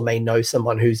experience or may know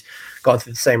someone who's gone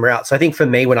through the same route. So I think for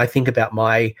me, when I think about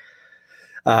my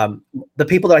the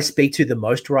people that I speak to the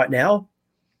most right now,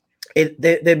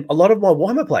 they're a lot of my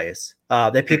Warhammer players.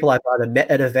 They're people I've either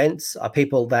met at events,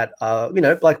 people that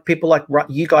like people like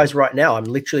you guys right now. I'm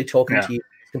literally talking to you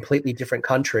in a completely different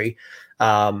country,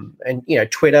 and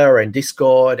Twitter and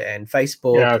Discord and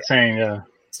Facebook,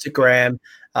 Instagram.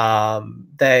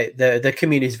 The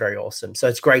community is very awesome. So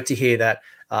it's great to hear that.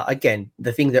 Again,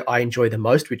 the thing that I enjoy the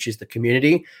most, which is the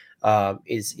community,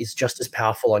 is just as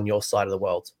powerful on your side of the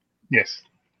world. Yes,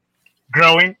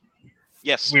 growing.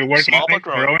 Yes, we're working small on it,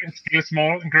 growing, still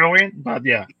small, growing, but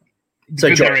yeah. So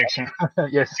good join. Direction.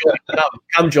 Yes.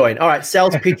 Come join. All right,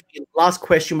 sales pitch. Last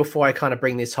question before I kind of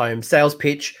bring this home. Sales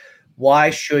pitch.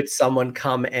 Why should someone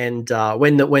come and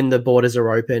when the borders are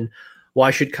open,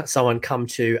 why should someone come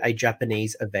to a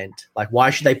Japanese event? Like, why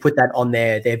should they put that on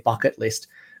their bucket list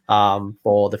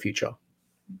for the future?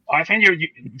 I think you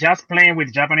just playing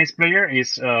with Japanese player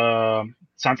is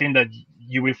something that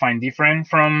you will find different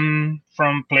from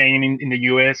playing in the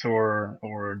US or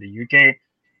the UK.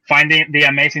 Finding the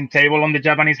amazing table on the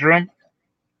Japanese room,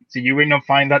 so you will not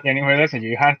find that anywhere else, and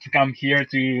you have to come here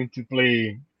to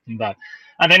play that.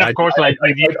 And then, of course, I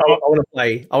want to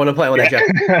play on that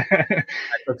Japanese.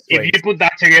 If you put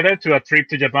that together to a trip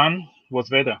to Japan, what's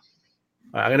better?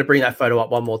 I'm going to bring that photo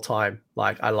up one more time.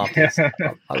 Like, I love this. I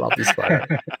love this photo.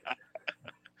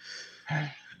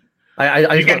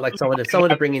 I just want like someone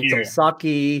to bring in some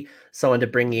sake, someone to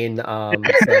bring in some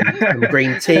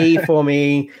green tea for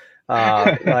me.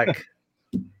 Like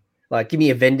give me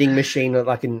a vending machine that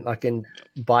I can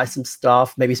buy some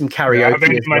stuff, maybe some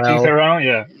karaoke as well. Around,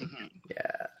 yeah,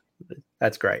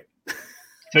 that's great.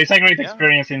 So it's a great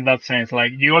experience in that sense.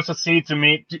 Like, you also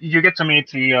you get to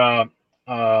meet the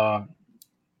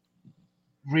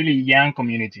really young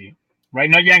community, right?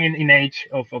 Not young in age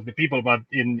of the people, but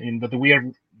in that we are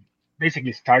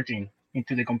basically starting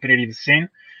into the competitive scene.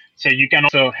 So you can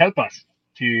also help us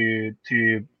to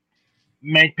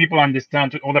make people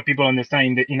understand, to other people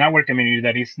understand in our community,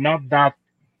 that it's not that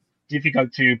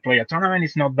difficult to play a tournament.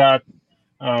 It's not that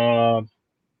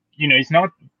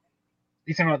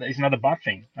it's not a bad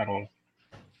thing at all.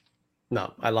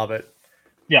 No, I love it.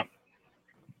 Yeah.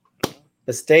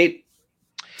 The state,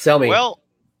 sell me. Well,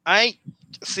 I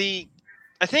think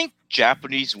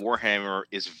Japanese Warhammer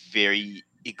is very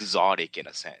exotic in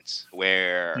a sense,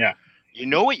 where you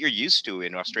know what you're used to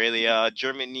in Australia,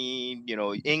 Germany,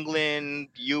 England,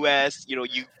 US, you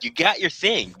got your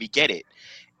thing, we get it.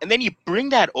 And then you bring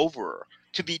that over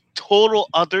to the total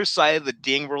other side of the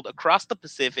dang world, across the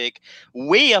Pacific,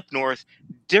 way up north,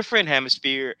 different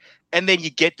hemisphere, and then you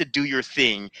get to do your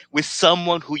thing with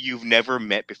someone who you've never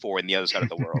met before in the other side of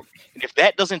the world. And if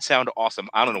that doesn't sound awesome,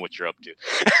 I don't know what you're up to.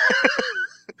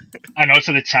 And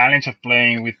also the challenge of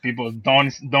playing with people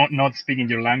not speaking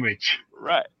your language.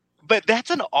 Right. But that's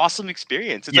an awesome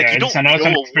experience. It's like you don't an know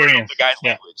awesome a word of the guy's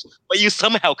yeah. language, but you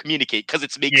somehow communicate because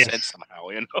it makes sense somehow.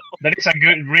 That is a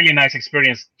good, really nice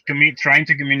experience. Trying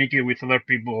to communicate with other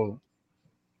people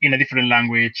in a different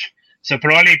language. So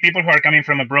probably people who are coming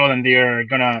from abroad, and they are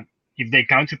gonna, if they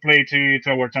come to play to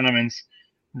our tournaments,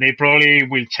 they probably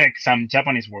will check some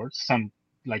Japanese words, some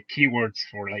like keywords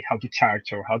for like how to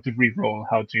charge or how to reroll,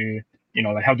 how to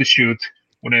like how to shoot,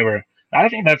 whatever. I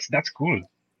think that's cool.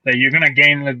 That you're gonna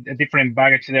gain a different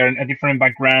baggage there, a different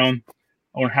background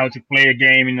on how to play a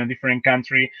game in a different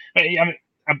country. But I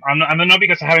don't know,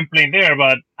 because I haven't played there,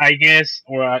 but I guess,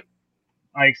 or I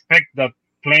expect that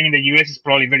playing in the US is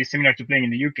probably very similar to playing in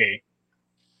the UK,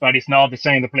 but it's not the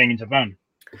same as playing in Japan.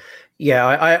 Yeah,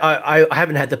 I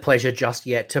haven't had the pleasure just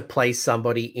yet to play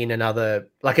somebody in another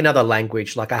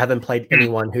language. Like, I haven't played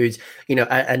anyone who's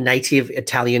a native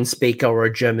Italian speaker or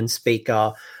a German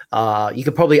speaker. You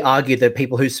could probably argue that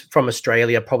people who's from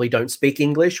Australia probably don't speak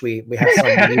English. We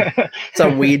have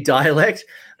some weird dialect,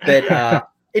 but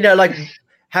like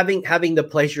having the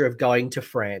pleasure of going to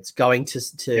France, going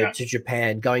to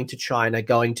Japan, going to China,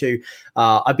 going to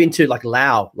I've been to like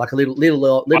Laos, like a little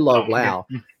old Laos.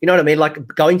 Yeah. You know what I mean? Like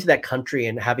going to that country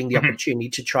and having the opportunity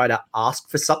to try to ask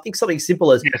for something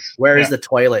simple as where is the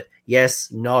toilet?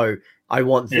 Yes, no, I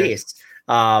want this.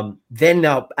 Then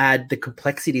I'll add the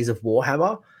complexities of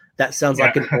Warhammer. That sounds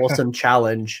like an awesome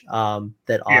challenge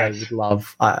that I would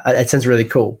love. It sounds really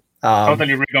cool.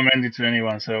 Totally recommend it to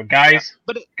anyone. So guys,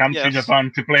 come to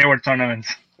Japan to play our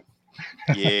tournaments.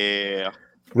 Yeah.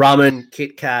 Ramen,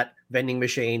 Kit Kat, vending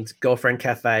machines, girlfriend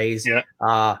cafes,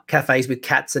 cafes with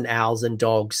cats and owls and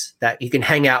dogs that you can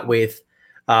hang out with,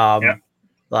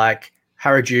 like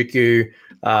Harajuku,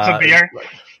 beer.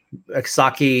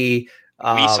 Sake.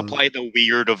 We supply the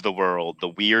weird of the world. The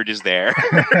weird is there.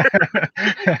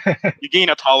 You gain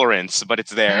a tolerance, but it's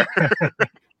there.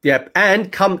 Yep,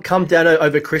 and come down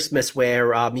over Christmas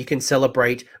where you can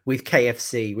celebrate with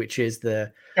KFC, which is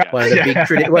one of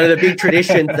the big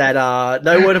traditions that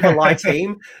no word of a lie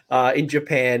team in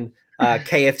Japan.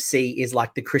 KFC is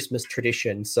like the Christmas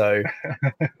tradition, so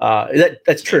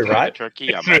that's true, right? The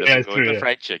turkey, I might as well go with the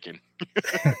fried chicken.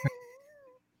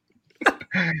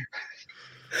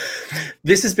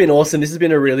 This has been awesome. This has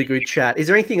been a really good chat. Is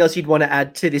there anything else you'd want to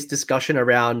add to this discussion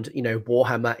around,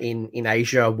 Warhammer in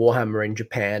Asia, Warhammer in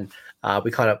Japan?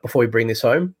 Before we bring this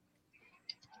home.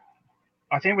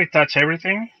 I think we touched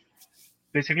everything.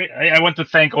 Basically, I want to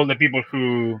thank all the people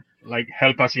who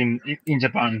help us in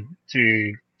Japan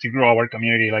to grow our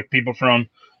community. Like people from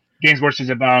Games Workshop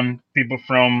Japan, people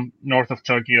from north of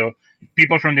Tokyo,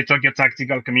 people from the Tokyo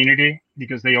Tactical community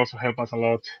because they also help us a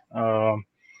lot.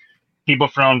 People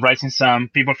from Rising Sun,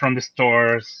 people from the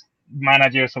stores,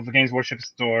 managers of the Games Workshop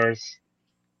stores.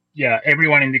 Yeah,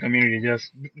 everyone in the community,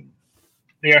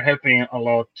 they are helping a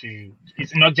lot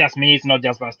it's not just me, it's not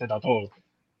just Busted at all.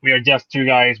 We are just two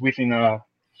guys within a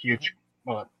huge,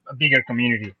 a bigger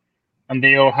community. And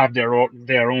they all have their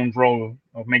own role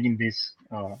of making this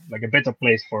a better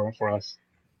place for us.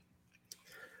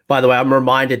 By the way, I'm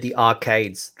reminded the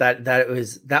arcades that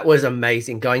was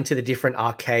amazing. Going to the different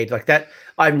arcade like that,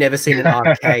 I've never seen an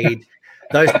arcade.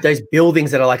 Those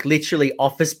buildings that are like literally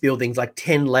office buildings, like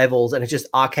 10 levels, and it's just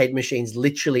arcade machines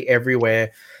literally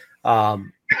everywhere. My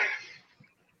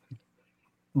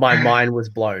mind was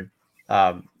blown.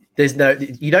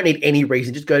 You don't need any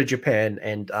reason. Just go to Japan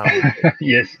and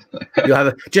yes, you'll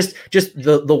have just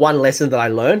the one lesson that I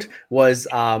learned was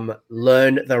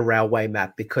learn the railway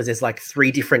map because there's like 3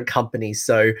 different companies.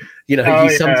 So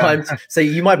sometimes so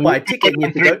you might buy a ticket and you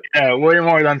have to go. Way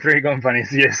more than 3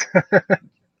 companies. Yes.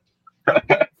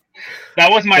 That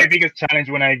was my biggest challenge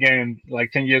when I came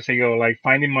 10 years ago,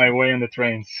 finding my way on the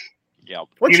trains. Yeah.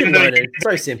 Once you learn it, it's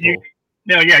so simple.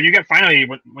 You get finally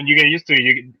when you get used to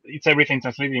it, it's everything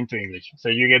translated into English. So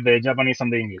you get the Japanese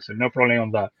and the English, so no problem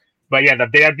on that. But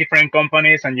that they are different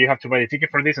companies, and you have to buy a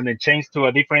ticket for this, and then change to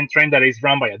a different train that is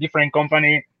run by a different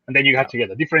company, and then you have to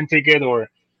get a different ticket,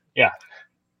 that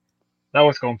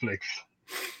was complex.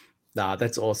 Nah,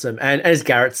 that's awesome. And as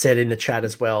Garrett said in the chat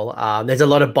as well, there's a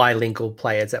lot of bilingual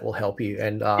players that will help you,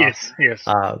 and yes.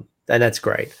 And that's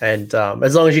great. And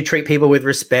as long as you treat people with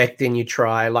respect and you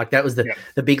try, that was the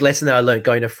big lesson that I learned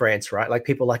going to France, right? Like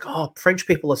people French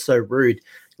people are so rude.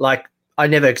 Like I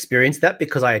never experienced that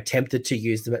because I attempted to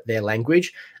use their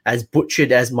language, as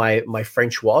butchered as my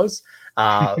French was,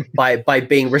 by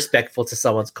being respectful to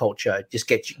someone's culture, just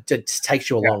takes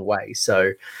you a long way.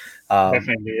 So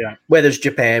definitely, whether it's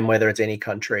Japan, whether it's any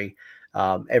country,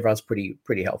 everyone's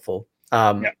pretty helpful.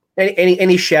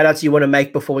 Any shout outs you want to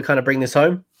make before we kind of bring this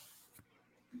home?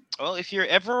 Well, if you're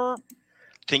ever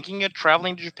thinking of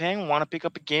traveling to Japan, want to pick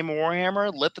up a game of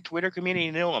Warhammer, let the Twitter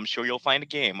community know. I'm sure you'll find a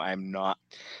game. I'm not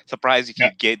surprised if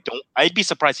you I'd be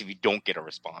surprised if you don't get a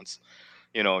response.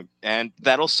 And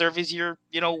that'll serve as your,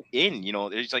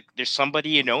 there's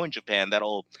somebody in Japan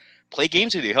that'll play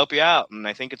games with you, help you out. And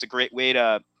I think it's a great way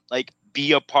to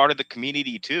be a part of the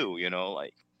community too,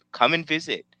 come and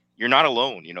visit. You're not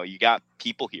alone. You got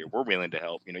people here. We're willing to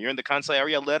help. You're in the Kansai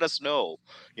area, let us know.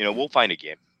 We'll find a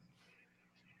game.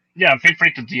 Yeah, feel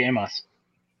free to DM us.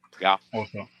 Yeah.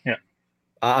 Also, yeah.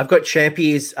 I've got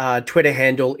Champy's Twitter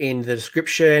handle in the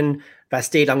description.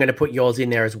 Bastide, I'm going to put yours in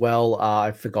there as well.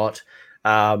 I forgot.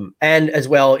 And as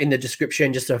well in the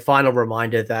description, just a final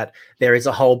reminder that there is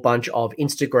a whole bunch of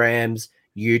Instagrams,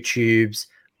 YouTubes,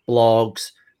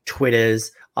 blogs,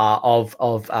 Twitters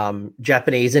of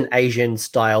Japanese and Asian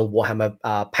style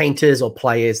Warhammer painters or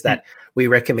players that we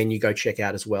recommend you go check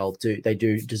out as well. They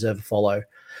do deserve a follow.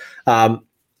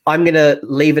 I'm going to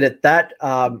leave it at that.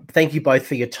 Thank you both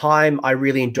for your time. I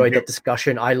really enjoyed that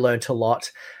discussion. I learned a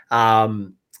lot.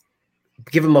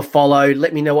 give them a follow.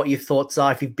 Let me know what your thoughts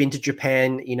are. If you've been to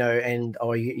Japan,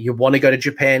 or you want to go to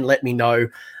Japan, let me know.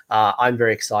 I'm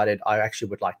very excited. I actually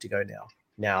would like to go now.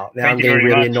 Now I'm getting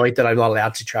really annoyed that I'm not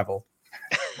allowed to travel.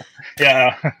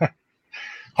 Yeah.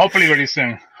 Hopefully very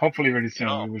soon. We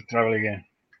will travel again.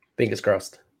 Fingers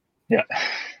crossed. Yeah.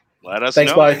 Let us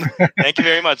Thanks, know. both. Thank you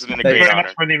very much. It's been a Thank you great very honor.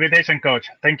 much for the invitation, Coach.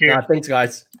 Thank you. Thanks,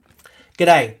 guys.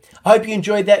 G'day. I hope you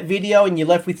enjoyed that video and you're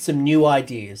left with some new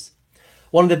ideas.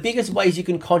 One of the biggest ways you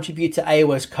can contribute to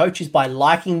AOS Coach is by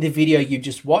liking the video you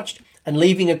just watched and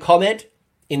leaving a comment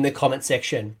in the comment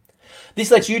section.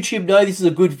 This lets YouTube know this is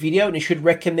a good video and it should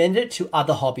recommend it to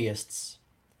other hobbyists.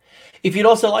 If you'd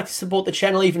also like to support the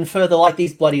channel even further like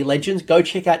these bloody legends, go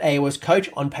check out AOS Coach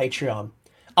on Patreon.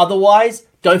 Otherwise,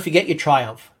 don't forget your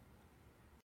triumph.